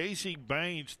by Casey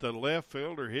Baines, the left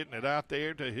fielder, hitting it out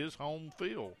there to his home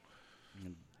field.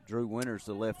 And Drew Winters,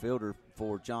 the left fielder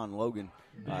for John Logan.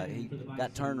 He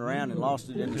got turned around and lost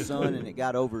it in the sun, and it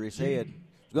got over his head.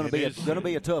 It's going to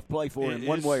be a tough play for him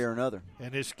one way or another.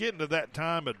 And it's getting to that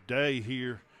time of day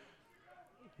here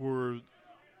where,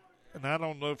 and I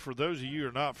don't know, for those of you who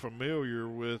are not familiar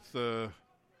with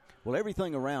well,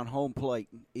 everything around home plate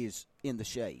is in the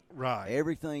shade. Right.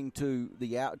 Everything to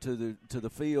the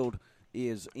field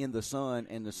is in the sun,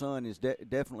 and the sun is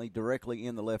definitely directly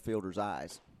in the left fielder's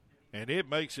eyes. And it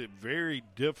makes it very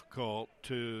difficult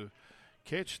to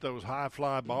catch those high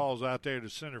fly balls out there to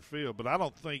center field. But I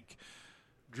don't think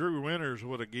Drew Winters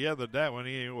would have gathered that one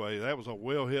anyway. That was a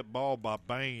well-hit ball by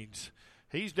Baines.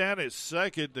 He's down at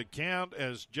second to count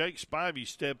as Jake Spivey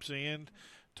steps in,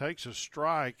 takes a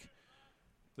strike.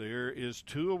 There is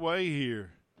 2 away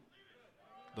here.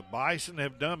 The Bison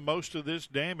have done most of this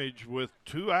damage with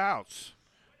 2 outs.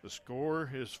 The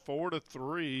score is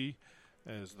 4-3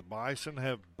 as the Bison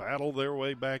have battled their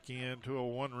way back into a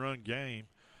 1-run game.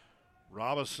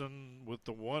 Robinson with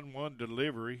the 1-1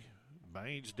 delivery.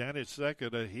 Baines down at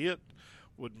second. A hit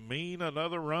would mean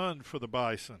another run for the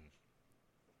Bison.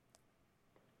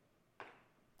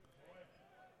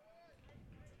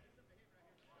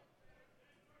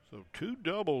 So 2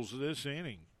 doubles this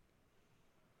inning.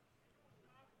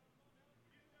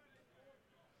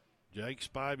 Jake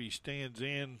Spivey stands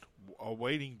in,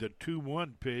 awaiting the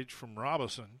 2-1 pitch from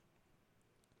Robinson.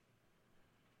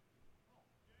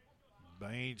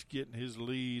 Baines getting his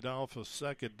lead off a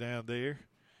second down there.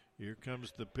 Here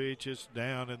comes the pitch. It's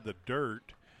down in the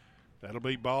dirt. That'll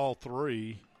be ball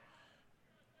 3.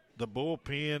 The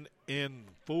bullpen in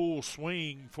full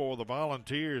swing for the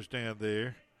Volunteers down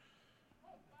there.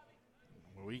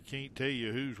 We can't tell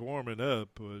you who's warming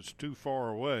up. It's too far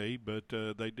away, but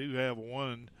they do have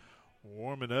one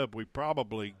warming up. We're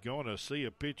probably going to see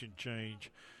a pitching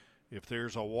change if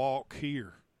there's a walk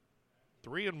here.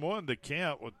 3-1 to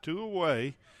count with 2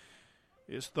 away.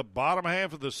 It's the bottom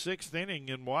half of the 6th inning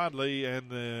in Wadley,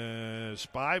 and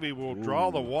Spivey will draw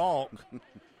the walk.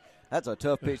 That's a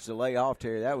tough pitch to lay off,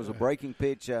 Terry. That was a breaking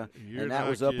pitch, and that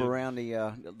was up around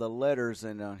the letters,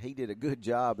 and he did a good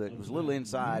job. It was a little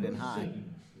inside and high.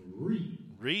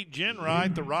 Reed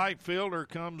Genwright, the right fielder,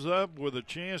 comes up with a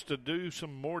chance to do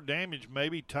some more damage,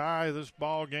 maybe tie this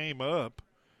ball game up.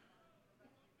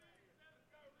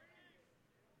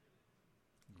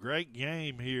 Great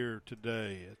game here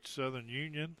today at Southern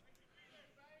Union.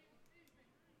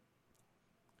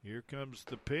 Here comes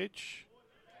the pitch.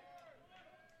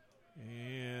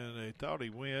 And they thought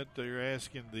he went. They're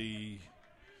asking the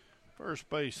first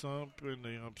base ump, and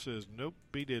the ump says, nope,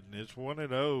 he didn't. It's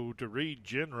 1-0 to Reed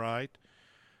Genwright.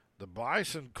 The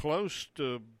Bison close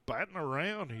to batting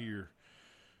around here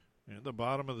in the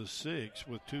bottom of the 6th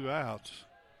with 2 outs.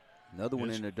 Another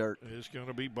one in the dirt. It's going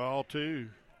to be ball 2.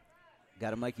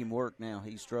 Got to make him work now.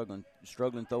 He's struggling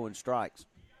throwing strikes.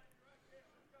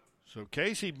 So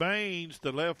Casey Baines,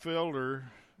 the left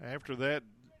fielder, after that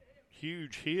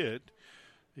huge hit,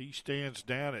 he stands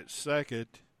down at second.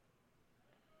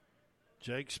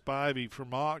 Jake Spivey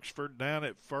from Oxford down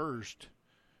at first.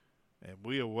 And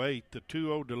we await the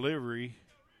 2-0 delivery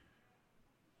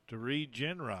to Reed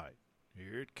Genwright.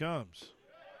 Here it comes.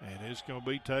 And it's going to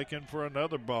be taken for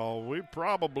another ball. We're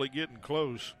probably getting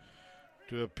close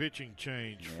to a pitching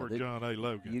change for John A.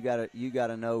 Logan. You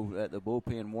gotta know that the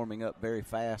bullpen warming up very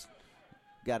fast.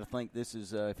 Got to think this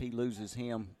is if he loses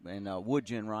him and Wood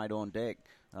Genwright on deck,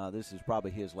 this is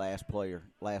probably his last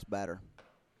batter.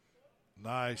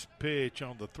 Nice pitch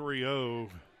on the 3-0.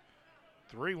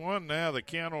 3-1 now, the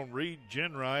count on Reed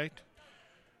Genwright.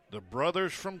 The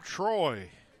brothers from Troy.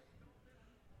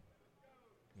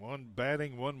 One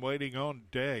batting, one waiting on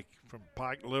deck from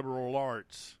Pike Liberal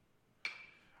Arts.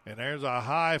 And there's a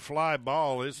high fly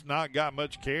ball. It's not got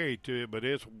much carry to it, but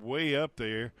it's way up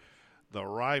there. The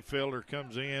right fielder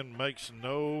comes in, makes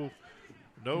no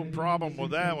problem with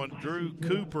that one. Drew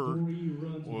Cooper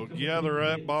will gather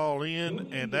that ball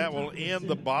in, and that will end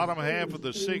the bottom half of the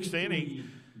 6th inning.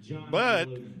 But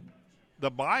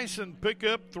the Bison pick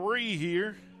up 3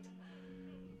 here.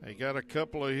 They got a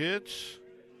couple of hits,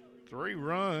 3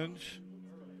 runs.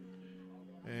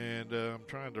 And I'm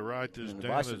trying to write this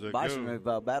down as I go. Bison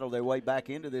have battled their way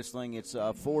back into this thing. It's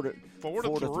 4-3.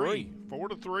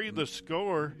 4-3 the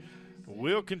score.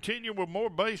 We'll continue with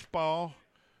more baseball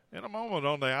in a moment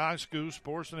on the iSchool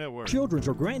Sports Network. Children's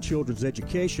or grandchildren's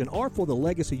education or for the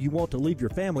legacy you want to leave your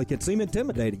family can seem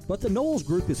intimidating, but the Knowles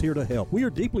Group is here to help. We are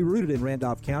deeply rooted in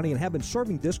Randolph County and have been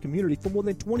serving this community for more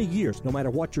than 20 years. No matter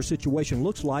what your situation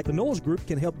looks like, the Knowles Group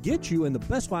can help get you in the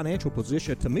best financial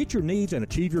position to meet your needs and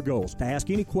achieve your goals. To ask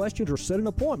any questions or set an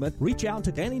appointment, reach out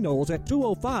to Danny Knowles at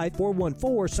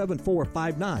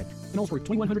 205-414-7459. Knowles Group,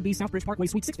 2100B Southbridge Parkway,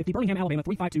 Suite 650, Birmingham, Alabama,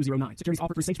 35209. Securities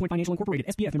offered through SagePoint Financial Incorporated,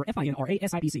 SPF member FINRA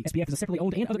SIPC. SPF is a separately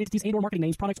owned and other entities and or marketing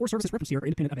names, products, or services representative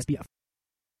independent of SPF.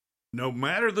 No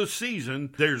matter the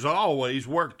season, there's always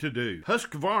work to do.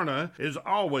 Husqvarna is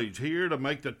always here to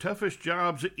make the toughest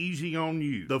jobs easy on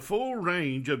you. The full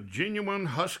range of genuine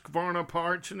Husqvarna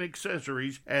parts and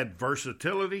accessories add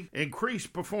versatility, increase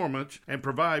performance, and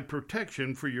provide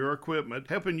protection for your equipment,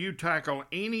 helping you tackle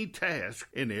any task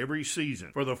in every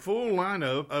season. For the full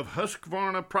lineup of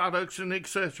Husqvarna products and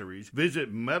accessories,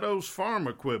 visit Meadows Farm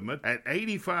Equipment at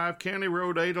 85 County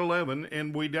Road 811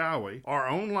 in Wedowee or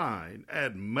online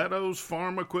at meadowsfarmequipment.com.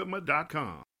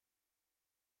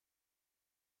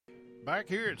 Back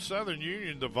here at Southern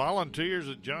Union, the Volunteers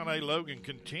at John A. Logan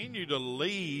continue to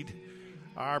lead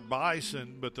our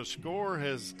Bison, but the score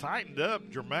has tightened up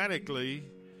dramatically.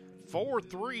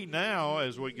 4-3 now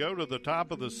as we go to the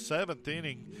top of the 7th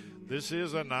inning. This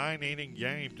is a 9-inning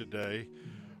game today.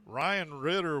 Ryan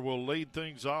Ritter will lead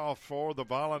things off for the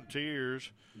Volunteers,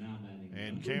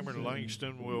 and Cameron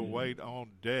Langston will wait on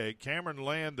deck. Cameron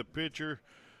Land, the pitcher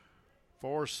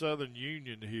for Southern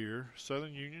Union here.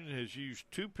 Southern Union has used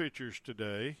 2 pitchers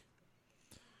today.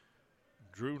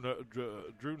 Drew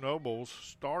Nobles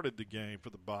started the game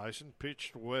for the Bison,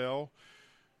 pitched well.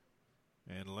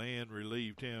 And Land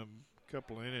relieved him a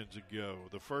couple innings ago.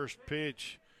 The first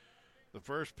pitch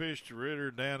to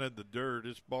Ritter down in the dirt.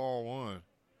 It's ball one.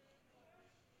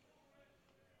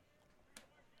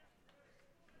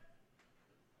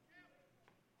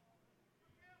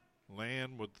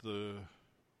 Land with the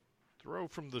throw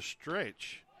from the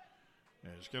stretch.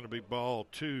 And it's going to be ball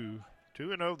two.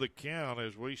 2-0 the count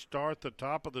as we start the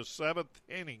top of the seventh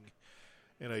inning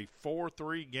in a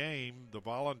 4-3 game. The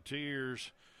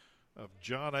Volunteers of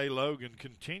John A. Logan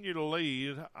continue to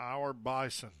lead our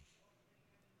Bison.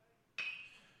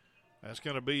 That's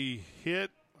going to be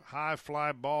hit, high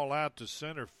fly ball out to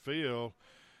center field,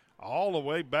 all the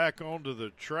way back onto the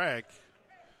track.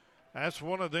 That's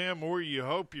one of them where you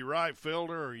hope your right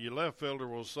fielder or your left fielder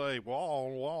will say,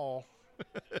 wall.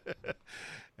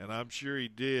 And I'm sure he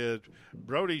did.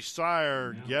 Brody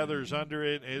Sire gathers under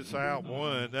it, and it's out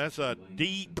one. That's a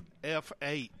deep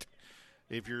F8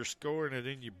 if you're scoring it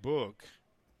in your book.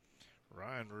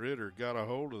 Ryan Ritter got a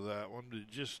hold of that one. It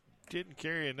just didn't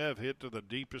carry enough hit to the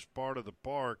deepest part of the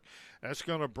park. That's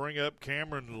going to bring up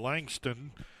Cameron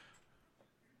Langston,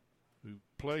 who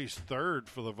plays third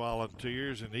for the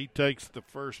Volunteers, and he takes the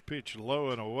first pitch low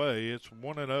and away. It's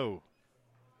 1-0.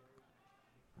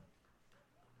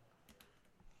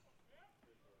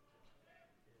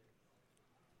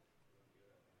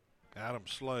 Adam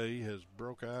Slay has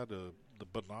broke out of the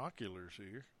binoculars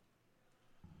here.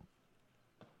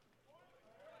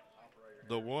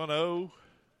 The 1-0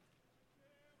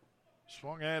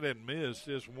 swung at and missed.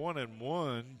 It's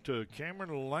 1-1 to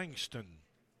Cameron Langston,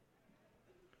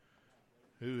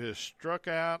 who has struck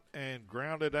out and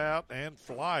grounded out and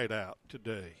flied out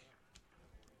today.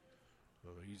 So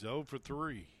he's 0 for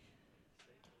 3.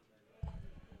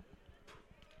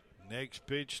 Next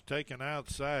pitch taken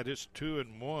outside. It's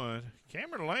 2-1.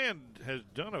 Cameron Land has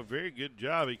done a very good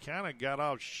job. He kind of got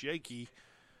off shaky,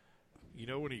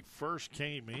 when he first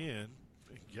came in.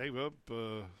 He gave up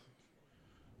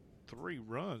 3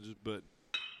 runs, but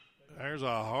there's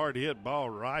a hard hit ball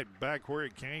right back where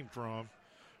it came from.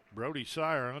 Brody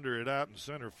Sire under it out in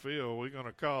center field. We're going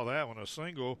to call that one a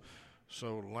single.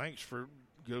 So Langsford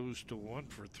goes to 1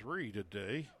 for 3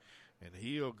 today, and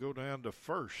he'll go down to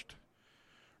first.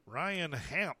 Ryan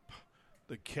Hamp,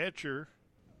 the catcher,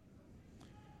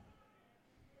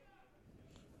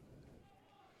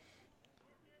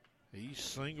 he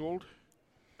singled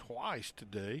twice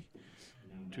today.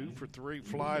 2 for 3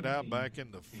 flied out back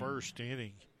in the first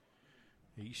inning.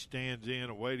 He stands in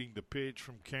awaiting the pitch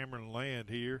from Cameron Land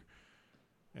here,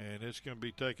 and it's going to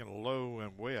be taken low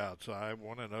and way outside.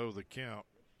 1-0 the count.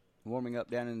 Warming up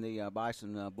down in the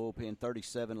Bison bullpen,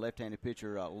 37 left-handed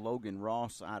pitcher Logan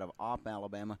Ross out of Opp,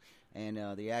 Alabama. And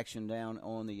the action down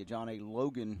on the John A.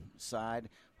 Logan side,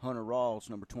 Hunter Rawls,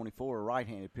 number 24, a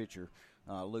right-handed pitcher,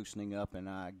 loosening up. And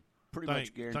I pretty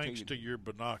much guarantee thanks to your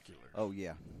binocular. Oh,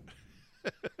 yeah.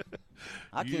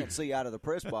 I can't see out of the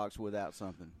press box without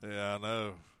something. Yeah, I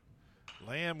know.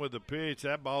 Land with the pitch.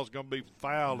 That ball's going to be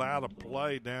fouled out of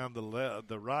play down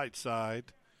the right side.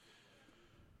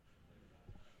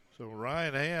 So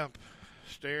Ryan Hamp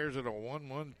stares at a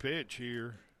 1-1 pitch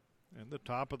here in the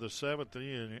top of the seventh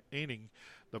inning.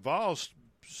 The Vols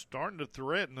starting to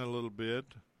threaten a little bit.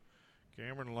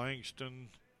 Cameron Langston,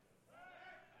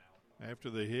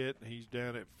 after the hit, he's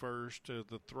down at first.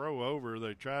 The throw over,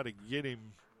 they try to get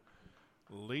him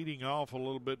leading off a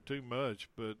little bit too much,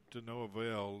 but to no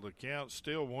avail. The count's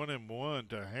still 1-1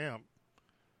 to Hamp.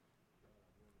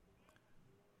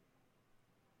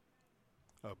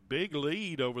 A big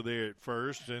lead over there at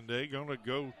first, and they're going to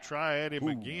go try at him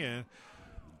again.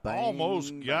 Bang,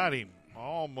 Almost got him.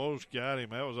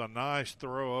 That was a nice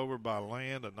throw over by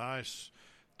Land, a nice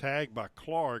tag by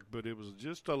Clark, but it was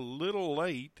just a little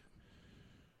late.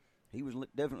 He was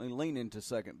definitely leaning to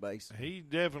second base. He's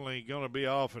definitely going to be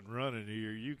off and running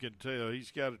here. You can tell he's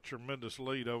got a tremendous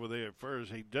lead over there at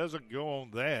first. He doesn't go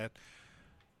on that,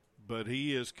 but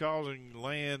he is causing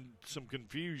Land some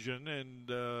confusion, and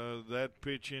that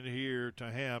pitch in here to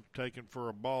Hamp, taken for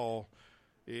a ball,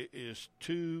 it is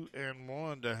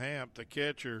 2-1 to Hamp, the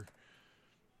catcher.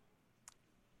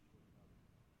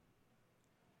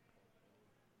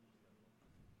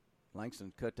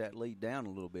 Langston cut that lead down a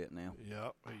little bit now.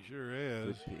 Yep, he sure has.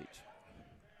 Good pitch.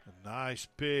 A nice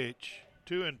pitch.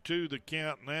 2-2 the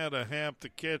count now to Hamp, the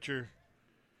catcher.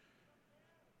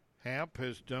 Hamp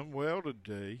has done well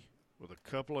today with a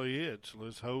couple of hits.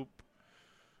 Let's hope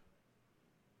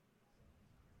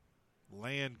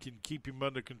Land can keep him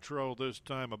under control this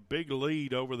time. A big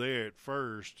lead over there at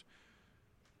first.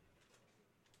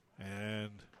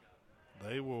 And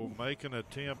they will make an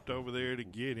attempt over there to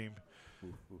get him.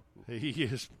 He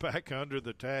is back under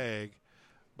the tag.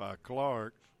 by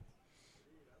Clark.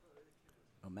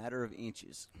 A matter of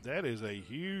inches. That is a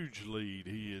huge lead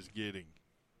he is getting.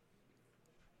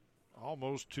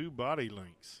 Almost 2 body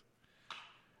lengths.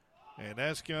 And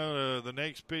that's going to, the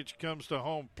next pitch comes to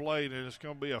home plate, and it's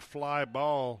going to be a fly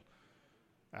ball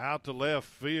out to left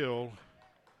field.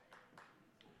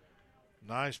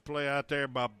 Nice play out there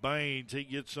by Baines. He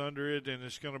gets under it, and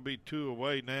it's going to be 2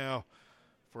 away now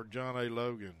for John A.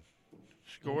 Logan.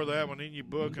 Score that one in your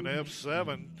book, an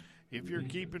F7 if you're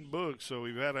keeping books. So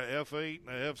we've had a F8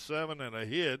 and a F7 and a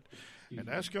hit, and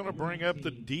that's going to bring up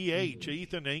the DH,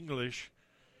 Ethan English,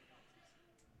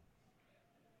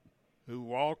 who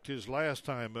walked his last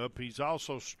time up. He's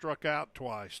also struck out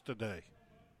twice today.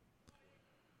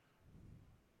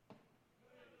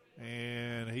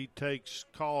 And he takes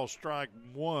call strike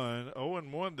 1.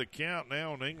 0-1 the count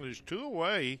now on English. 2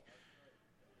 away.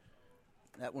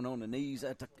 That one on the knees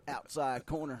at the outside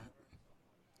corner.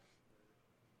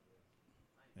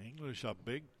 English, a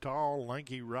big, tall,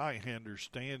 lanky right-hander,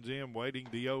 stands in waiting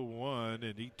the 0-1,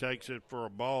 and he takes it for a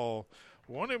ball.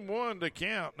 1-1 to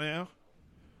count now,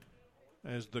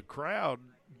 as the crowd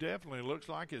definitely looks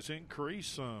like it's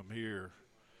increased some here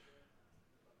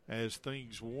as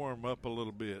things warm up a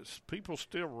little bit. People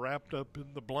still wrapped up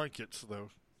in the blankets, though.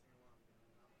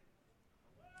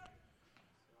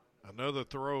 Another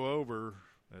throw over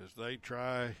as they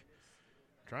trying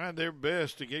their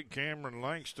best to get Cameron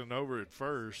Langston over at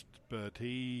first, but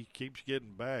he keeps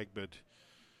getting back, but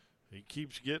he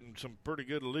keeps getting some pretty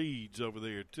good leads over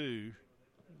there too.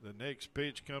 The next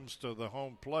pitch comes to the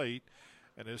home plate,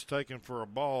 and it's taken for a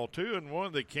ball.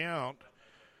 2-1 the count.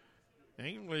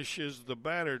 English is the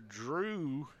batter.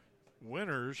 Drew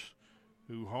Winters,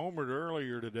 who homered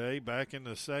earlier today, back in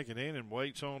the second inning,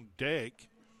 waits on deck.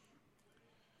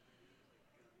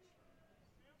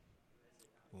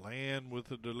 Land with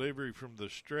the delivery from the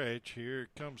stretch. Here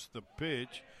comes the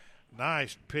pitch.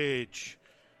 Nice pitch.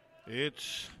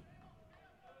 It's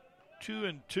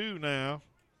 2-2 now.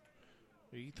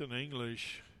 Ethan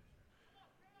English.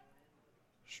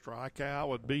 Strikeout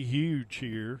would be huge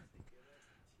here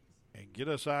and get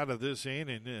us out of this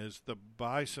inning, as the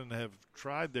Bison have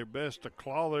tried their best to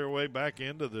claw their way back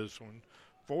into this one.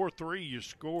 4-3 you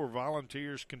score.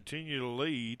 Volunteers continue to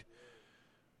lead.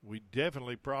 We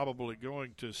definitely probably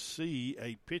going to see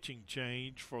a pitching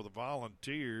change for the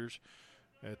Volunteers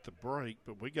at the break,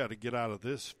 but we got to get out of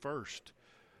this first.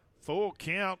 Full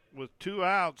count with 2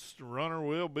 outs. The runner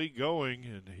will be going,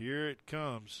 and here it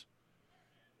comes.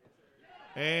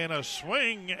 And a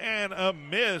swing and a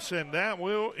miss, and that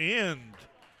will end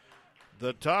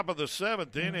the top of the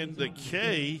 7th inning. The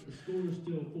K. The score is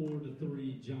still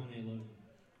 4-3, John A. Logan.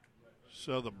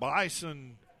 So the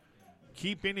Bison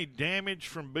keep any damage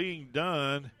from being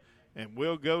done, and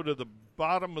we'll go to the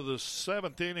bottom of the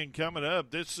 7th inning coming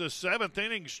up. This is a 7th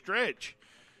inning stretch.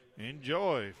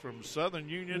 Enjoy from Southern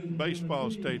Union Baseball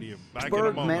Stadium. Back in a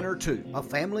Pittsburgh moment. Manor 2, a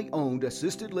family-owned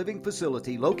assisted living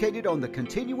facility located on the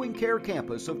continuing care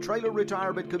campus of Trailer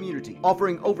Retirement Community,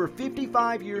 offering over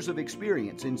 55 years of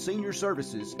experience in senior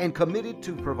services and committed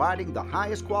to providing the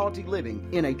highest quality living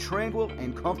in a tranquil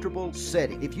and comfortable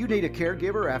setting. If you need a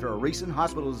caregiver after a recent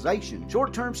hospitalization,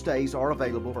 short-term stays are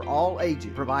available for all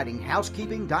ages, providing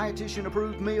housekeeping,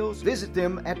 dietitian-approved meals. Visit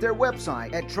them at their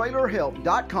website at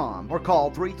trailerhelp.com or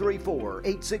call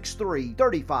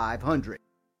 334-863-3500.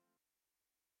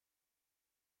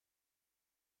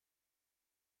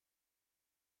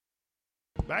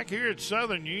 Back here at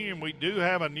Southern Union, we do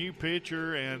have a new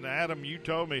pitcher, and Adam, you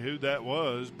told me who that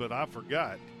was, but I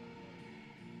forgot.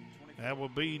 That will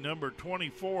be number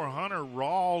 24, Hunter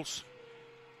Rawls,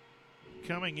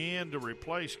 coming in to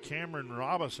replace Cameron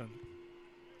Robinson.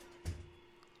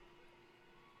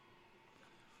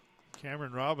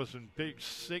 Cameron Robinson pitched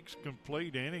 6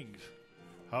 complete innings,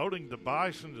 holding the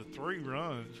Bison to 3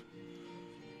 runs.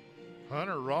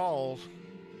 Hunter Rawls,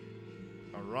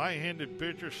 a right-handed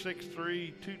pitcher,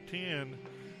 6'3", 210,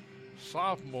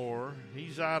 sophomore.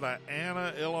 He's out of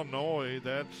Anna, Illinois.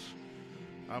 That's,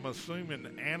 I'm assuming,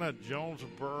 Anna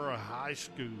Jonesboro High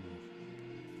School.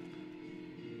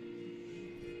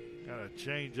 Got to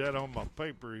change that on my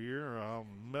paper here, or I'll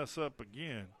mess up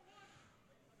again.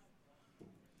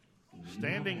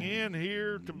 Standing in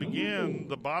here to begin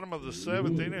the bottom of the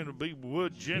 7th inning will be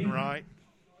Wood Genwright.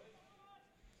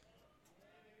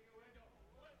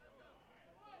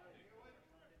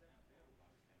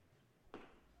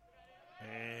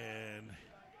 And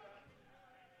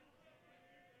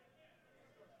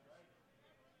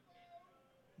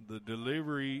the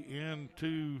delivery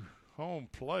into home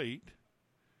plate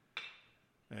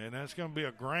And that's going to be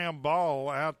a ground ball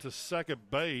out to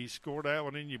second base. Scored that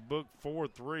one in your book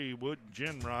 4-3. Wood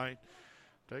Genwright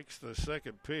takes the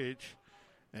second pitch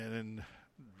and then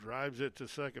drives it to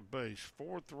second base.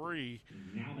 4-3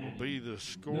 will be the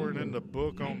scoring in the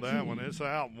book on that one. It's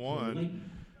out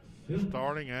one.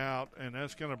 Starting out, and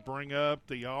that's going to bring up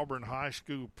the Auburn High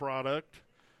School product,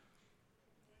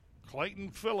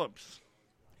 Clayton Phillips.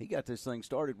 He got this thing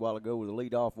started a while ago with a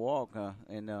leadoff walk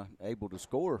and able to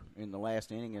score in the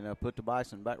last inning and put the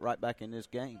Bison right back in this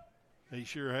game. He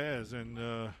sure has,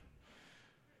 and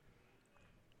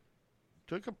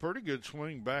took a pretty good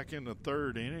swing back in the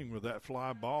third inning with that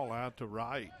fly ball out to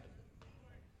right.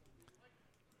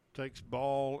 Takes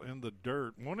ball in the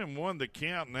dirt. 1-1 the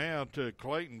count now to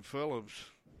Clayton Phillips.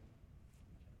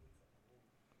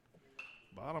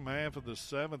 Bottom half of the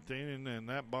seventh inning, and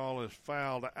that ball is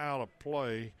fouled out of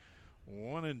play.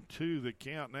 1-2 the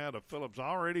count now to Phillips.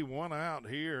 Already one out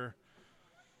here.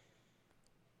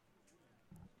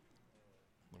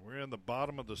 We're in the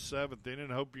bottom of the seventh inning.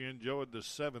 Hope you enjoyed the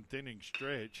seventh inning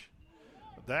stretch.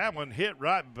 That one hit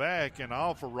right back and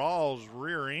off of Rawls'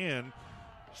 rear end,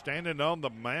 standing on the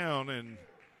mound, and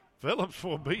Phillips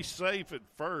will be safe at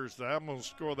first. I'm going to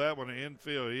score that one an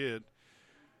infield hit.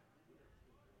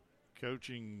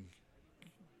 Coaching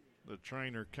the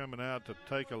trainer coming out to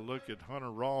take a look at Hunter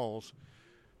Rawls.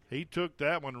 He took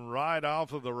that one right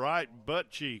off of the right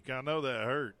butt cheek. I know that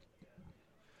hurt,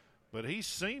 but he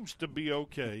seems to be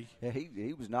okay. Yeah,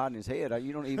 he was nodding his head.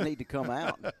 You don't even need to come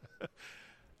out.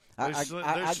 There's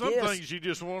some things you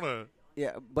just want to.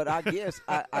 Yeah, but I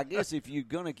guess if you're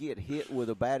going to get hit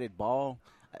with a batted ball,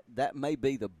 that may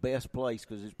be the best place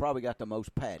because it's probably got the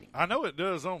most padding. I know it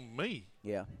does on me.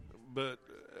 Yeah. But,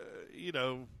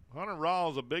 Hunter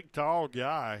Rawls is a big, tall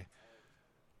guy,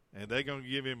 and they're going to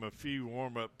give him a few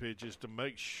warm-up pitches to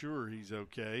make sure he's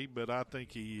okay, but I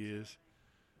think he is.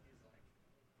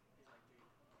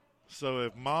 So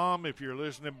if you're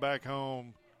listening back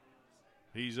home,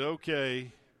 he's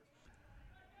okay.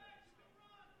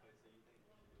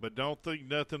 But don't think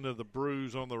nothing of the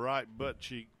bruise on the right butt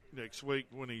cheek next week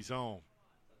when he's home.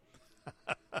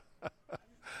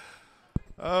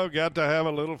 Oh, got to have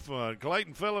a little fun.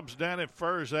 Clayton Phillips down at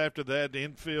first after that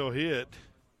infield hit.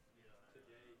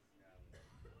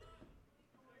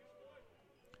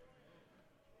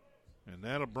 And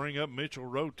that'll bring up Mitchell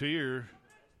Rotier,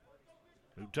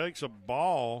 who takes a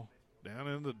ball down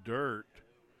in the dirt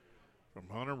from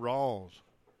Hunter Rawls.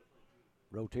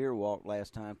 Rotier walked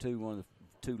last time, too, one of the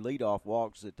two leadoff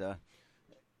walks that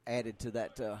added to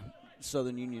that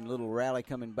Southern Union little rally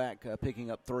coming back,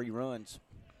 picking up 3 runs.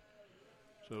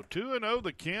 So 2-0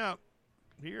 the count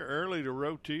here early to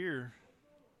Rotier.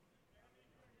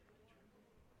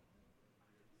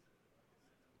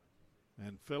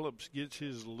 And Phillips gets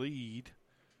his lead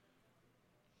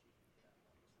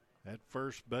at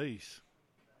first base.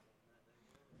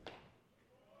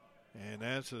 And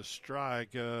that's a strike.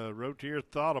 Rotier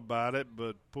thought about it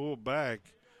but pulled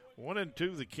back.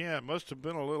 1-2 the count. Must have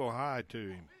been a little high to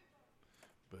him.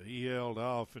 But he held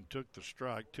off and took the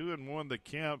strike. 2-1 the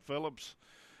count. Phillips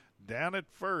down at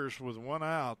first with one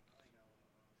out.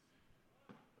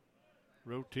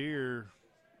 Rotier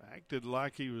acted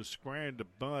like he was squaring to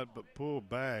bunt but pulled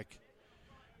back.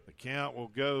 The count will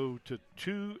go to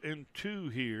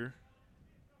 2-2 here.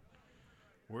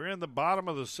 We're in the bottom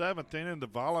of the seventh inning. The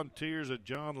Volunteers at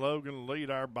John Logan lead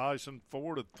our Bison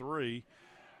 4-3.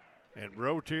 And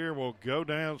Rotier will go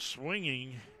down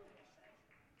swinging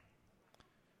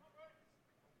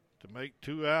to make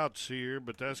 2 outs here,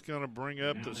 but that's going to bring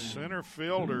up the center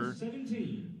fielder,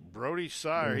 Brody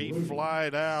Sire. He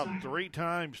flied out 3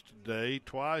 times today,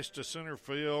 twice to center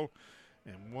field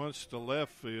and once to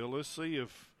left field. Let's see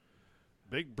if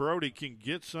Big Brody can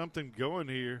get something going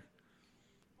here.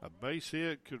 A base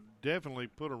hit could definitely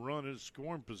put a run in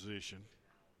scoring position.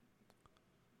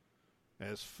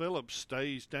 As Phillips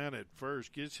stays down at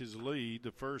first, gets his lead.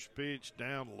 The first pitch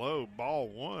down low, ball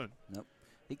 1. Nope.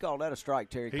 He called that a strike,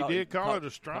 Terry. He did call it a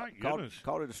strike. Called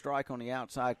it a strike on the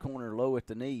outside corner, low at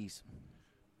the knees.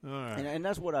 All right. And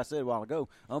that's what I said a while ago.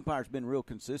 Umpire's been real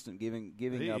consistent, giving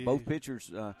both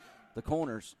pitchers the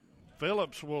corners.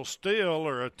 Phillips will steal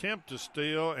or attempt to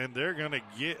steal, and they're going to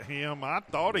get him. I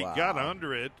thought he got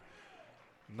under it.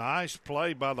 Nice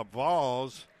play by the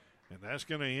Vols, and that's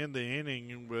going to end the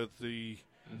inning with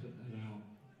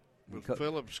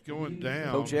Phillips going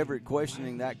down. Coach Everett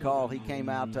questioning that call. He came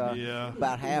out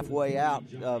about halfway out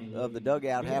of the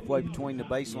dugout, halfway between the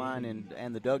baseline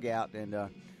and the dugout, and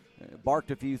barked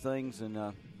a few things.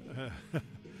 And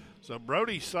so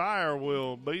Brody Sire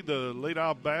will be the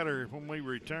leadoff batter when we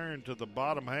return to the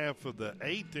bottom half of the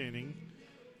 8th inning.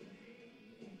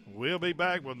 We'll be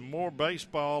back with more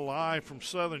baseball live from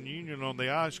Southern Union on the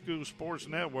iSchool Sports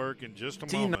Network in just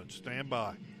a moment. Stand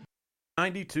by.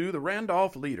 92, the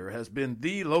Randolph Leader has been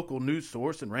the local news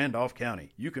source in Randolph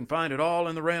County. You can find it all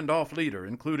in the Randolph Leader,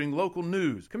 including local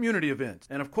news, community events,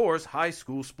 and of course, high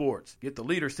school sports. Get the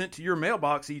Leader sent to your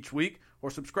mailbox each week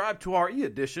or subscribe to our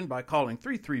e-edition by calling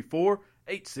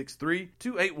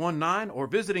 334-863-2819 or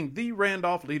visiting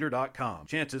therandolphleader.com.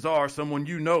 Chances are someone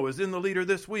you know is in the Leader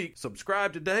this week.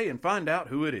 Subscribe today and find out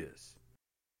who it is.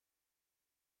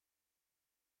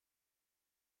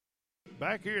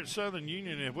 Back here at Southern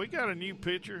Union, have we got a new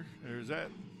pitcher, or is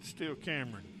that still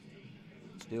Cameron?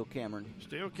 Still Cameron.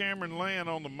 Still Cameron Land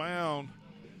on the mound.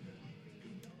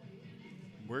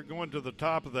 We're going to the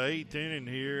top of the 8th inning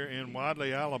here in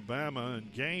Wadley, Alabama,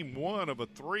 and game 1 of a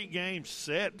 3-game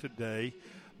set today.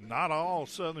 Not all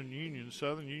Southern Union.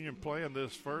 Southern Union playing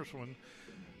this first one.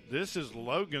 This is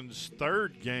Logan's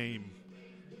 3rd game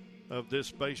of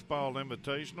this baseball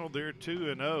invitational. They're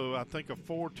 2-0. I think a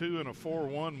 4-2 and a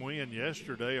 4-1 win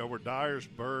yesterday over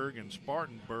Dyersburg and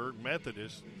Spartanburg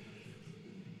Methodist.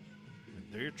 And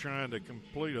they're trying to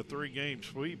complete a 3-game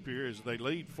sweep here as they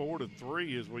lead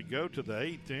 4-3 as we go to the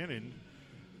 8th inning.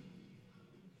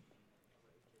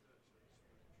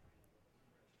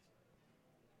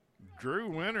 Drew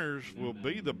Winters will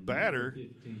be the batter.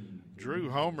 Drew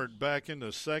homered back in the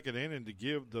 2nd inning to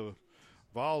give the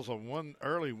Vols a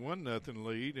early 1-0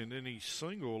 lead, and then he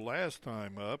singled last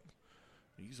time up.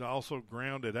 He's also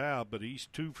grounded out, but he's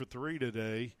 2 for 3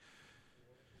 today.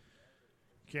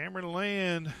 Cameron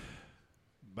Land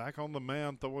back on the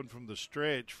mound throwing from the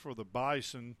stretch for the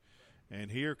Bison.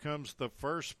 And here comes the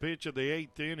first pitch of the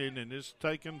 8th inning, and it's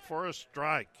taken for a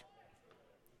strike.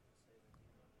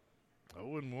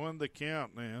 0-1 the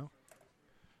count now.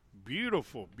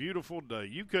 Beautiful, beautiful day.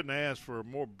 You couldn't ask for a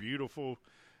more beautiful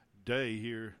day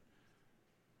here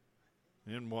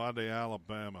in Wadley,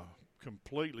 Alabama.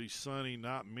 Completely sunny,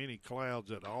 not many clouds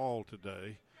at all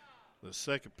today. The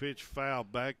second pitch foul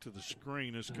back to the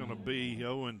screen is going to be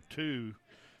 0-2 to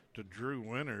Drew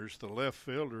Winters, the left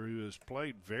fielder who has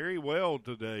played very well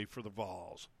today for the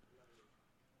Vols.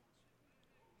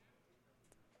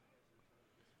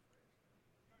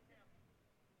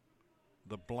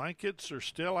 The blankets are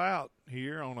still out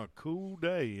here on a cool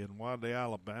day in Wadley,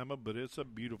 Alabama, but it's a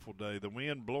beautiful day. The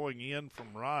wind blowing in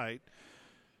from right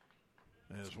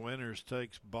as Winters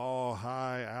takes ball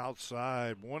high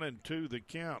outside. 1-2 the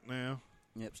count now.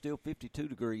 Yep, still 52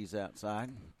 degrees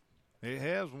outside. It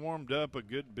has warmed up a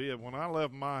good bit. When I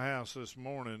left my house this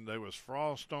morning, there was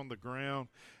frost on the ground,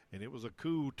 and it was a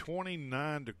cool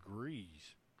 29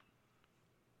 degrees.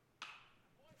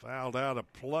 Fouled out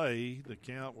of play. The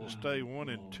count will stay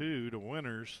 1-2 to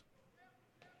Winters.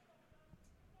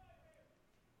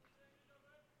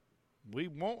 We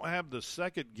won't have the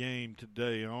second game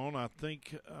today on. I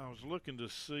think I was looking to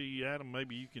see, Adam,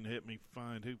 maybe you can help me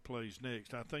find who plays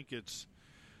next. I think it's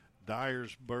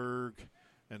Dyersburg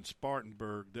and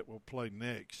Spartanburg that will play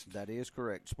next. That is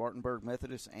correct. Spartanburg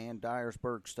Methodist and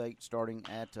Dyersburg State starting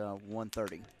at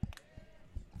 1:30.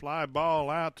 Fly ball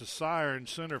out to Sire in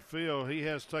center field. He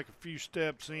has to take a few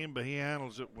steps in, but he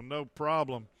handles it with no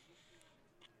problem.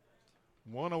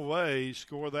 1 away.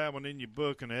 Score that one in your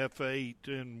book, an F8,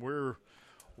 and we're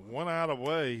 1 out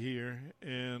away here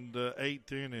in the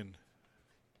 8th inning.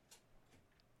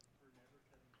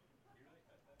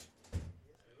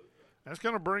 That's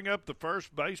going to bring up the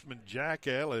first baseman, Jack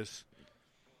Ellis.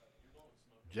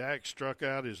 Jack struck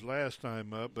out his last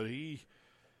time up, but he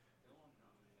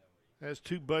has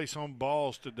 2 base on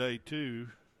balls today, too.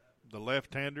 The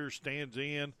left-hander stands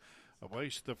in,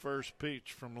 awaits the first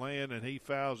pitch from Land, and he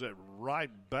fouls it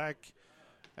right back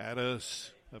at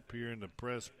us up here in the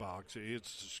press box. It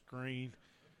hits the screen,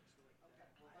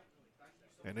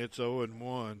 and it's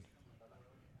 0-1.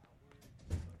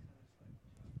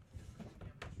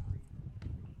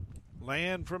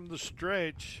 Land from the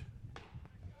stretch.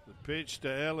 The pitch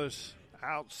to Ellis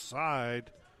outside.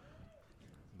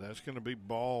 That's going to be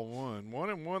ball 1.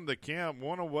 1-1 the count.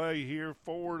 1 away here.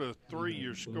 4-3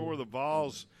 your score. The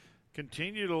Vols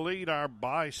continue to lead our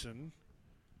Bison.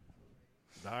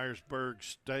 Dyersburg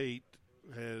State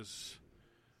has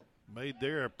made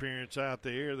their appearance out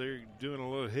there. They're doing a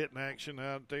little hitting action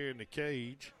out there in the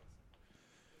cage.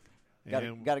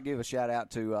 Got to give a shout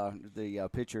out to the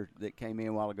pitcher that came in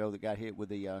a while ago that got hit with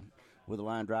the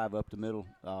line drive up the middle,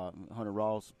 Hunter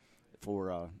Rawls,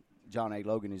 for John A.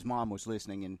 Logan. His mom was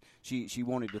listening, and she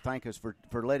wanted to thank us for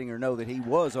letting her know that he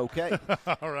was okay.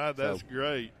 All right, that's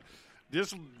great.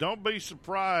 Just don't be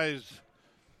surprised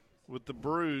with the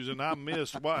bruise, and I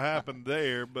missed what happened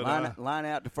there. But line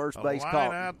out to first base.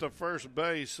 Line out to first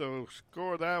base, so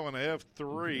score that one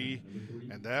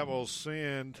F3, and that will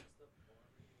send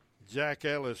Jack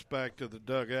Ellis back to the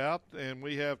dugout, and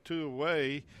we have 2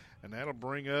 away, and that'll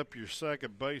bring up your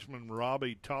second baseman,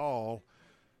 Robbie Tall.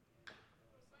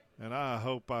 And I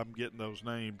hope I'm getting those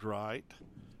names right.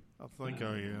 I think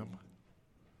I am.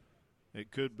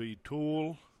 It could be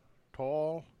Tall,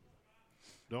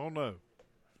 don't know.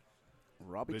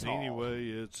 Robbie but Tall. Anyway,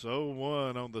 it's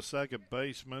 0-1 on the second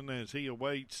baseman as he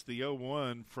awaits the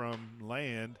 0-1 from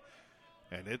Land,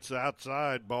 and it's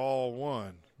outside, ball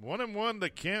 1. 1-1 the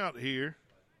count here.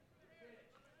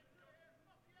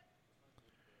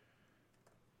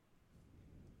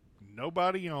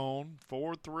 Nobody on.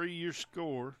 4-3 your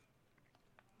score.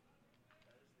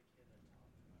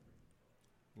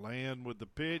 Land with the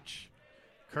pitch.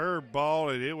 Curve ball,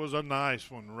 and it was a nice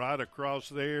one right across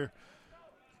there.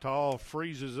 Tall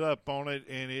freezes up on it,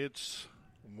 and it's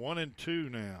 1-2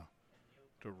 now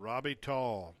to Robbie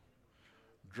Tall.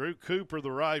 Drew Cooper,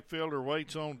 the right fielder,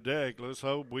 waits on deck. Let's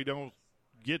hope we don't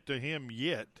get to him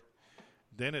yet.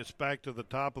 Then it's back to the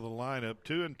top of the lineup.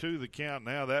 2-2 the count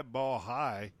now. That ball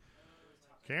high.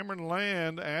 Cameron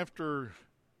Land, after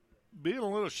being a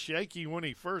little shaky when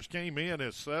he first came in,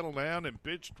 has settled down and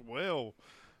pitched well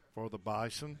for the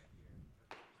Bison.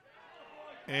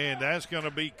 And that's going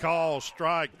to be called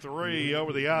strike 3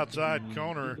 over the outside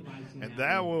corner, and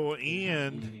that will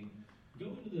end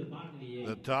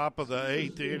the top of the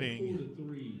 8th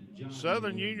inning.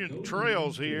 Southern Union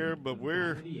trails here, but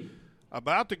we're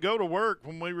about to go to work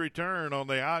when we return on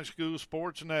the High School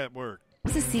Sports Network.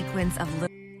 It's a sequence of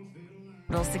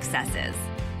little successes.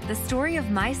 The story of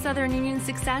my Southern Union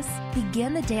success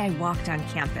began the day I walked on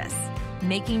campus,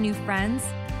 making new friends,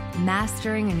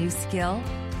 mastering a new skill,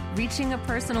 reaching a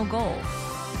personal goal,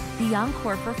 the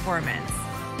encore performance,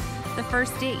 the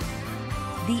first date,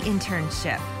 the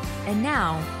internship, and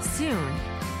now, soon,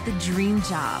 the dream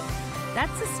job.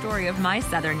 That's the story of my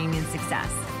Southern Union success.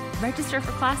 Register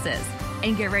for classes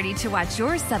and get ready to watch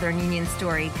your Southern Union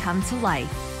story come to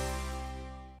life.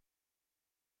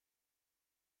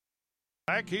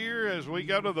 Back here as we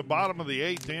go to the bottom of the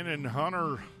 8th inning,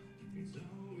 Hunter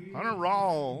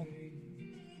Rawl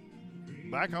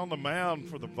back on the mound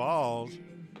for the Vols.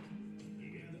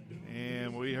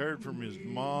 And we heard from his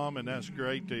mom, and that's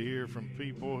great to hear from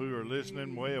people who are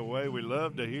listening way away. We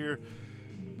love to hear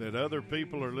that other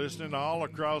people are listening all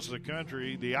across the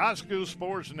country. The High School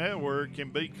Sports Network can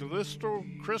be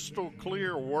crystal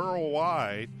clear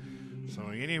worldwide. So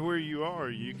anywhere you are,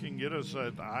 you can get us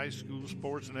at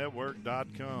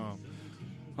highschoolsportsnetwork.com.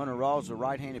 Hunter Rawls, a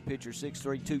right-handed pitcher, 6'3",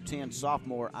 210,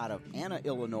 sophomore out of Anna,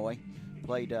 Illinois.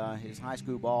 Played his high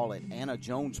school ball at Anna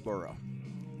Jonesboro.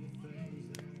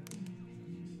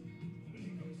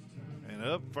 And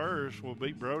up first will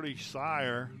be Brody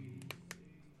Sire.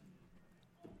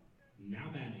 Now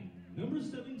batting, number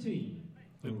 17.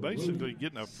 And basically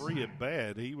getting a free at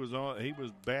bat. He was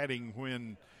batting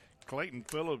when Clayton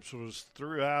Phillips was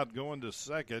threw out going to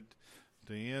second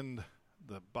to end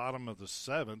the bottom of the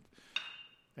 7th.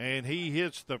 And he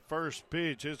hits the first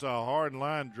pitch. It's a hard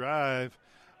line drive,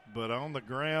 but on the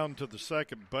ground to the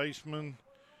second baseman.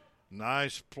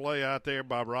 Nice play out there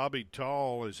by Robbie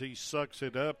Tall as he sucks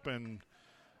it up and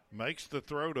makes the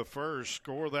throw to first.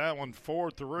 Score that one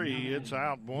 4-3. It's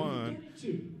out 1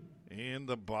 in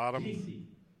the bottom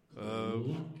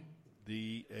of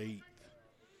the 8th.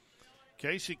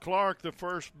 Casey Clark, the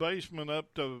first baseman,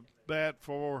 up to bat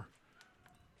for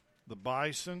the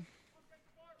Bison.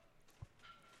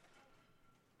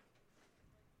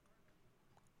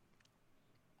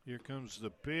 Here comes the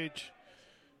pitch.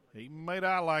 He made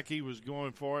out like he was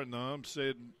going for it, and the ump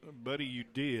said, buddy, you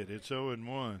did. It's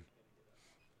 0-1.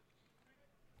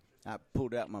 I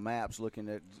pulled out my maps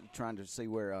trying to see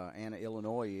where Anna,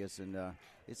 Illinois is, and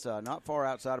it's not far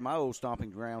outside of my old stomping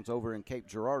grounds over in Cape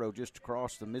Girardeau, just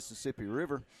across the Mississippi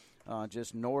River,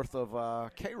 just north of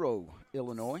Cairo,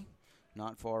 Illinois.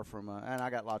 Not far from, and I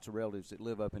got lots of relatives that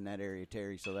live up in that area,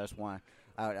 Terry, so that's why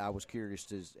I was curious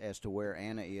as to where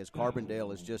Anna is.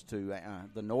 Carbondale is just to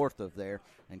the north of there,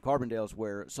 and Carbondale is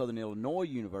where Southern Illinois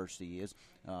University is.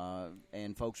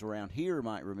 And folks around here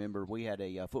might remember we had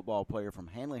a football player from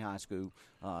Hanley High School,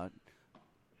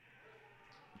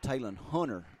 Taylon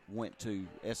Hunter, went to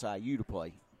SIU to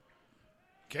play.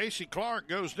 Casey Clark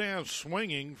goes down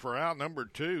swinging for out number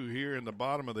 2 here in the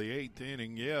bottom of the 8th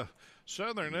inning. Yeah,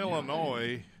 Southern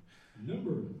Illinois,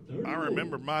 I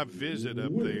remember my visit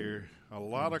up there. A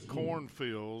lot of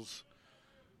cornfields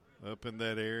up in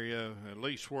that area, at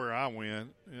least where I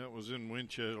went. It was in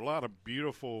Winchester. A lot of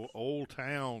beautiful old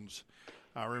towns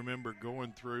I remember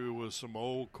going through with some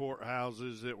old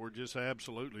courthouses that were just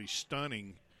absolutely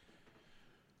stunning.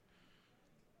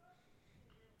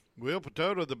 Will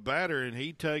Patota, the batter, and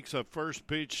he takes a first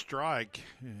pitch strike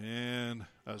and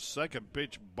a second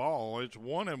pitch ball. It's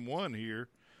 1-1 here.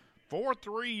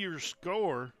 4-3 your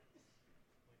score.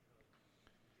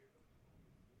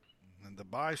 And the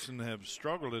Bison have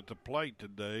struggled at the plate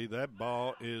today. That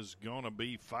ball is going to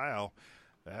be foul.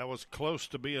 That was close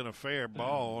to being a fair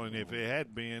ball, and if it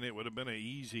had been, it would have been an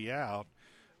easy out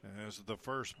as the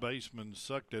first baseman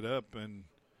sucked it up and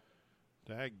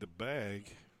tagged the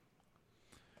bag.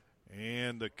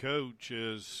 And the coach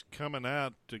is coming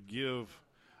out to give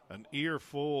an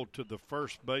earful to the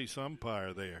first base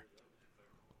umpire there.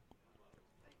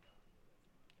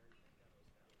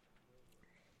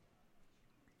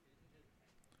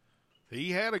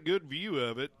 He had a good view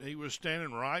of it. He was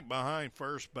standing right behind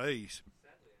first base.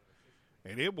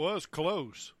 And it was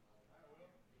close.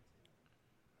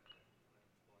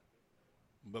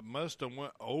 But must have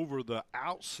went over the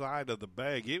outside of the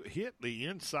bag. It hit the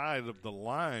inside of the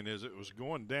line as it was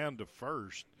going down to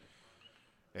first.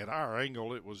 At our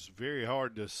angle, it was very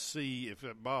hard to see if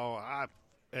that ball,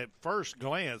 at first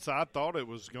glance, I thought it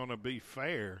was going to be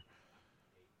fair.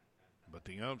 But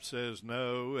the ump says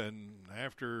no, and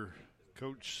after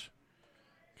Coach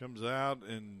comes out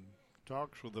and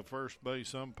talks with the first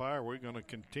base umpire, we're going to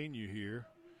continue here.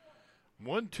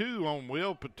 1-2 on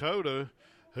Will Patota,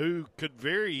 who could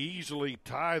very easily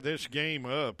tie this game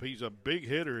up. He's a big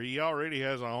hitter. He already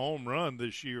has a home run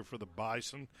this year for the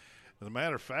Bison. As a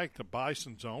matter of fact, the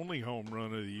Bison's only home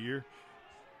run of the year.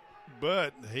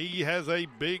 But he has a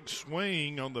big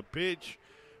swing on the pitch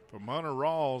from Hunter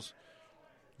Rawls,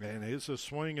 and it's a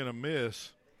swing and a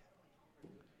miss.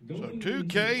 So 2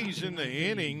 Ks in the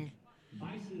inning.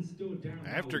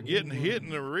 After getting hit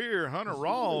in the rear, Hunter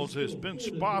Rawls has been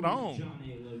spot on.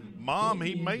 Mom,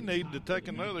 he may need to take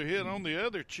another hit on the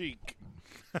other cheek.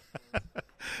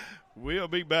 We'll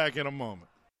be back in a moment.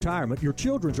 Retirement, your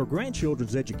children's or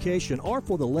grandchildren's education, or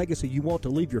for the legacy you want to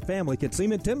leave your family can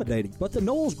seem intimidating, but the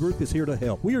Knowles Group is here to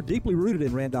help. We are deeply rooted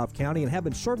in Randolph County and have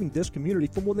been serving this community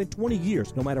for more than 20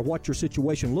 years. No matter what your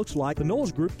situation looks like, the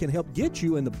Knowles Group can help get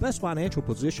you in the best financial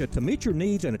position to meet your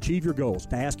needs and achieve your goals.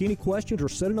 To ask any questions or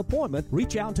set an appointment,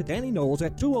 reach out to Danny Knowles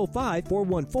at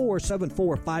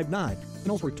 205-414-7459.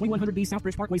 Knowles Group, 2100B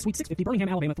Southbridge Parkway, Suite 650, Birmingham,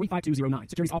 Alabama, 35209.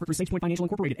 Securities offered through SagePoint Financial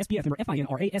Incorporated, SPF member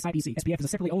FINRA SIPC. SPF is a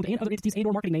separately owned and other entities and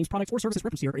or marketing names, products, or services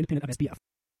referenced here are independent of SPF.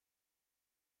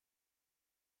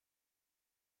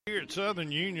 Here at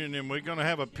Southern Union, and we're going to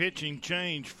have a pitching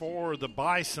change for the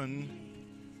Bison.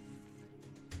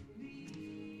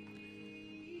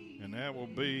 And that will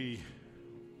be,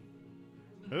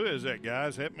 who is that,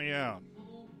 guys? Help me out.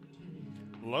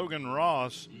 Logan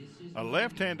Ross, a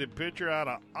left-handed pitcher out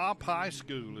of Opp High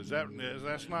School.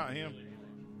 That's not him?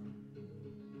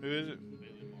 Who is it?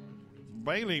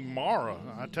 Bailey Mara.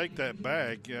 I take that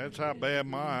back. That's how bad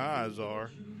my eyes are.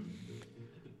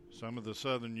 Some of the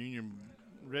Southern Union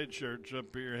red shirts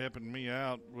up here helping me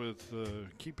out with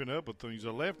keeping up with things.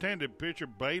 A left-handed pitcher,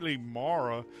 Bailey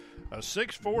Mara, a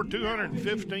 6'4",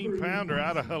 215-pounder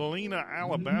out of Helena,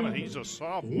 Alabama. He's a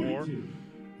sophomore.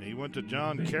 He went to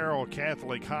John Carroll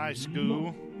Catholic High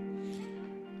School.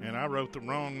 And I wrote the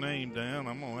wrong name down.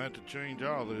 I'm going to have to change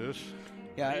all this.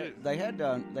 Yeah, they had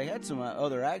some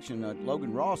other action.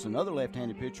 Logan Ross, another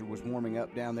left-handed pitcher, was warming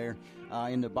up down there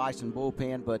in the Bison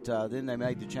bullpen, but then they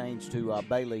made the change to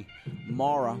Bailey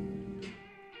Mara.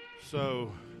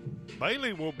 So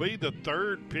Bailey will be the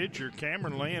third pitcher.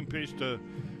 Cameron Lamb pitched a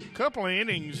couple of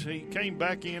innings. He came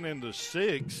back in the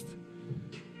sixth.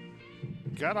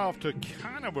 Got off to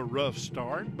kind of a rough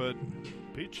start, but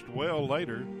pitched well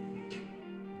later.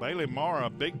 Bailey Mara,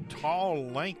 big, tall,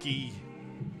 lanky,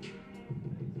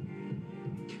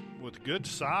 with good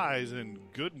size and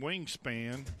good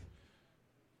wingspan.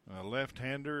 A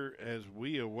left-hander as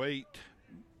we await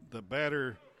the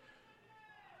batter.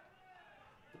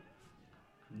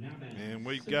 And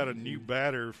we've got a new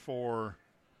batter for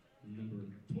number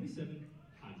 27,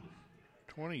 Hodges.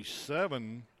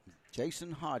 27.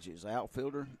 Jason Hodges,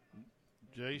 outfielder.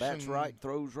 Jason. Bats right,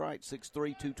 throws right, 6'3",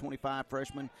 225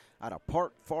 freshman out of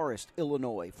Park Forest,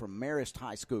 Illinois, from Marist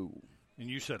High School. And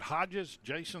you said Hodges,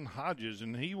 Jason Hodges,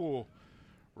 and he will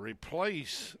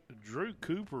replace Drew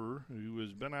Cooper, who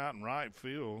has been out in right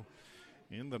field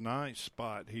in the ninth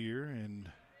spot here. And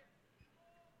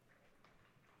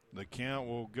the count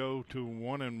will go to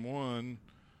 1-1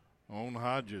 on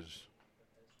Hodges.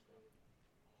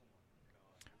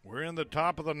 We're in the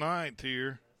top of the ninth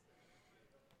here.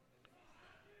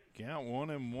 Count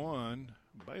 1-1.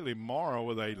 Bailey Morrow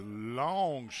with a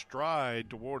long stride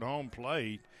toward home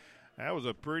plate. That was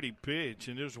a pretty pitch,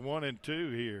 and there's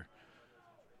 1-2 here.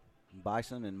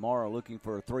 Bison and Morrow looking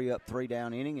for a 3-up,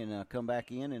 3-down inning and come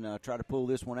back in and try to pull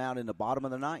this one out in the bottom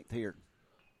of the ninth here.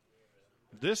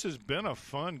 This has been a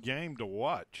fun game to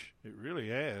watch. It really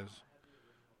has.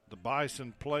 The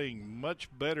Bison playing much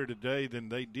better today than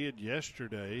they did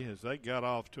yesterday as they got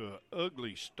off to an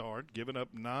ugly start, giving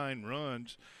up 9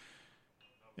 runs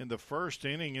in the first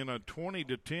inning in a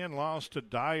 20-10 loss to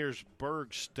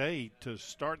Dyersburg State to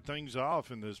start things off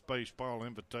in this baseball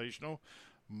invitational.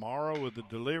 Morrow with the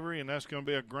delivery, and that's going to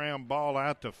be a ground ball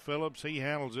out to Phillips. He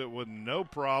handles it with no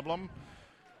problem.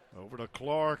 Over to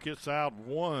Clark, it's out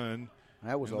 1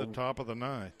 that was in the top of the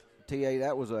ninth. TA,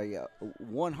 that was a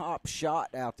one-hop shot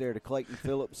out there to Clayton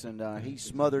Phillips, and he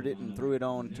smothered it and threw it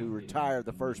on to retire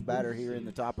the first batter here in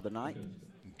the top of the ninth.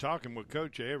 Talking with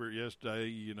Coach Everett yesterday,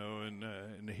 you know,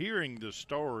 and hearing the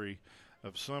story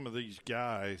of some of these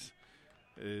guys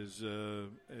is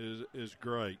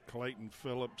great. Clayton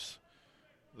Phillips,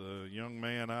 the young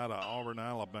man out of Auburn,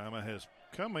 Alabama, has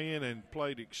come in and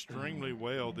played extremely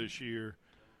well this year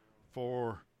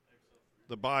for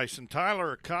the Bison.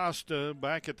 Tyler Acosta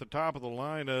back at the top of the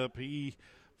lineup. He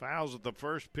fouls at the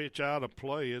first pitch out of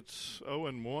play. It's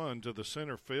 0-1 to the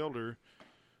center fielder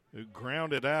who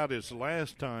grounded out his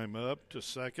last time up to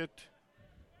second.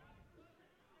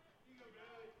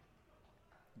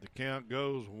 The count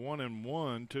goes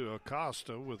 1-1 to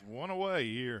Acosta with 1 away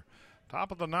here.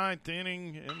 Top of the ninth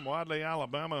inning in Wadley,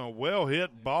 Alabama. A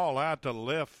well-hit ball out to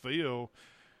left field.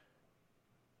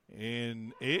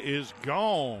 And it is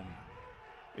gone.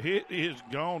 It is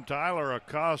gone. Tyler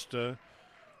Acosta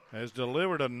has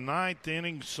delivered a ninth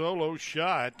inning solo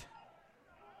shot.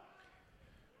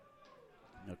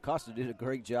 Acosta did a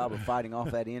great job of fighting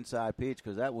off that inside pitch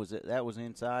because that was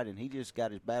inside, and he just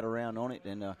got his bat around on it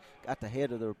and got the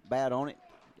head of the bat on it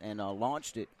and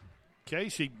launched it.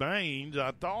 Casey Baines,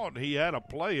 I thought he had a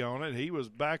play on it. He was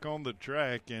back on the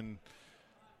track, and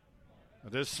I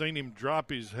just seen him drop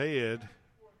his head,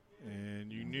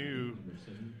 and you knew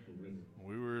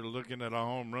we were looking at a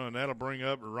home run. That'll bring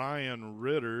up Ryan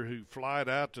Ritter, who flied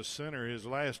out to center his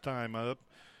last time up.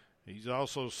 He's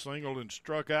also singled and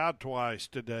struck out twice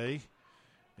today.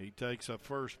 He takes a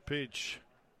first pitch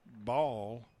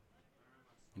ball.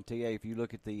 And TA, if you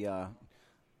look at the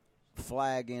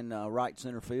flag in right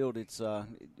center field, it's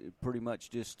pretty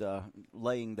much just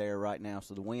laying there right now,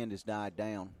 so the wind has died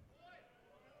down.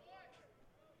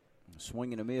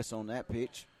 Swing and a miss on that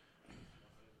pitch.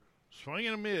 Swing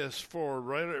and a miss for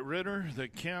Ritter. The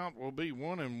count will be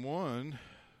 1-1.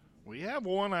 We have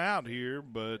one out here,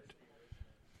 but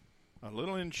a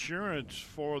little insurance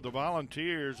for the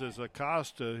Volunteers as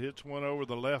Acosta hits one over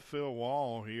the left field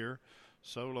wall here.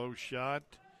 Solo shot.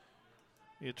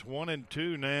 It's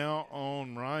 1-2 now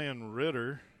on Ryan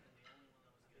Ritter.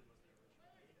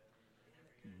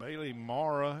 Bailey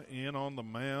Mara in on the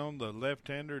mound. The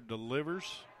left-hander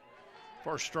delivers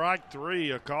for strike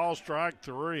 3, a call strike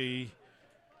 3.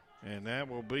 And that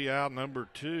will be out number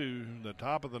 2. The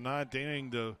top of the ninth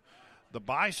inning. The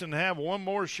Bison have one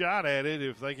more shot at it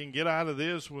if they can get out of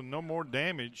this with no more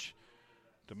damage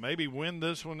to maybe win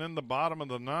this one in the bottom of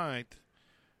the ninth.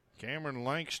 Cameron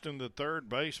Langston, the third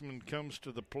baseman, comes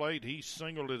to the plate. He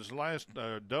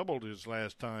doubled his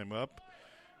last time up.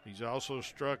 He's also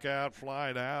struck out,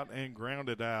 flied out, and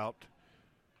grounded out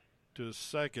to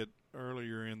second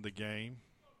earlier in the game.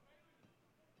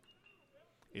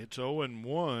 It's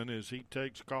 0-1 as he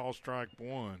takes call strike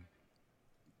 1.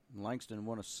 Langston,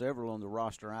 one of several on the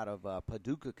roster out of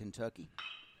Paducah, Kentucky.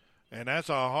 And that's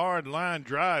a hard line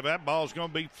drive. That ball's going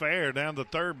to be fair down the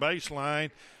third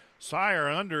baseline. Sire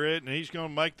under it, and he's going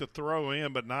to make the throw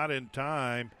in, but not in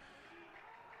time.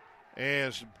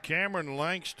 As Cameron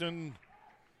Langston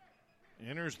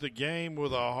enters the game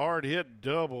with a hard hit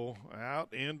double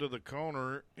out into the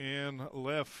corner in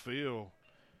left field.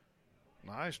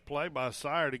 Nice play by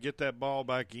Sire to get that ball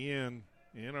back in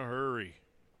a hurry.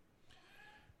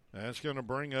 That's going to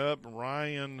bring up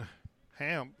Ryan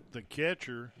Hamp, the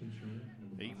catcher.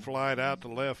 He flied out to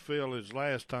left field his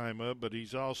last time up, but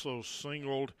he's also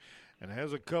singled and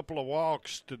has a couple of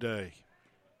walks today.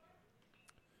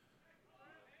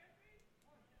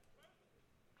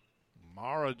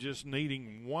 Mara just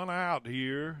needing one out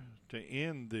here to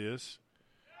end this.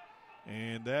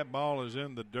 And that ball is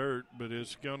in the dirt, but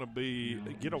it's going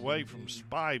to get away from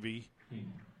Spivey.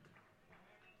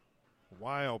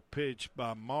 Wild pitch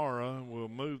by Mara will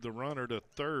move the runner to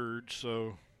third,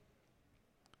 so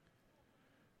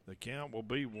the count will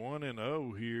be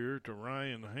 1-0 here to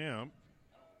Ryan Hemp.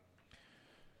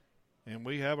 And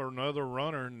we have another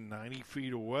runner 90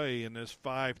 feet away in this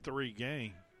 5-3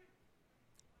 game.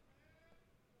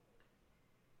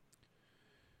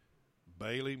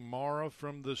 Bailey Mara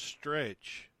from the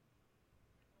stretch.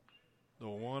 The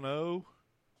 1-0.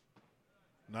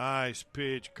 Nice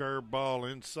pitch,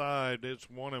 curveball inside. It's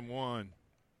 1-1.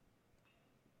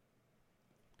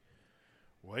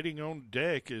 Waiting on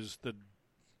deck is the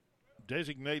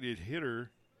designated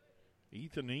hitter,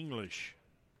 Ethan English.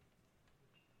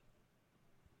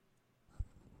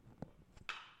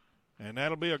 And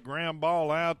that'll be a ground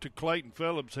ball out to Clayton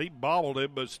Phillips. He bobbled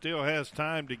it, but still has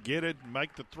time to get it and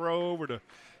make the throw over to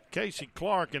Casey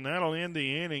Clark, and that'll end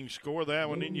the inning. Score that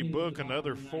one in your book,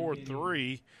 another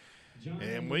 4-3.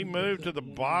 And we move to the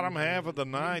bottom half of the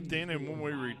ninth inning when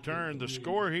we return. The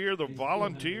score here, the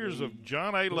Volunteers of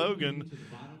John A. Logan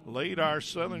lead our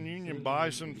Southern Union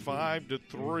Bison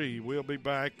 5-3. We'll be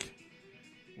back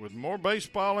with more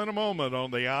baseball in a moment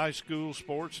on the iSchool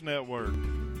Sports Network.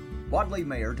 Wadley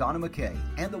Mayor Donna McKay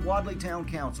and the Wadley Town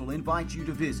Council invite you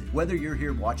to visit. Whether you're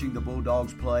here watching the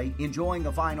Bulldogs play, enjoying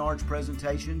a fine arts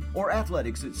presentation, or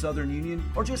athletics at Southern Union,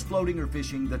 or just floating or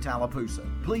fishing the Tallapoosa,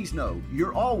 please know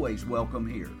you're always welcome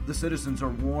here. The citizens are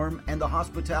warm and the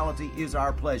hospitality is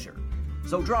our pleasure.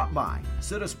 So drop by,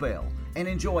 sit a spell, and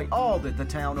enjoy all that the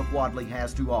town of Wadley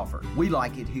has to offer. We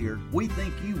like it here. We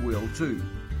think you will too.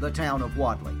 The town of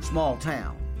Wadley. Small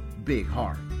town, big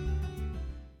heart.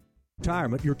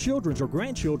 Retirement, your children's or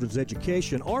grandchildren's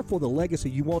education, or for the legacy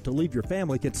you want to leave your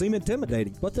family can seem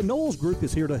intimidating, but the Knowles Group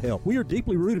is here to help. We are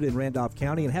deeply rooted in Randolph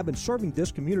County and have been serving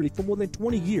this community for more than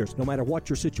 20 years. No matter what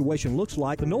your situation looks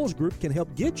like, the Knowles Group can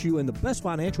help get you in the best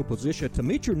financial position to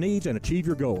meet your needs and achieve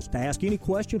your goals. To ask any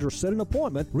questions or set an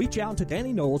appointment, reach out to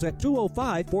Danny Knowles at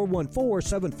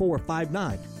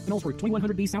 205-414-7459. Knowles Group,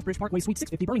 2100B Southbridge Parkway, Suite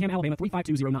 650, Birmingham, Alabama,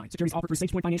 35209. Securities offered through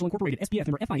SafePoint Financial Incorporated, SPF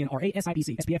member FINRA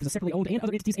SIPC. SPF is a separately owned and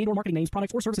other entities and/or marketing names,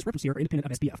 products, or services referenced here are independent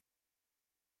of SPF.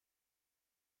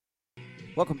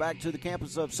 Welcome back to the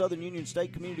campus of Southern Union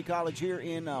State Community College here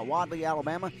in Wadley,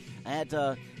 Alabama, at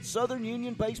Southern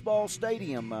Union Baseball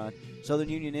Stadium. Southern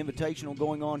Union Invitational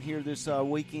going on here this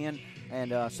weekend,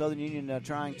 and Southern Union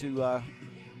trying to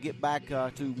get back to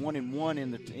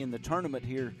 1-1 in the tournament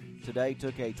here today.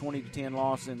 Took a 20-10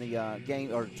 loss in the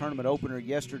game or tournament opener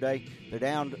yesterday. They're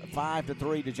down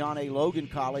 5-3 to John A. Logan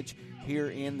College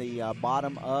here in the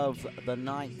bottom of the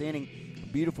ninth inning.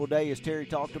 Beautiful day, as Terry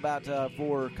talked about,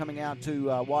 for coming out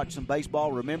to watch some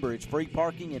baseball. Remember, it's free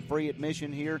parking and free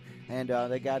admission here, and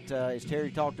they got, as Terry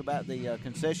talked about, the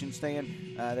concession stand.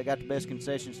 They got the best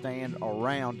concession stand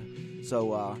around.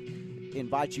 So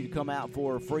invite you to come out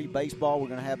for free baseball. We're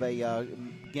going to have a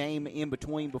game in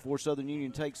between before Southern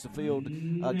Union takes the field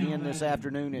again this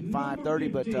afternoon at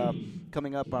 5:30. But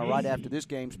coming up right after this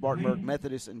game, Spartanburg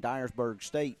Methodist and Dyersburg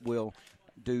State will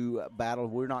do battle.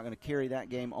 We're not going to carry that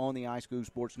game on the iSchool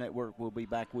Sports Network. We'll be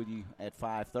back with you at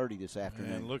 5:30 this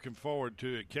afternoon. And looking forward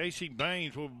to it. Casey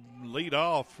Baines will lead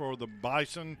off for the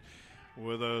Bison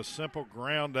with a simple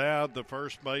ground out. The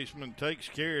first baseman takes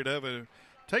care of it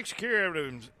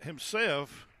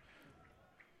himself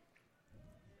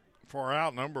for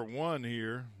out number one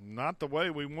here. Not the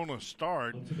way we want to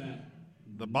start.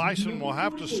 The Bison will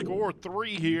have to score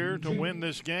 3 here to win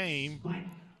this game,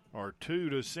 or 2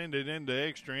 to send it into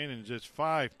extra innings. It's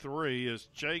 5-3 as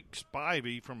Jake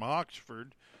Spivey from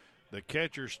Oxford, the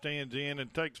catcher, stands in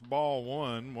and takes ball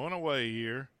one away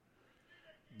here.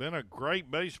 Been a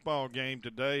great baseball game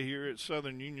today here at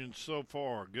Southern Union so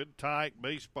far. Good, tight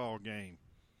baseball game.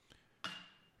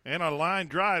 And a line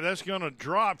drive. That's going to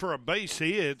drop for a base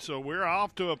hit, so we're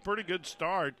off to a pretty good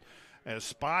start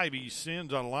as Spivey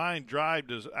sends a line drive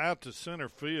out to center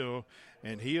field,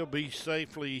 and he'll be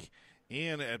safely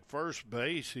in at first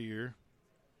base here.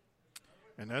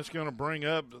 And that's going to bring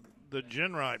up the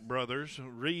Genwright brothers.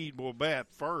 Reed will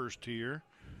bat first here.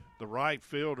 The right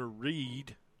fielder,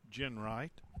 Reed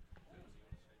Genwright.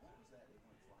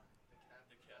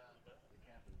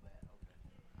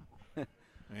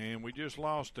 And we just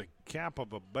lost the cap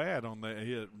of a bat on that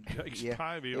hit. Jake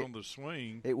Spivey on the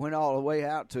swing. It went all the way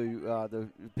out to the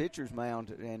pitcher's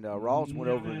mound, and Ross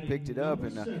went over and picked it up.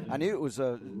 And I knew it was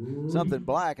something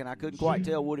black, and I couldn't quite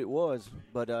tell what it was,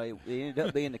 but it ended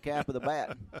up being the cap of the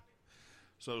bat.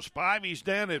 So Spivey's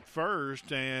down at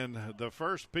first, and the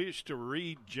first pitch to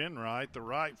Reed Genwright, the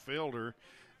right fielder,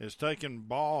 is taking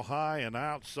ball high and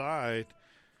outside.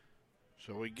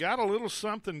 So we got a little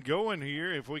something going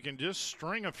here. If we can just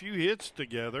string a few hits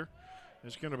together,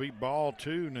 it's going to be ball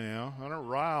 2 now. Hunter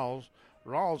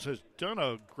Rawls has done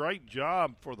a great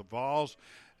job for the Vols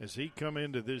as he come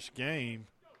into this game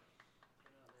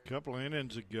a couple of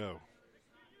innings ago.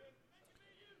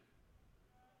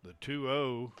 The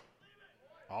 2-0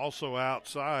 also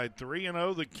outside.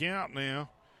 3-0 the count now.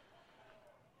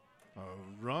 A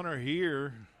runner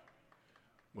here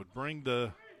would bring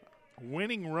the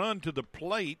winning run to the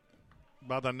plate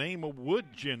by the name of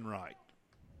Woodgenwright.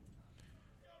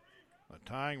 The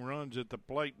tying runs at the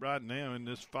plate right now in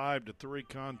this 5-3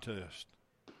 contest.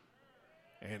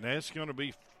 And that's going to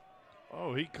be,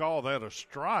 he called that a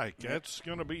strike. That's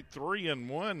going to be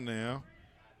 3-1 now.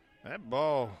 That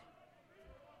ball.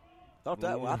 I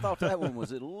thought that one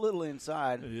was a little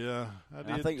inside. Yeah, I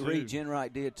think too. Reed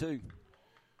Genwright did too.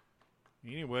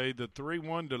 Anyway, the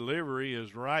 3-1 delivery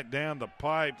is right down the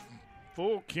pipe.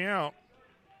 Full count.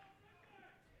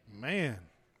 Man.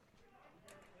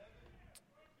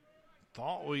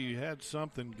 Thought we had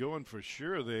something going for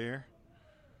sure there.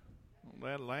 On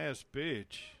that last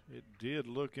pitch, it did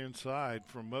look inside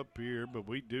from up here, but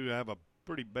we do have a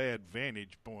pretty bad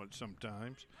vantage point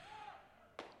sometimes.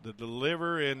 The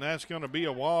deliver, and that's going to be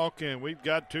a walk, and we've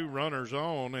got 2 runners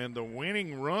on, and the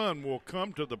winning run will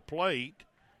come to the plate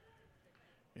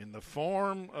in the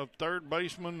form of third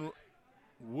baseman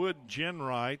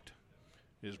Woodgenwright.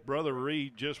 His brother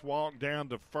Reed just walked down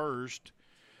to first.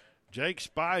 Jake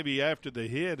Spivey, after the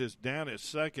hit, is down at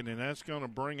second, and that's going to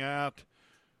bring out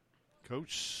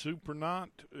Coach Supernot.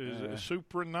 Is it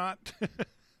Supernot?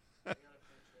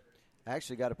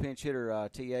 Actually got a pinch hitter,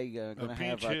 TA, going to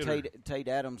have Tate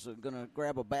Adams going to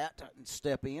grab a bat and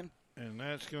step in. And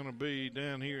that's going to be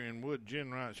down here in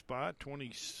Woodgenwright's spot,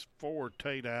 24,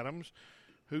 Tate Adams,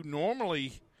 who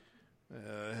normally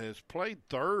has played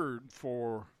third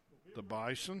for the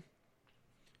Bison.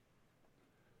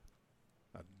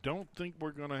 I don't think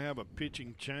we're going to have a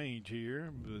pitching change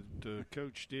here, but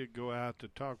Coach did go out to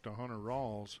talk to Hunter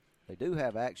Rawls. They do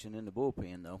have action in the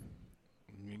bullpen, though.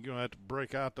 You're going to have to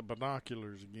break out the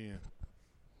binoculars again.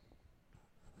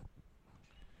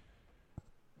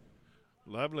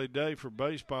 Lovely day for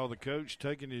baseball. The coach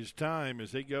taking his time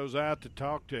as he goes out to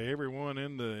talk to everyone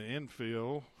in the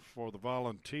infield for the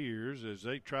Volunteers as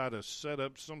they try to set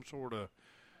up some sort of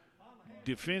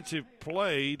defensive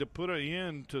play to put an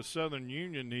end to Southern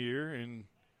Union here. And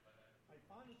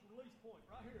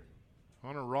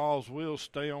Hunter Rawls will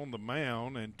stay on the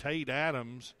mound, and Tate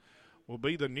Adams will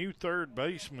be the new third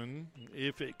baseman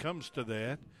if it comes to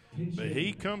that. But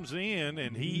he comes in,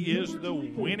 and he is the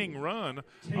winning run.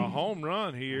 A home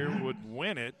run here would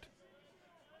win it.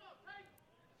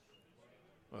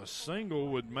 A single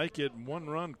would make it 1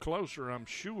 run closer, I'm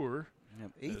sure.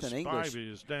 Ethan English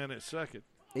is down at second.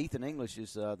 Ethan English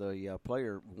is the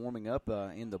player warming up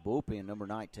in the bullpen, number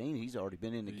 19. He's already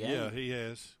been in the game. Yeah, he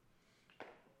has.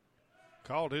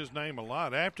 Called his name a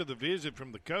lot. After the visit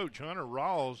from the coach, Hunter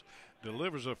Rawls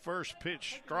delivers a first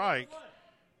pitch strike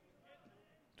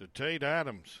to Tate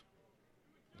Adams.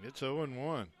 It's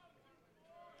 0-1.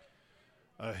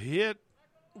 A hit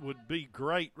would be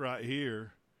great right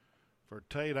here for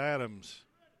Tate Adams.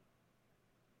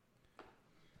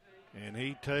 And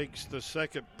he takes the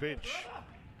second pitch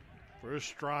for a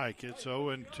strike. It's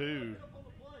 0-2.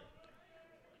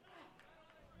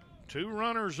 2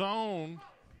 runners on,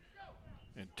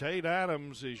 and Tate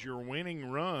Adams is your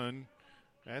winning run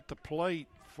at the plate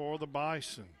for the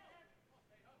Bison.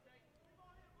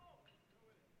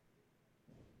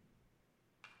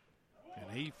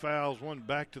 And he fouls one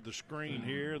back to the screen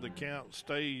here. The count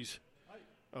stays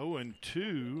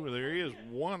 0-2. There is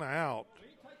 1 out.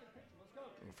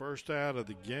 The first out of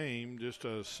the game, just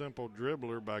a simple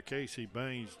dribbler by Casey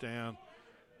Baines down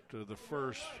to the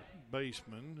first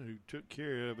baseman who took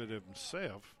care of it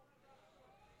himself.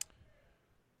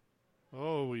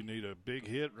 Oh, we need a big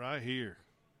hit right here.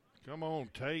 Come on,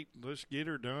 Tate. Let's get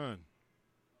her done.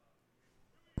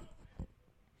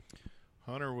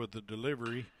 Hunter with the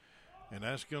delivery, and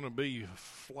that's going to be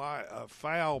a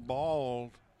foul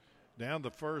ball down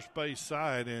the first base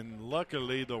side, and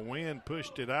luckily the wind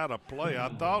pushed it out of play. I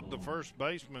thought the first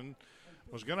baseman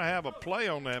was going to have a play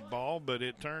on that ball, but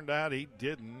it turned out he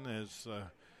didn't,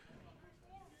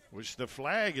 which the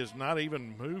flag is not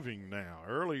even moving now.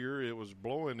 Earlier it was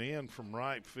blowing in from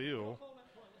right field,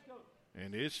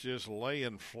 and it's just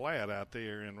laying flat out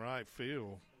there in right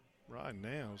field right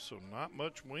now, so not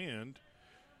much wind.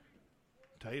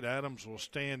 Tate Adams will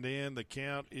stand in. The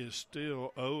count is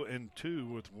still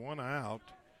 0-2 with 1 out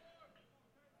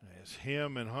as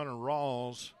him and Hunter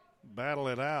Rawls battle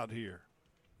it out here.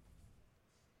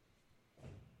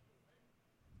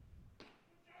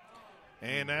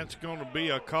 And that's going to be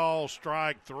a call,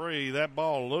 strike 3. That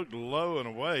ball looked low and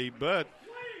away, but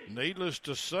needless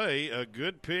to say, a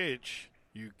good pitch.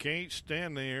 You can't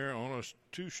stand there on a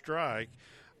 2 strike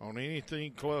on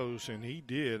anything close, and he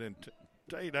did. And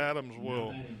Tate Adams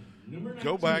will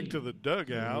go back to the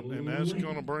dugout, and that's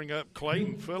going to bring up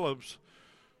Clayton Phillips,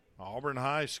 Auburn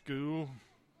High School,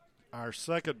 our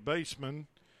second baseman.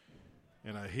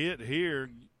 And a hit here.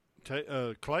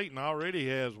 Clayton already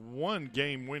has one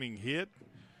game-winning hit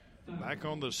back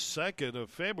on the 2nd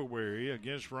of February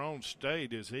against Rome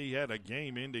State, as he had a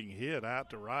game-ending hit out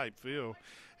to right field.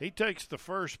 He takes the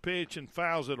first pitch and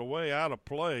fouls it away out of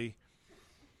play.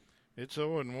 It's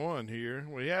 0-1 here.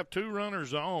 We have 2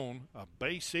 runners on. A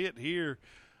base hit here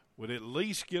would at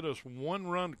least get us 1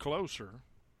 run closer.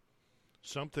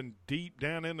 Something deep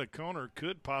down in the corner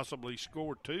could possibly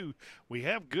score 2. We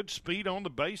have good speed on the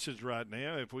bases right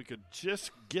now. If we could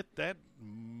just get that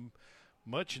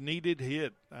much-needed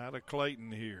hit out of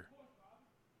Clayton here.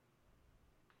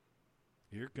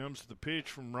 Here comes the pitch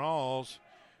from Rawls,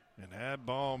 and that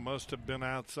ball must have been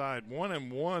outside.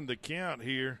 1-1 the count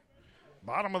here.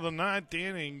 Bottom of the 9th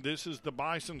inning. This is the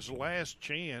Bison's last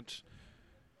chance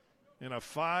in a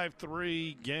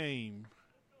 5-3 game.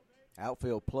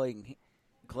 Outfield playing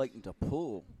Clayton to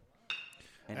pull.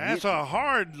 And that's a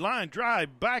hard line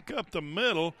drive back up the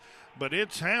middle, but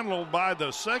it's handled by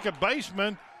the second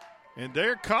baseman, and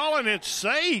they're calling it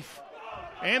safe.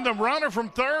 And the runner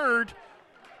from third,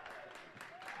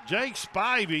 Jake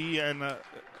Spivey, and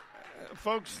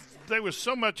folks, there was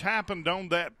so much happened on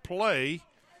that play.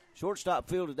 Shortstop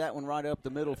fielded that one right up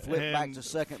the middle, flipped back to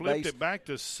second base. Flipped it back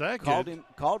to second.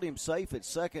 Called him safe at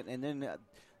second, and then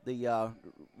the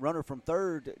runner from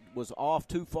third was off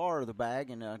too far of the bag,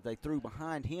 and they threw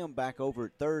behind him back over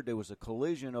at third. There was a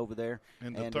collision over there.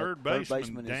 And the third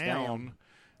baseman down.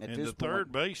 And the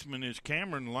third baseman is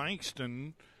Cameron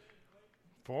Langston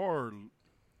for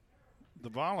the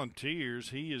Volunteers.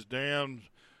 He is down.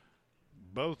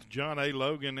 Both John A.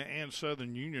 Logan and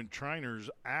Southern Union trainers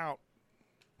out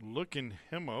looking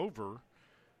him over.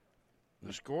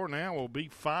 The score now will be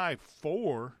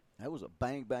 5-4. That was a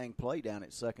bang play down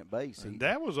at second base. And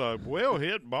that was a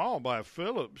well-hit ball by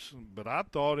Phillips, but I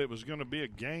thought it was going to be a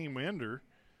game ender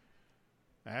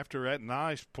after that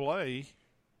nice play.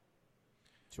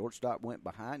 Shortstop went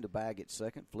behind the bag at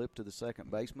second, flipped to the second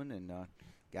baseman, and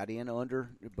got in under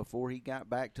before he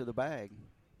got back to the bag.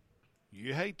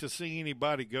 You hate to see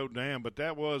anybody go down, but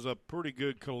that was a pretty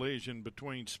good collision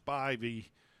between Spivey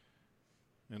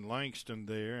and Langston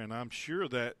there, and I'm sure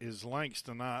that is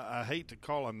Langston. I hate to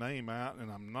call a name out,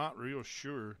 and I'm not real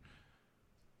sure,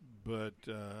 but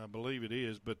I believe it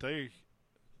is. But they're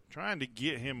trying to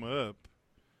get him up.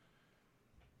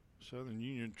 Southern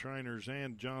Union trainers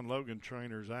and John Logan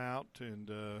trainers out,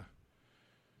 and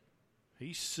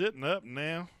he's sitting up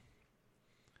now.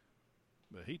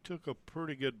 But he took a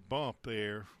pretty good bump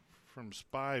there from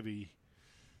Spivey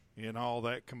in all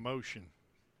that commotion.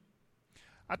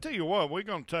 I tell you what, we're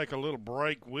going to take a little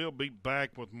break. We'll be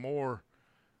back with more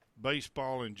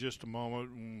baseball in just a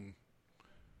moment.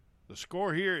 The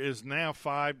score here is now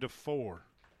 5-4.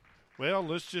 Well,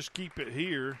 let's just keep it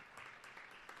here.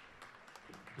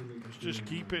 Let's just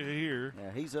keep it here.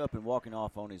 Yeah, he's up and walking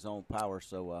off on his own power,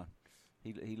 so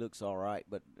he looks all right.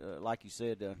 But like you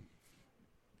said,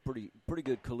 pretty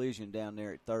good collision down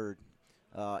there at third.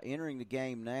 Entering the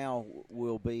game now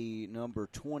will be number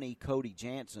 20, Cody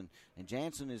Jansen. And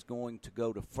Jansen is going to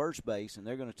go to first base, and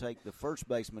they're going to take the first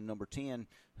baseman, number 10,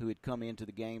 who had come into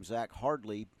the game, Zach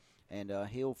Hardley, and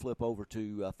he'll flip over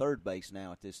to third base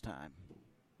now at this time.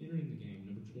 Entering the game,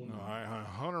 number 20. All right,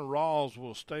 Hunter Rawls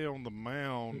will stay on the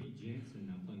mound. Cody Jansen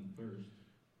now playing first.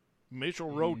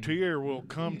 Mitchell Rotier will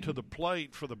come to the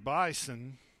plate for the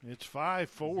Bison. It's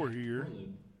 5-4 here.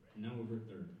 Now over at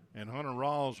third. And Hunter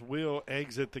Rawls will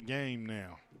exit the game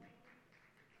now.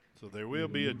 So there will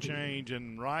be a change,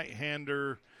 and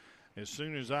right-hander, as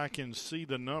soon as I can see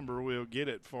the number, we'll get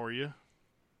it for you.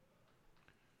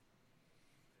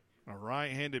 A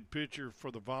right-handed pitcher for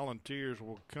the Volunteers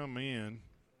will come in.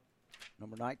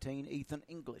 Number 19, Ethan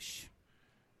English.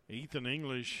 Ethan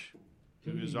English,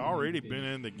 who has already been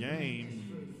in the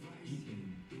game.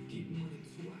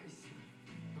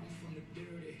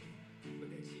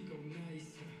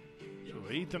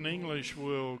 So Ethan English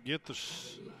will get the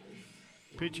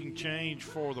pitching change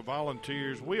for the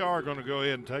Volunteers. We are going to go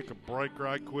ahead and take a break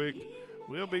right quick.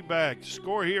 We'll be back.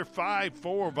 Score here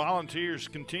 5-4. Volunteers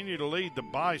continue to lead the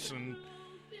Bison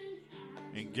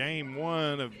in Game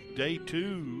 1 of Day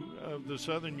 2 of the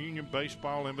Southern Union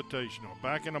Baseball Invitational.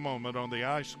 Back in a moment on the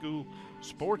iSchool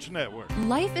Sports Network.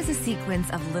 Life is a sequence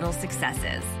of little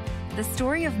successes. The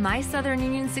story of my Southern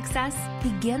Union success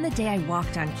began the day I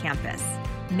walked on campus.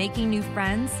 Making new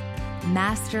friends,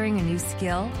 mastering a new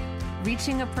skill,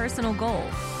 reaching a personal goal.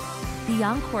 The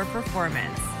encore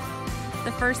performance.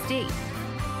 The first date.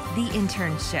 The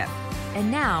internship. And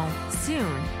now,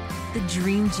 soon, the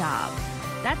dream job.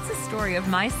 That's the story of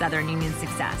my Southern Union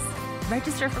success.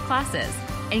 Register for classes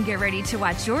and get ready to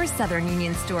watch your Southern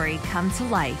Union story come to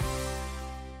life.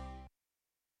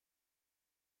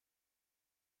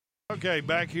 Okay,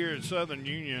 back here at Southern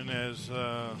Union, as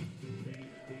a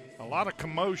lot of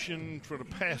commotion for the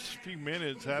past few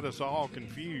minutes had us all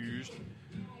confused.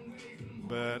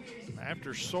 But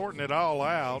after sorting it all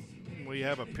out, we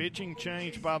have a pitching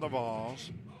change by the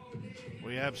Vols.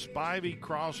 We have Spivey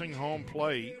crossing home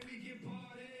plate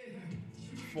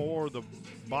for the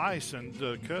Bison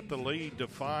to cut the lead to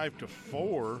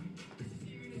 5-4.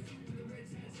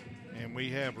 And we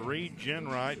have Reed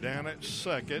Jenright down at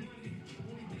second.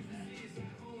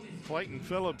 Clayton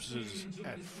Phillips is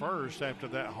at first after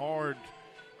that hard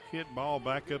hit ball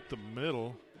back up the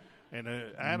middle. And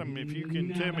Adam, if you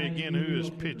can tell me again who is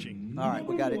pitching. All right,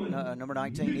 we got it. Number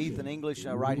 19, Ethan English,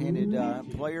 right-handed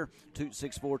player,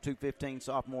 6'4", 215,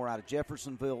 sophomore out of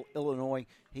Jeffersonville, Illinois.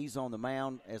 He's on the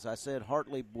mound. As I said,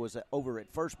 Hartley was over at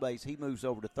first base. He moves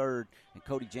over to third, and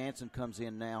Cody Jansen comes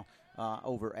in now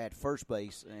over at first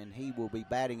base, and he will be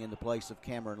batting in the place of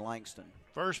Cameron Langston.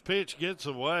 First pitch gets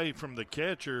away from the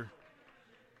catcher.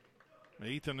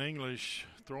 Ethan English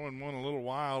throwing one a little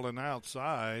wild and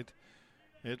outside.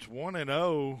 It's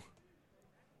 1-0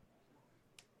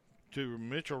 to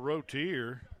Mitchell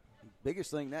Rotier.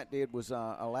 Biggest thing that did was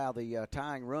allow the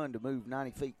tying run to move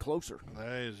 90 feet closer.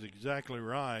 That is exactly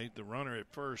right. The runner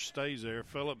at first stays there.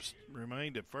 Phillips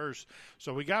remained at first.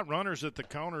 So we got runners at the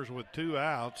corners with 2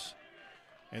 outs,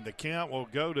 and the count will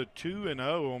go to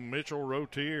 2-0 on Mitchell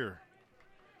Rotier.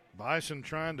 Bison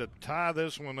trying to tie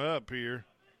this one up here.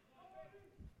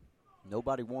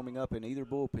 Nobody warming up in either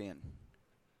bullpen.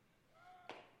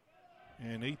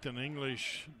 And Ethan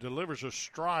English delivers a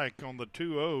strike on the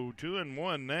 2-0.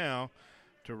 2-1 now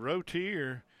to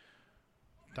Rotier.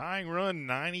 Tying run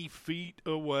 90 feet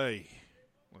away.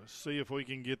 Let's see if we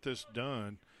can get this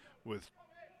done with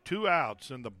 2 outs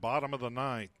in the bottom of the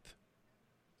 9th.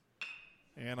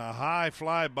 And a high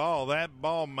fly ball. That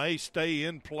ball may stay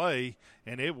in play,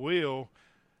 and it will.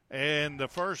 And the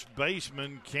first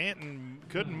baseman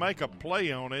couldn't make a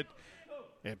play on it.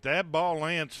 If that ball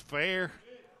lands fair,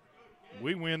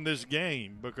 we win this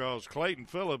game because Clayton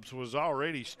Phillips was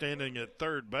already standing at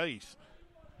third base.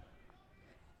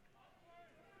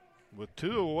 With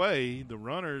 2 away, the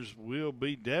runners will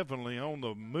be definitely on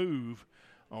the move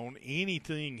on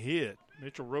anything hit.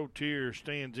 Mitchell Rotier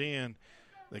stands in.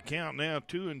 The count now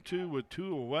 2-2 with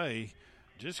 2 away.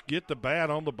 Just get the bat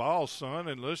on the ball, son,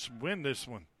 and let's win this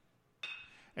one.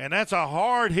 And that's a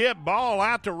hard hit ball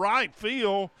out to right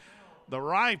field. The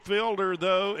right fielder,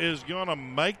 though, is going to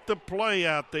make the play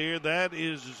out there. That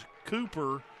is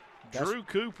Cooper, Drew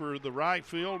Cooper, the right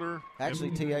fielder.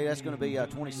 Actually, T.A., that's going to be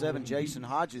 27, Jason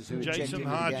Hodges, who Jason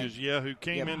Hodges, who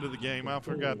came into the game. I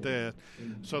forgot that.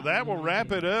 So that will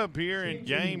wrap it up here in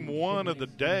Game 1 of the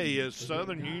day as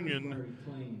Southern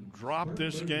Union dropped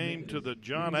this game to the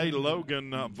John A.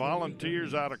 Logan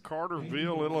Volunteers out of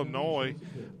Carterville, Illinois,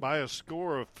 by a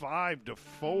score of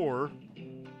 5-4.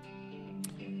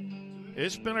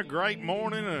 It's been a great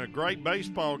morning and a great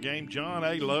baseball game. John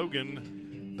A.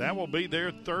 Logan, that will be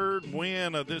their 3rd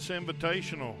win of this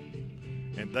invitational.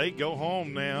 And they go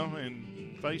home now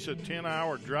and face a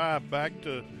 10-hour drive back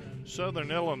to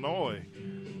Southern Illinois.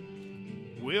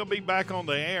 We'll be back on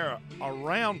the air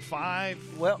around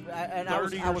 5. Well, and I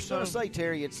was going to say,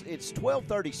 Terry, it's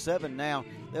 12:37 now.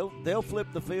 They'll flip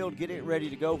the field, get it ready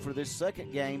to go for this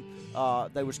second game.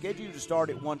 They were scheduled to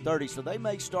start at 1:30, so they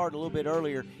may start a little bit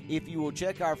earlier. If you will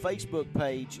check our Facebook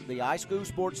page, the iSchool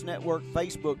Sports Network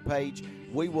Facebook page,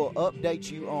 we will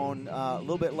update you on a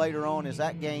little bit later on as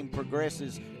that game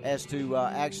progresses as to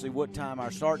actually what time our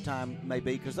start time may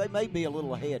be, because they may be a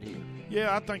little ahead here.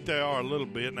 Yeah, I think they are a little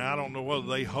bit. Now, I don't know whether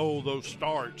they hold those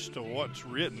starts to what's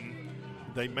written.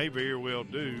 They may very well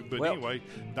do. But anyway,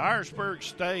 Dyersburg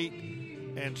State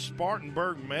and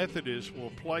Spartanburg Methodist will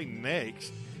play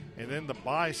next, and then the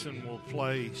Bison will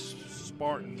play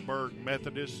Spartanburg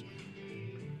Methodist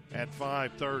at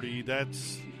 5:30.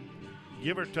 That's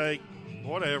give or take,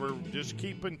 whatever. Just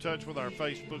keep in touch with our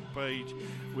Facebook page.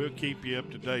 We'll keep you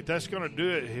up to date. That's going to do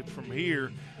it from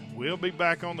here. We'll be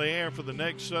back on the air for the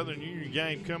next Southern Union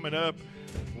game coming up.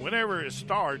 Whenever it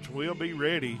starts, we'll be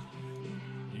ready.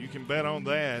 You can bet on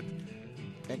that.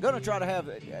 And going to try to have,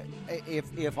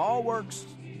 if all works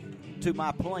to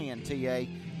my plan, TA,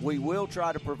 We will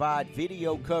try to provide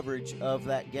video coverage of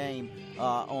that game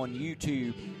on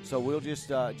YouTube. So we'll just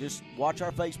watch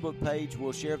our Facebook page.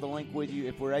 We'll share the link with you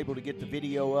if we're able to get the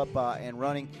video up and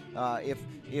running.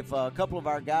 If a couple of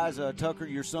our guys, Tucker,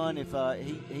 your son, if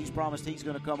he's promised he's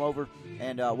going to come over,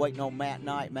 and waiting on Matt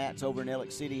Knight. Matt's over in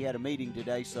Elliott City. He had a meeting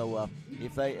today, so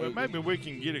if they maybe we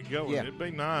can get it going. Yeah. It'd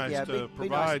be nice to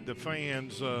provide the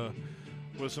fans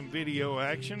with some video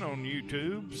action on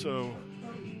YouTube. So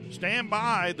stand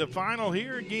by. The final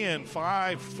here again,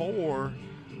 5-4.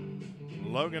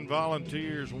 Logan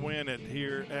Volunteers win it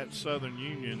here at Southern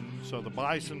Union. So the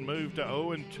Bison move to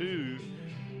 0-2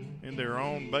 in their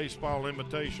own baseball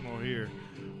invitational here.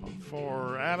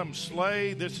 For Adam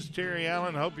Slade, this is Terry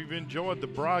Allen. Hope you've enjoyed the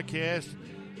broadcast.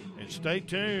 And stay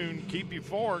tuned. Keep your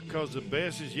fork because the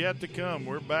best is yet to come.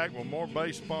 We're back with more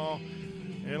baseball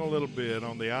in a little bit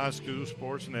on the iSchool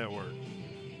Sports Network.